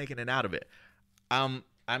think he's making it out of it.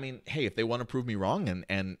 I mean, hey, if they want to prove me wrong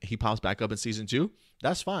and he pops back up in Season 2,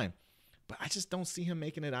 that's fine. But I just don't see him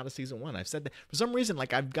making it out of Season 1. I've said that for some reason,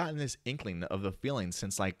 I've gotten this inkling of the feeling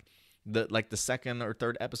since the second or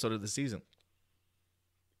third episode of the season.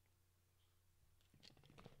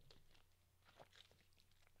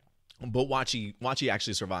 But Wachi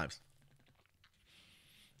actually survives.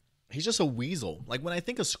 He's just a weasel. When I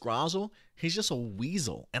think of Scrozzle, he's just a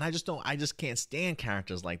weasel. And I just can't stand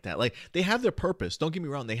characters like that. They have their purpose. Don't get me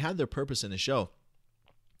wrong. They have their purpose in the show.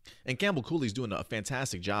 And Campbell Cooley's doing a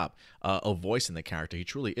fantastic job of voicing the character. He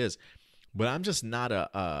truly is. But I'm just not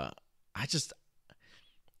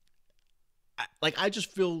I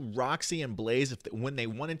just feel Roxy and Blaze, when they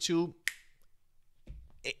wanted to,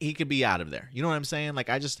 he could be out of there. You know what I'm saying?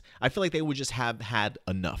 I feel like they would just have had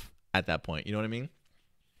enough at that point. You know what I mean?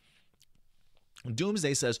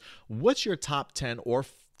 Doomsday says, what's your top 10 or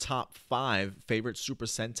top 5 favorite Super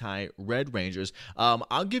Sentai Red Rangers?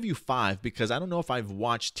 I'll give you 5 because I don't know if I've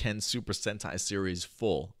watched 10 Super Sentai series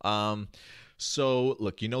full. So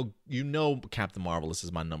look, you know Captain Marvelous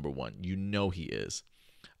is my number 1. You know he is.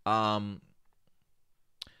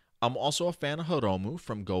 I'm also a fan of Hiromu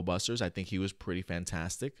from Go Busters. I think he was pretty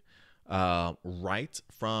fantastic. Wright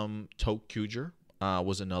from Tokuger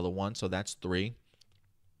was another one, so that's 3.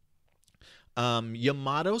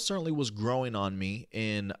 Yamato certainly was growing on me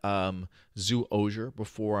in Zoo Ozier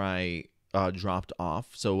before I dropped off.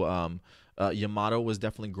 So Yamato was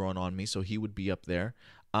definitely growing on me, so he would be up there.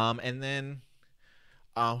 And then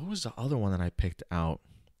who was the other one that I picked out?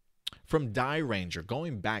 From Die Ranger,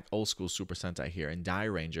 going back old school Super Sentai here, and Die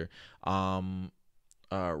Ranger,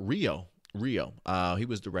 Rio. He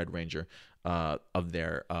was the Red Ranger of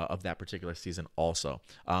that particular season also.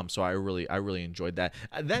 So I really enjoyed that.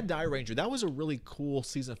 That Die Ranger, that was a really cool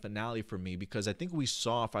season finale for me, because I think we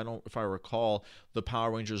saw, if I recall, the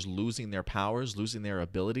Power Rangers losing their powers, losing their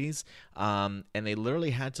abilities, and they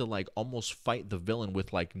literally had to like almost fight the villain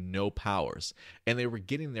with like no powers, and they were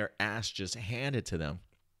getting their ass just handed to them.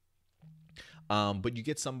 But you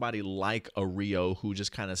get somebody like a Rio who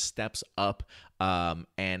just kind of steps up,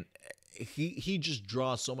 and he just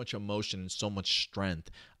draws so much emotion and so much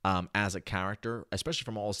strength as a character, especially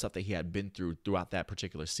from all the stuff that he had been through throughout that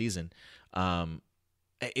particular season.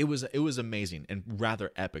 It was amazing and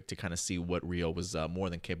rather epic to kind of see what Rio was more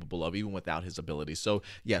than capable of, even without his abilities. So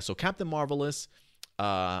yeah, so Captain Marvelous,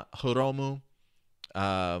 Hiromu,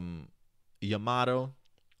 Yamato,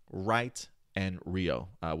 Wright, and Rio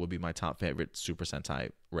would be my top favorite Super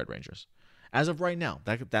Sentai Red Rangers. As of right now,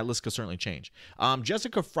 that list could certainly change.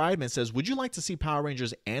 Jessica Friedman says, would you like to see Power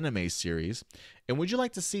Rangers anime series? And would you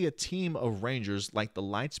like to see a team of Rangers like the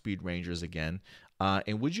Lightspeed Rangers again?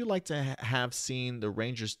 And would you like to have seen the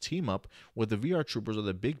Rangers team up with the VR Troopers or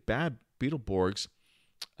the Big Bad Beetleborgs?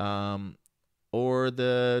 Or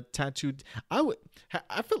the Tattooed... I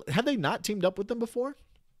feel... Have they not teamed up with them before?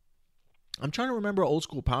 I'm trying to remember old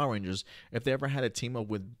school Power Rangers, if they ever had a team up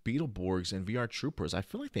with Beetleborgs and VR Troopers. I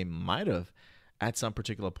feel like they might have at some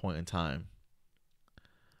particular point in time.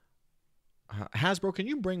 Hasbro, can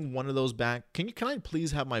you bring one of those back? Can I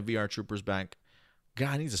please have my VR Troopers back? God,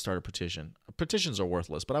 I need to start a petition. Petitions are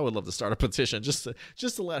worthless, but I would love to start a petition just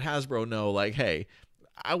to let Hasbro know, like, hey,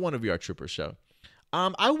 I want a VR Troopers show.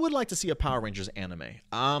 I would like to see a Power Rangers anime.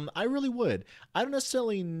 I really would. I don't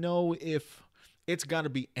necessarily know if it's got to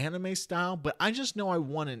be anime style, but I just know I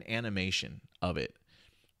want an animation of it.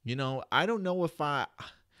 You know, I don't know if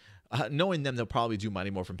knowing them, they'll probably do Mighty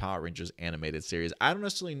Morphin Power Rangers animated series. I don't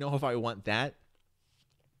necessarily know if I want that.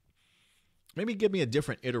 Maybe give me a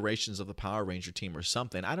different iterations of the Power Ranger team or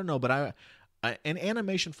something. I don't know, but an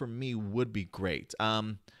animation for me would be great.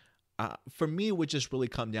 For me, it would just really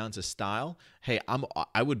come down to style. Hey,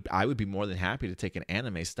 I would be more than happy to take an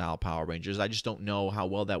anime style Power Rangers. I just don't know how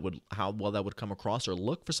well that would come across or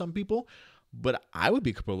look for some people, but I would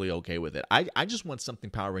be completely okay with it. I just want something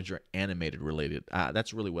Power Ranger animated related.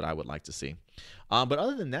 That's really what I would like to see. But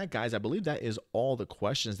other than that, guys, I believe that is all the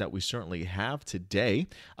questions that we certainly have today,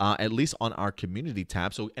 at least on our community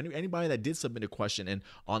tab. So anybody that did submit a question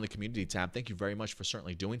on the community tab, thank you very much for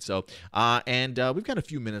certainly doing so. And we've got a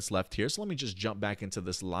few minutes left here, so let me just jump back into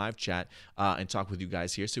this live chat and talk with you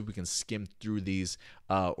guys here, see if we can skim through these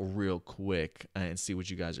real quick and see what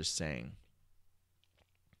you guys are saying.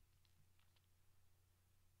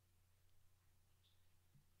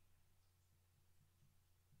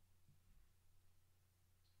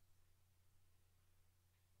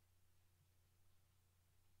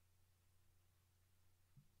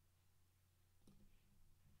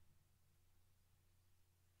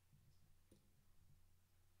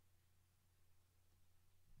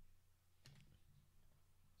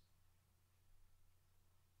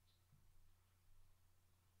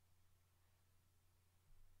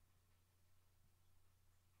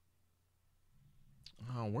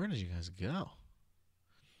 Oh, where did you guys go?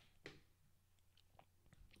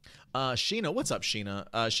 Sheena, what's up, Sheena?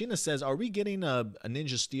 Sheena says, are we getting a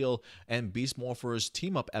Ninja Steel and Beast Morphers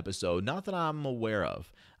team-up episode? Not that I'm aware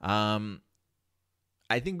of.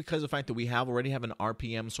 I think because of the fact that we already have an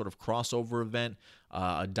RPM sort of crossover event,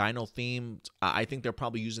 a Dino theme, I think they're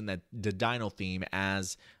probably using the Dino theme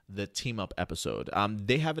as the team-up episode.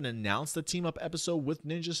 They haven't announced the team-up episode with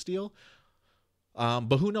Ninja Steel,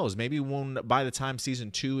 but who knows? Maybe by the time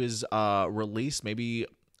season 2 is released, maybe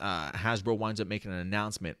Hasbro winds up making an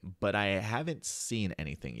announcement, but I haven't seen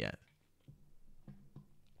anything yet.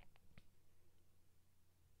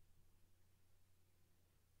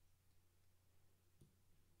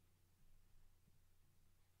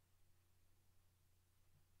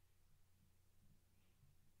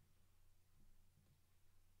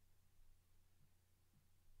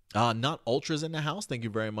 Not Ultras in the house. Thank you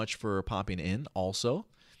very much for popping in also.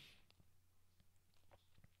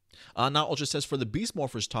 Not Ultra says, for the Beast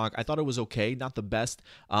Morphers talk, I thought it was okay. Not the best,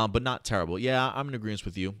 but not terrible. Yeah, I'm in agreement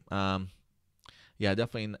with you. Yeah,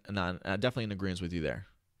 definitely in agreement with you there.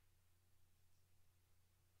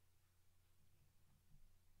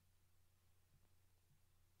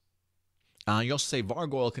 You also say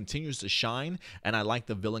Vargoyle continues to shine, and I like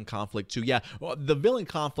the villain conflict too. Yeah, well, the villain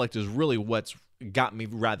conflict is really what's got me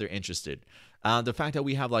rather interested. The fact that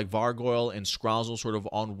we have like Vargoyle and Scrozzle sort of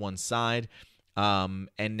on one side,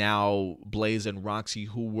 and now Blaze and Roxy,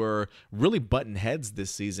 who were really button heads this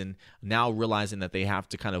season, now realizing that they have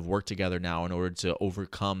to kind of work together now in order to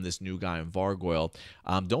overcome this new guy in Vargoyle.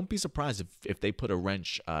 Don't be surprised if they put a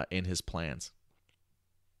wrench in his plans.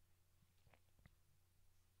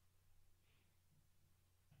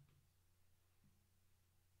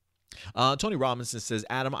 Tony Robinson says,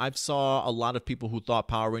 Adam, I've saw a lot of people who thought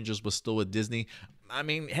Power Rangers was still at Disney. I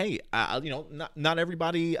mean, hey, not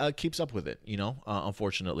everybody keeps up with it,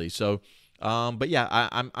 unfortunately. So, but yeah,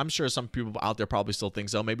 I'm sure some people out there probably still think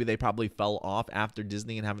so. Maybe they probably fell off after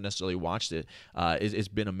Disney and haven't necessarily watched it. It's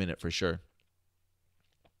been a minute for sure.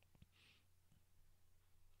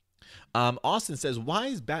 Austin says, why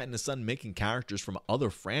is Bat in the Sun making characters from other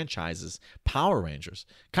franchises Power Rangers?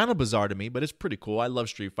 Kind of bizarre to me, but it's pretty cool. I love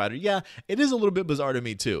Street Fighter. Yeah, it is a little bit bizarre to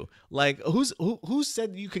me too. Like, who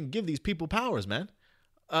said you can give these people powers, man?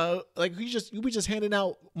 Like we just handing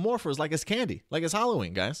out morphers like it's candy, like it's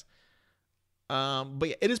Halloween, guys. But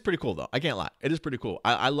yeah, it is pretty cool though. I can't lie, it is pretty cool.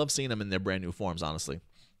 I love seeing them in their brand new forms, honestly.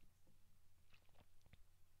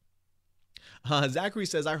 Zachary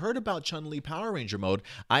says, I heard about Chun-Li Power Ranger mode.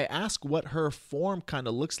 I ask what her form kind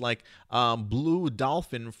of looks like. Blue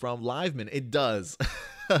Dolphin from Liveman. It does.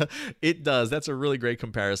 It does. That's a really great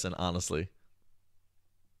comparison, honestly.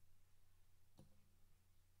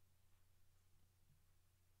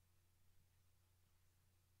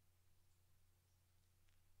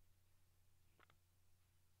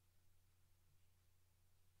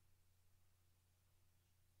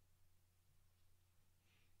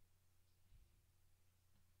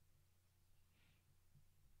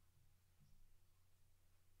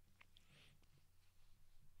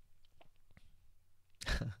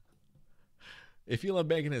 If you love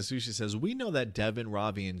bacon and sushi says, we know that Devin,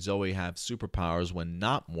 Ravi, and Zoe have superpowers when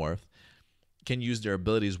not morphed, can use their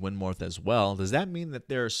abilities when morphed as well. Does that mean that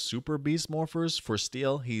they're super beast morphers? For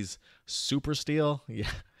Steel, he's super Steel?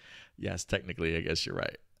 Yeah. Yes, technically, I guess you're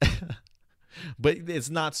right. But it's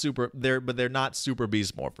not super. They're not super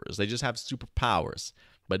beast morphers. They just have superpowers,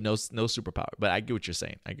 but no superpower. But I get what you're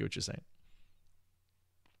saying. I get what you're saying.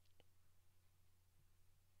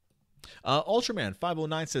 Ultraman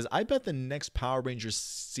 509 says, I bet the next Power Rangers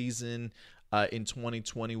season in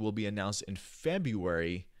 2020 will be announced in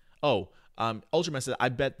February. Oh, Ultraman says, I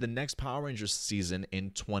bet the next Power Rangers season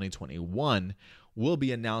in 2021 will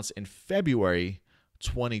be announced in February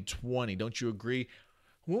 2020. Don't you agree?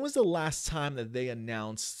 When was the last time that they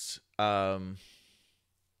announced? When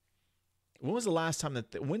was the last time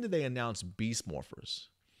that? When did they announce Beast Morphers?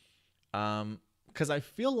 Because I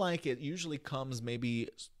feel like it usually comes maybe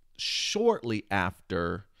shortly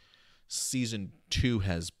after season 2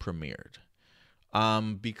 has premiered.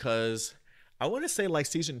 Because I want to say like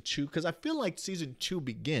season 2, because I feel like season 2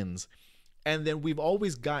 begins, and then we've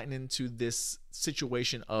always gotten into this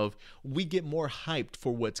situation of we get more hyped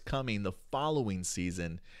for what's coming the following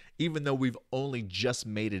season, even though we've only just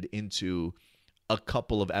made it into a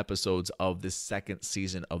couple of episodes of the second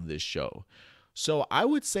season of this show. So I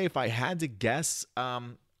would say, if I had to guess,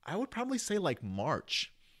 I would probably say like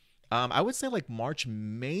March. I would say like March,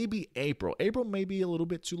 maybe April. April may be a little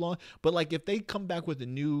bit too long, but like if they come back with a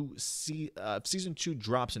new season 2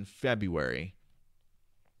 drops in February,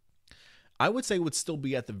 I would say it would still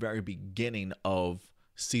be at the very beginning of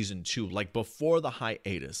season 2, like before the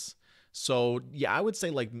hiatus. So yeah, I would say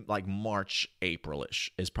like March, April-ish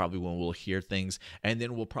is probably when we'll hear things, and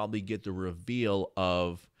then we'll probably get the reveal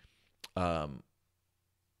of them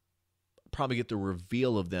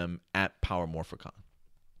at Power Morphicon.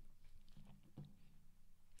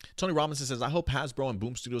 Tony Robinson says, I hope Hasbro and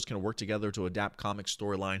Boom Studios can work together to adapt comic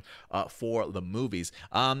storyline for the movies.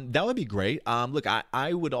 That would be great. Look,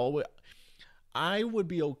 I would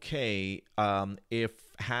be okay if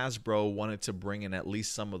Hasbro wanted to bring in at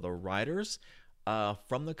least some of the writers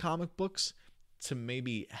from the comic books to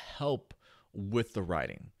maybe help with the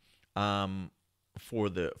writing for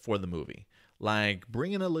the movie. Like,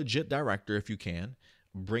 bring in a legit director if you can,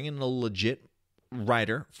 bring in a legit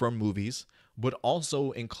writer for movies, but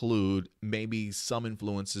also include maybe some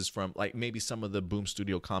influences from like maybe some of the Boom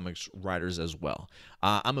Studio Comics writers as well.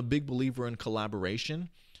 I'm a big believer in collaboration.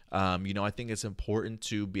 I think it's important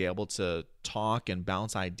to be able to talk and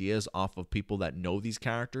bounce ideas off of people that know these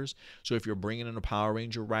characters. So if you're bringing in a Power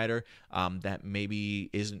Ranger writer that maybe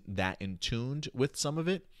isn't that in tuned with some of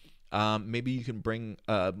it, maybe you can bring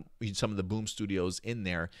some of the Boom Studios in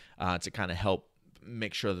there to kind of help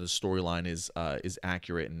make sure that the storyline is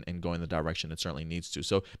accurate and going the direction it certainly needs to.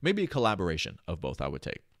 So maybe a collaboration of both I would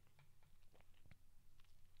take.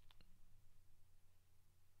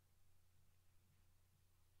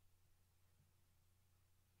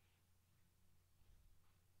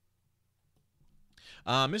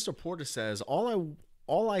 Mr. Porter says all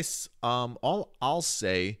I'll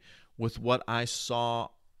say with what I saw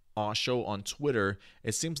show on Twitter,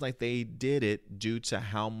 it seems like they did it due to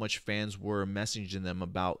how much fans were messaging them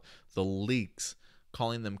about the leaks,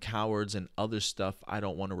 calling them cowards and other stuff I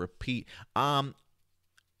don't want to repeat. I'm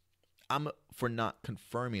for not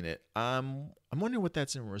confirming it. I'm wondering what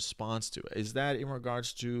that's in response to. Is that in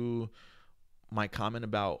regards to my comment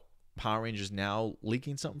about Power Rangers now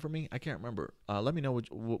leaking something for me? I can't remember. Let me know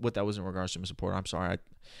what that was in regards to, Mr. Porter. I'm sorry.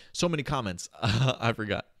 So many comments. I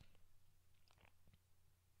forgot.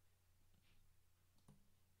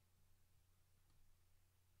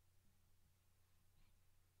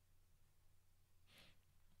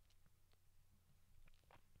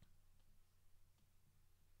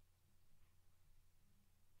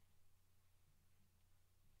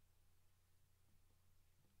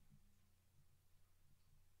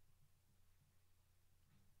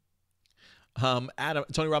 Adam,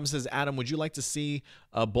 Tony Robbins says, Adam, would you like to see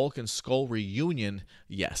a Bulk and Skull reunion?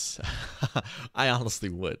 Yes. I honestly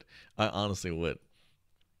would. I honestly would.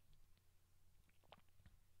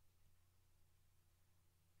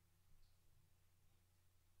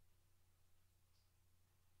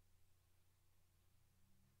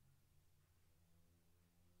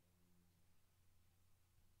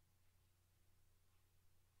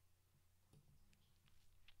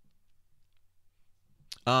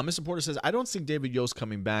 Mr. Porter says, I don't see David Yost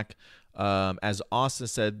coming back. As Austin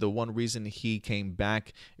said, the one reason he came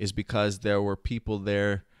back is because there were people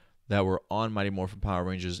there that were on Mighty Morphin Power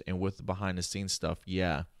Rangers and with the behind the scenes stuff.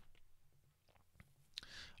 Yeah.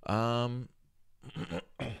 Yeah,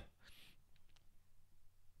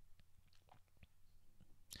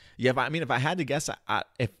 if I had to guess,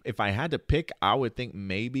 if I had to pick, I would think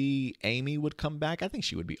maybe Amy would come back. I think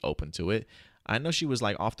she would be open to it. I know she was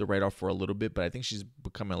like off the radar for a little bit, but I think she's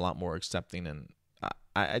becoming a lot more accepting, and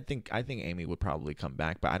I think Amy would probably come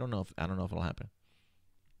back, but I don't know if it'll happen.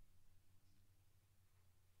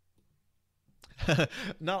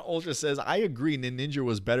 Not Ultra says, I agree Ninja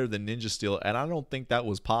was better than Ninja Steel, and I don't think that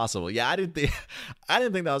was possible. Yeah, I didn't think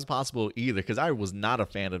that was possible either, because I was not a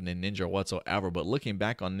fan of Ninja whatsoever. But looking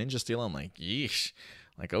back on Ninja Steel, I'm like, yeesh.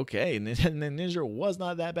 Like, okay, Ninja was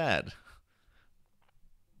not that bad.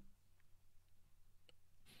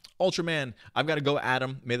 Ultraman, I've got to go,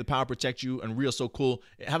 Adam. May the power protect you, and Real so cool.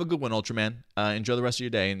 Have a good one, Ultraman. Enjoy the rest of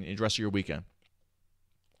your day and the rest of your weekend.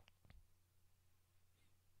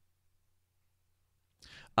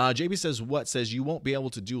 JB says, what? Says you won't be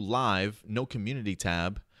able to do live, no community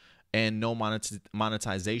tab, and no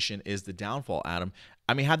monetization is the downfall, Adam.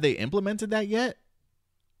 I mean, have they implemented that yet?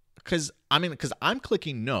 Because I'm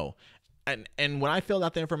clicking no. And when I filled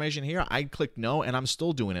out the information here, I clicked no, and I'm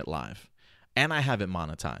still doing it live. And I have it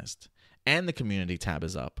monetized. And the community tab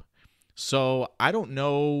is up. So I don't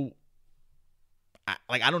know.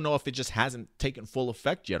 I don't know if it just hasn't taken full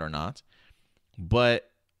effect yet or not.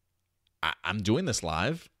 But I'm doing this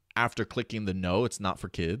live after clicking the no, it's not for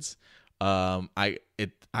kids. I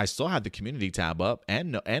still have the community tab up,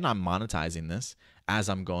 and I'm monetizing this as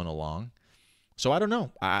I'm going along. So I don't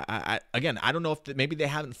know. Again, I don't know if maybe they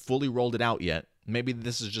haven't fully rolled it out yet. Maybe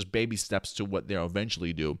this is just baby steps to what they'll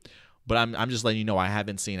eventually do. But I'm just letting you know I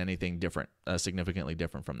haven't seen anything different, significantly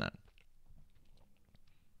different from that.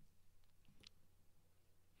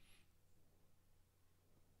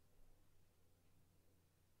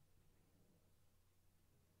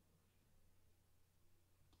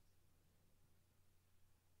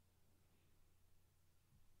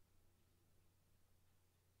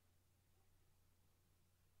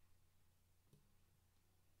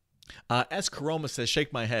 S. Karoma says,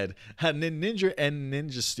 shake my head. Ninja and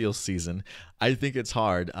Ninja Steel season. I think it's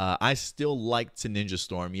hard. I still like to Ninja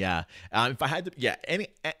Storm. Yeah. If I had to, yeah,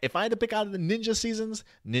 if I had to pick out of the Ninja seasons,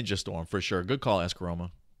 Ninja Storm for sure. Good call, S.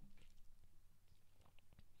 Karoma.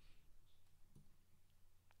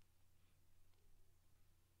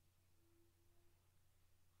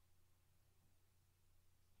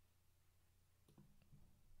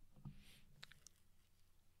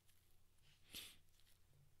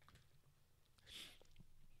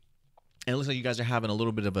 And it looks like you guys are having a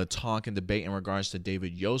little bit of a talk and debate in regards to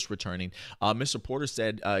David Yost returning. Mr. Porter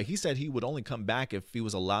said he would only come back if he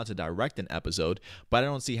was allowed to direct an episode, but I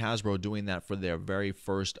don't see Hasbro doing that for their very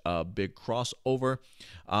first big crossover.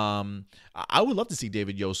 I would love to see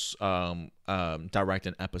David Yost direct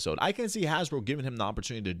an episode. I can see Hasbro giving him the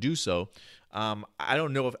opportunity to do so. I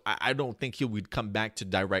don't know if I don't think he would come back to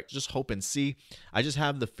direct. Just hope and see. I just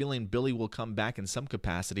have the feeling Billy will come back in some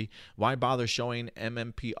capacity. Why bother showing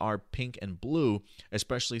MMPR pink and blue,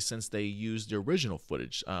 especially since they used the original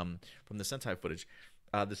footage from the Sentai footage.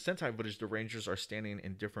 The Sentai footage, the Rangers are standing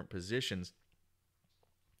in different positions.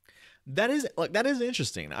 That is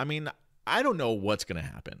interesting. I mean, I don't know what's gonna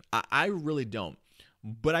happen. I really don't.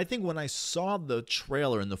 But I think when I saw the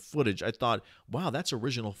trailer and the footage, I thought, wow, that's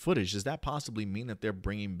original footage. Does that possibly mean that they're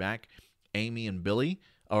bringing back Amy and Billy?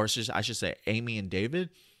 Or I should say Amy and David?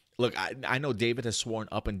 Look, I know David has sworn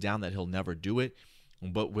up and down that he'll never do it.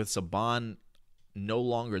 But with Saban no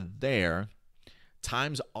longer there,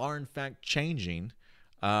 times are in fact changing.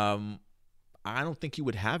 I don't think he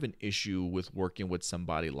would have an issue with working with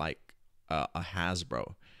somebody like a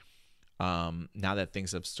Hasbro. Now that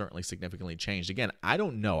things have certainly significantly changed. Again, I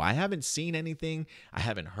don't know. I haven't seen anything. I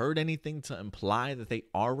haven't heard anything to imply that they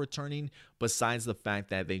are returning, besides the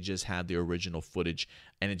fact that they just had the original footage,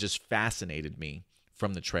 and it just fascinated me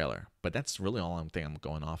from the trailer. But that's really all I'm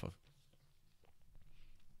going off of.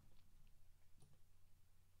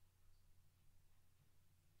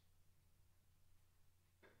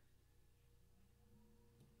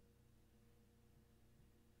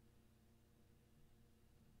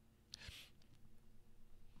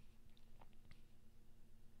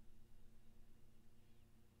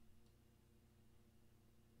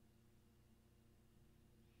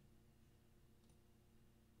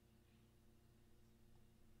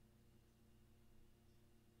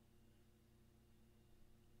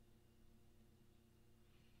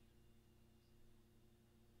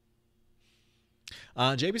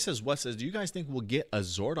 JB says, "What says? Do you guys think we'll get a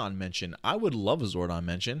Zordon mention? I would love a Zordon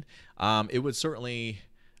mention. It would certainly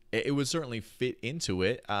fit into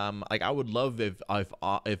it. Like I would love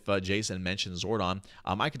if Jason mentioned Zordon.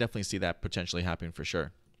 I could definitely see that potentially happening for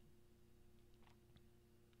sure."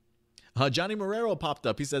 Johnny Marrero popped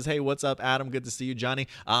up. He says, "Hey, what's up, Adam? Good to see you, Johnny.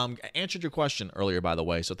 Answered your question earlier, by the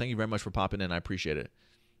way. So thank you very much for popping in. I appreciate it."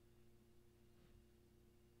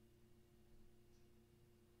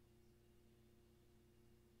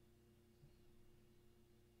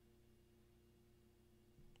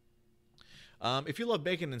 If you love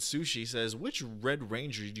bacon and sushi, says, which Red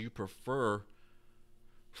Ranger do you prefer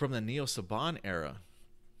from the Neo Saban era?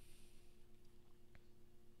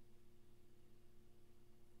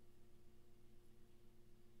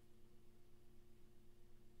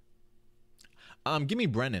 Give me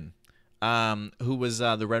Brennan, who was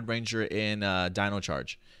the Red Ranger in Dino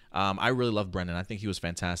Charge. I really love Brennan. I think he was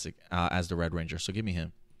fantastic as the Red Ranger. So give me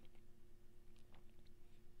him.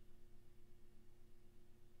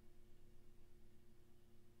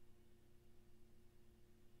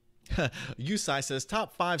 Yusai says,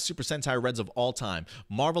 top 5 Super Sentai Reds of all time.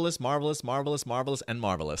 Marvelous, Marvelous, Marvelous, Marvelous, and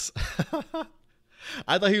Marvelous.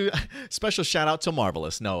 I thought special shout out to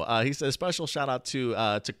Marvelous. No, he says special shout out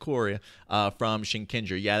to Korea from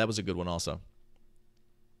Shinkenger. Yeah, that was a good one also.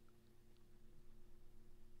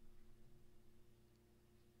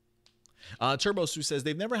 Turbo Sue says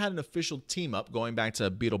they've never had an official team up going back to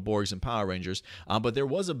Beetleborgs and Power Rangers, but there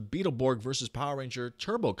was a Beetleborg versus Power Ranger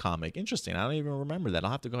Turbo comic. Interesting. I don't even remember that.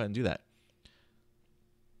 I'll have to go ahead and do that.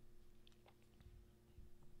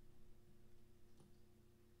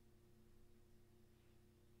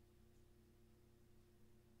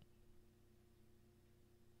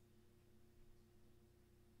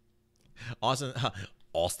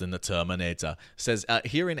 Austin the Terminator says,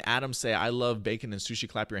 hearing Adam say, I love bacon and sushi,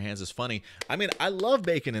 clap your hands is funny. I mean, I love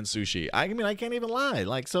bacon and sushi. I mean, I can't even lie.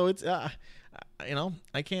 Like, so it's, I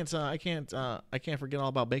can't forget all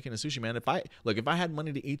about bacon and sushi, man. If I had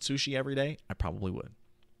money to eat sushi every day, I probably would.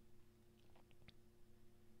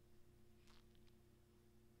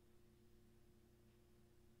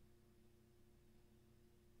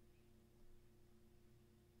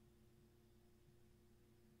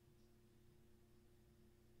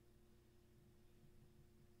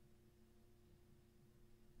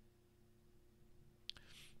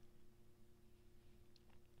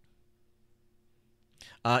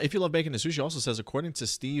 If you love bacon and sushi, also says, according to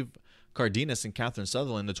Steve Cardenas and Catherine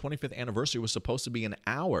Sutherland, the 25th anniversary was supposed to be an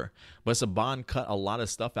hour, but Saban cut a lot of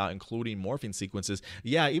stuff out, including morphing sequences.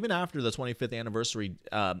 Yeah, even after the 25th anniversary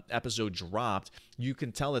episode dropped, you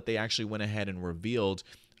can tell that they actually went ahead and revealed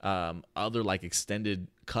other like extended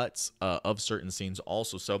cuts of certain scenes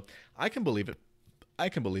also. So I can believe it.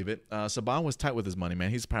 Saban was tight with his money,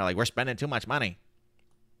 man. He's probably like, we're spending too much money.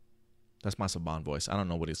 That's my Saban voice. I don't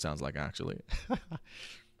know what he sounds like, actually.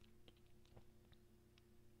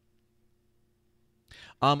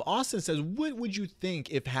 Austin says, what would you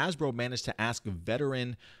think if Hasbro managed to ask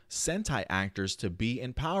veteran Sentai actors to be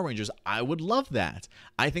in Power Rangers? I would love that.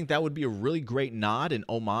 I think that would be a really great nod and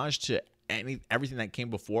homage to everything that came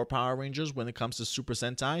before Power Rangers when it comes to Super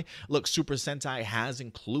Sentai. Look, Super Sentai has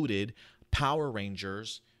included Power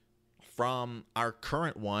Rangers from our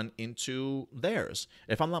current one into theirs.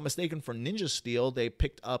 If I'm not mistaken, for Ninja Steel, they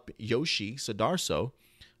picked up Yoshi Sudarso,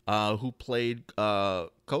 who played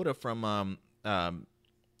Koda from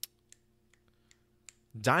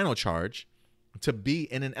Dino Charge, to be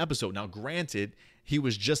in an episode. Now, granted, he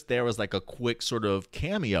was just there as like a quick sort of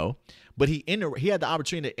cameo, but he had the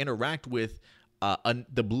opportunity to interact with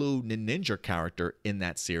the Blue Ninja character in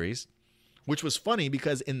that series, which was funny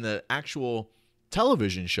because in the actual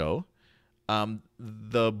television show,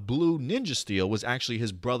 the Blue Ninja Steel was actually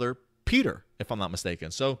his brother Peter, if I'm not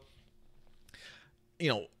mistaken. So,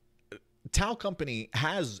 Tao Company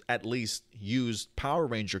has at least used Power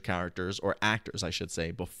Ranger characters, or actors, I should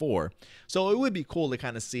say, before. So it would be cool to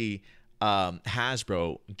kind of see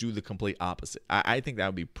Hasbro do the complete opposite. I think that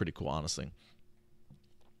would be pretty cool, honestly.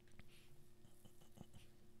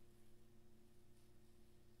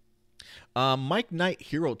 Mike Knight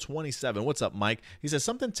Hero 27. What's up, Mike? He says,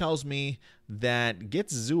 something tells me that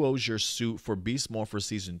gets Zuo's your suit for Beast Morphers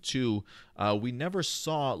Season 2. We never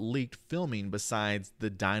saw leaked filming besides the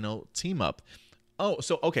Dino team up. Oh,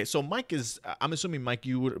 so Mike is, I'm assuming, Mike,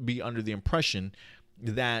 you would be under the impression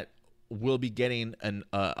that we'll be getting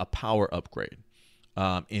a power upgrade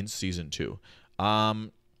in Season 2. I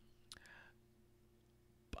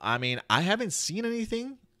haven't seen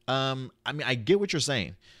anything. I get what you're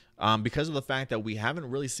saying. Because of the fact that we haven't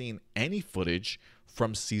really seen any footage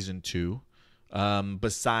from Season 2,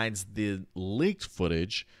 besides the leaked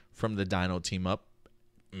footage from the Dino team up,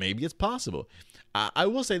 maybe it's possible. I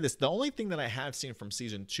will say this. The only thing that I have seen from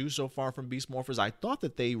Season 2 so far from Beast Morphers, I thought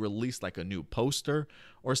that they released like a new poster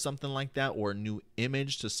or something like that, or a new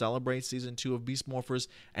image to celebrate Season 2 of Beast Morphers,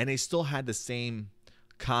 and they still had the same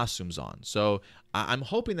costumes on. So I'm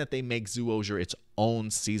hoping that they make Zoologia its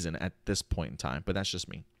own season at this point in time, but that's just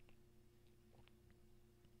me.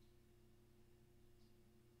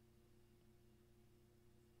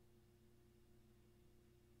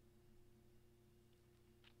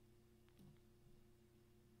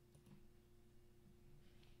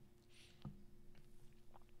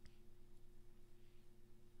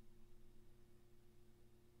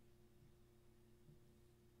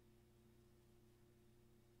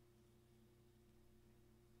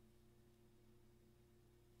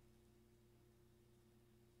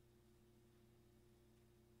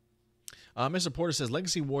 Mr. Porter says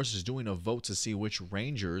Legacy Wars is doing a vote to see which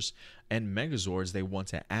Rangers and Megazords they want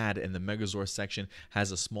to add, and the Megazord section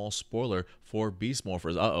has a small spoiler for Beast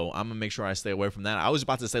Morphers. I'm gonna make sure I stay away from that. I was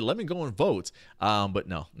about to say let me go and vote, but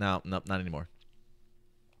no, not anymore.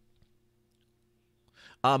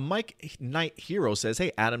 Mike Knight Hero says,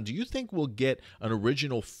 hey Adam, do you think we'll get an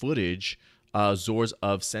original footage, Zords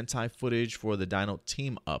of Sentai footage for the Dino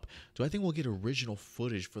team up? Do I think we'll get original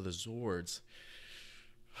footage for the Zords?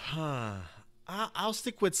 I'll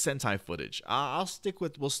stick with Sentai footage.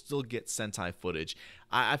 We'll still get Sentai footage.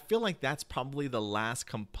 I feel like that's probably the last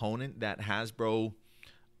component that Hasbro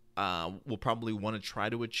will probably want to try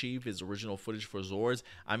to achieve, is original footage for Zords.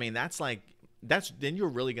 Then you're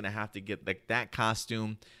really going to have to get like that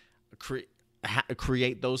costume,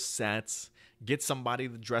 create those sets, get somebody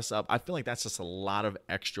to dress up. I feel like that's just a lot of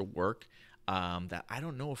extra work that I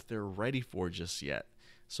don't know if they're ready for just yet.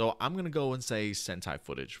 So I'm going to go and say Sentai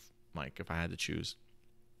footage, Mike, if I had to choose.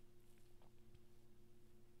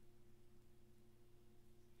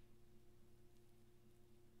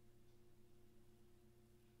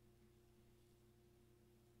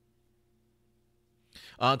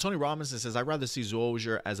 Tony Robinson says, I'd rather see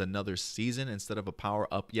Zoologia as another season instead of a power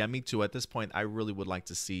up. Yeah, me too. At this point, I really would like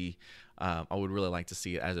to see,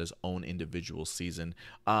 it as its own individual season.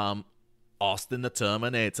 Austin the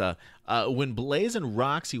Terminator. When Blaze and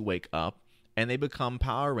Roxy wake up and they become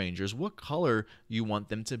Power Rangers, what color you want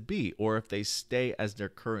them to be? Or if they stay as their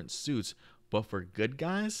current suits, but for good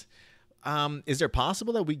guys? Is there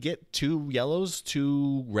possible that we get 2 yellows,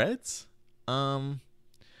 2 reds?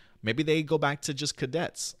 Maybe they go back to just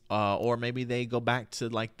cadets. Or maybe they go back to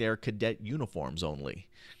like their cadet uniforms only.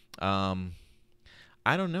 I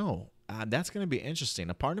don't know. That's going to be interesting.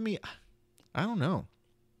 A part of me, I don't know.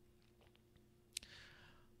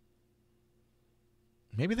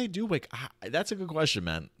 Maybe they do wake. That's a good question,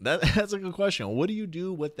 man. That's a good question. What do you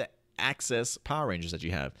do with the excess Power Rangers that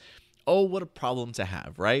you have? Oh, what a problem to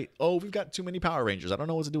have, right? Oh, we've got too many Power Rangers. I don't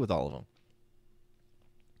know what to do with all of them.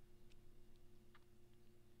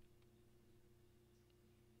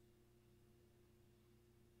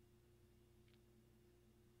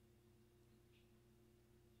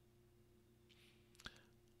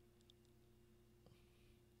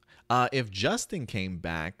 If Justin came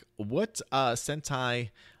back, what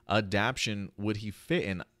Sentai adaptation would he fit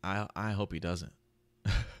in? I hope he doesn't.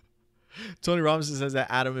 Tony Robinson says that,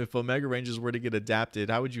 Adam, if Omega Rangers were to get adapted,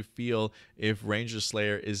 how would you feel if Ranger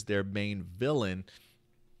Slayer is their main villain?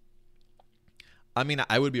 I mean,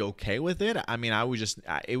 I would be okay with it. I mean, it would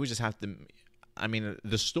just have to, I mean,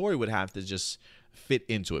 the story would have to just fit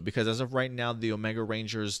into it, because as of right now, the Omega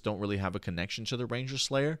Rangers don't really have a connection to the Ranger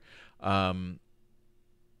Slayer. And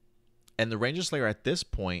the Ranger Slayer at this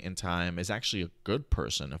point in time is actually a good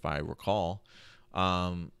person, if I recall.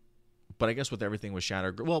 But I guess with everything with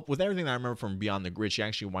Shatter, well, with everything that I remember from Beyond the Grid, she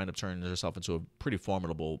actually wound up turning herself into a pretty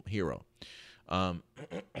formidable hero.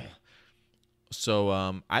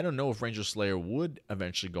 So I don't know if Ranger Slayer would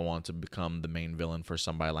eventually go on to become the main villain for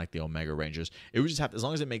somebody like the Omega Rangers. It would just have, as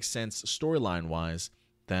long as it makes sense storyline-wise,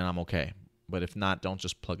 then I'm okay. But if not, don't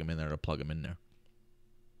just plug him in there to plug him in there.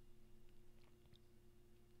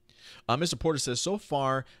 Mr. Porter says, so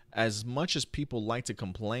far, as much as people like to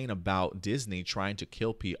complain about Disney trying to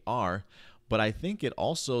kill PR, but I think it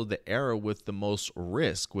also the era with the most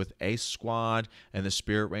risk, with Ace Squad and the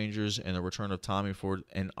Spirit Rangers and the return of Tommy Ford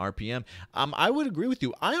and RPM. I would agree with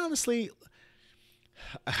you. I honestly,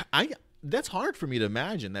 that's hard for me to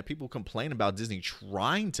imagine that people complain about Disney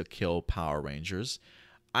trying to kill Power Rangers.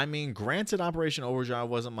 I mean, granted, Operation Overdrive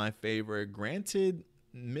wasn't my favorite. Granted,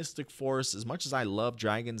 Mystic Force, as much as I love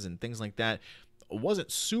dragons and things like that,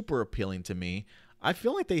 wasn't super appealing to me. I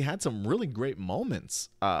feel like they had some really great moments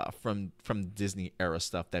from Disney era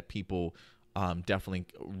stuff that people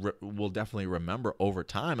will definitely remember over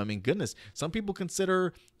time. I mean, goodness, some people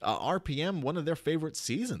consider RPM one of their favorite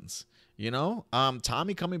seasons. You know,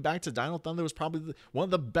 Tommy coming back to Dino Thunder was probably one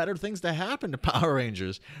of the better things that happened to Power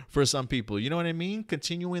Rangers for some people. You know what I mean?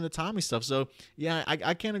 Continuing the Tommy stuff. So, yeah,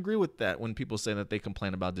 I can't agree with that when people say that they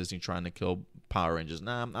complain about Disney trying to kill Power Rangers.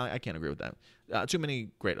 Nah, I can't agree with that. Too many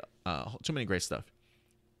great stuff.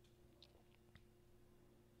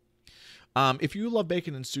 If you love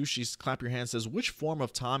bacon and sushi, clap your hands. Says, which form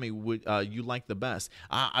of Tommy would you like the best?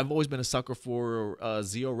 I've always been a sucker for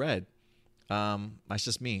Zeo Red. That's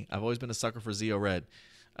just me. I've always been a sucker for Zeo Red.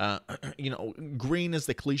 You know, green is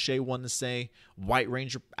the cliche one to say. White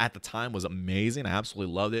Ranger at the time was amazing. I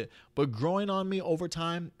absolutely loved it. But growing on me over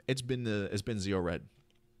time, it's been Zeo Red.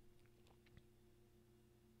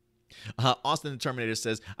 Austin the Terminator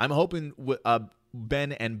says, I'm hoping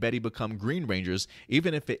Ben and Betty become Green Rangers,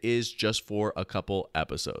 even if it is just for a couple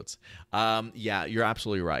episodes. Yeah, you're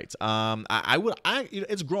absolutely right.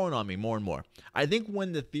 It's growing on me more and more. I think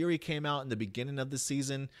when the theory came out in the beginning of the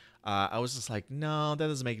season, I was just like, no, that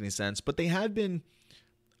doesn't make any sense. But they had been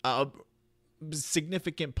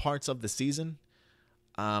significant parts of the season.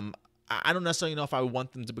 I don't necessarily know if I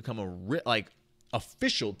want them to become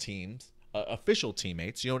official teams, official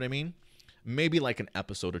teammates. You know what I mean? Maybe like an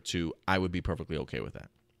episode or two, I would be perfectly okay with that.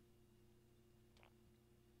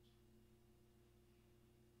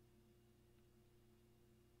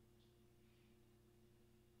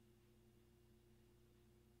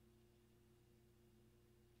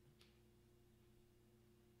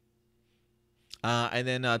 And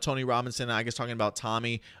then Tony Robinson, I guess talking about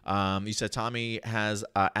Tommy. You said Tommy has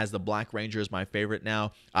as the Black Ranger is my favorite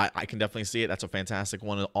now. I can definitely see it. That's a fantastic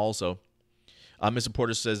one also. Mr.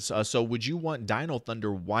 Porter says, so would you want Dino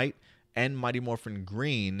Thunder white and Mighty Morphin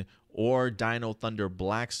green, or Dino Thunder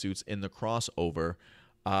black suits in the crossover?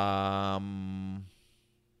 I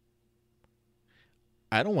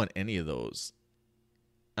don't want any of those.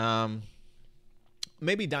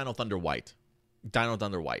 Maybe Dino Thunder white. Dino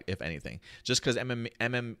Thunder white, if anything. Just because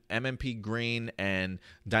MMP green and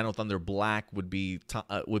Dino Thunder black would be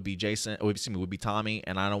Jason, would be Tommy,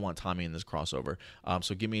 and I don't want Tommy in this crossover.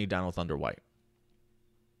 So give me Dino Thunder white.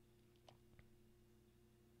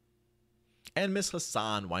 And Miss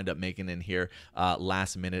Hassan wind up making in here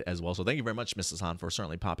last minute as well. So thank you very much, Miss Hassan, for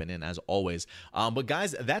certainly popping in as always. But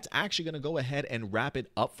guys, that's actually going to go ahead and wrap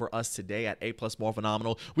it up for us today at A+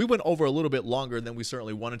 Morphinominal. We went over a little bit longer than we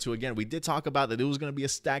certainly wanted to. Again, we did talk about that it was going to be a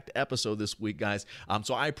stacked episode this week, guys.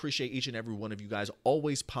 So I appreciate each and every one of you guys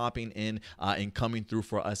always popping in and coming through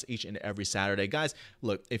for us each and every Saturday. Guys,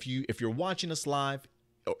 look, if you're watching us live,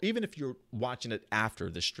 or even if you're watching it after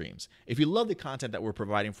the streams, if you love the content that we're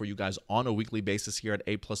providing for you guys on a weekly basis here at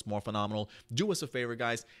A+ Morphinominal, do us a favor,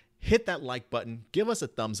 guys. Hit that like button, give us a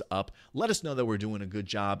thumbs up, let us know that we're doing a good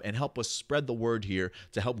job, and help us spread the word here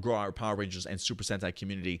to help grow our Power Rangers and Super Sentai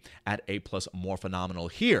community at A+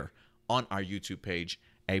 Morphinominal here on our YouTube page,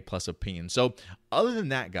 A+ Opinion. So other than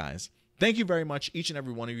that, guys, Thank you very much, each and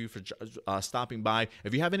every one of you, for stopping by.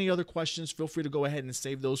 If you have any other questions, feel free to go ahead and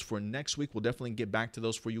save those for next week. We'll definitely get back to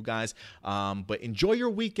those for you guys. But enjoy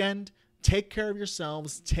your weekend. Take care of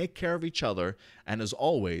yourselves. Take care of each other. And as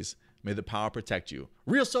always, may the power protect you.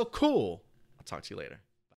 Real So Cool. I'll talk to you later.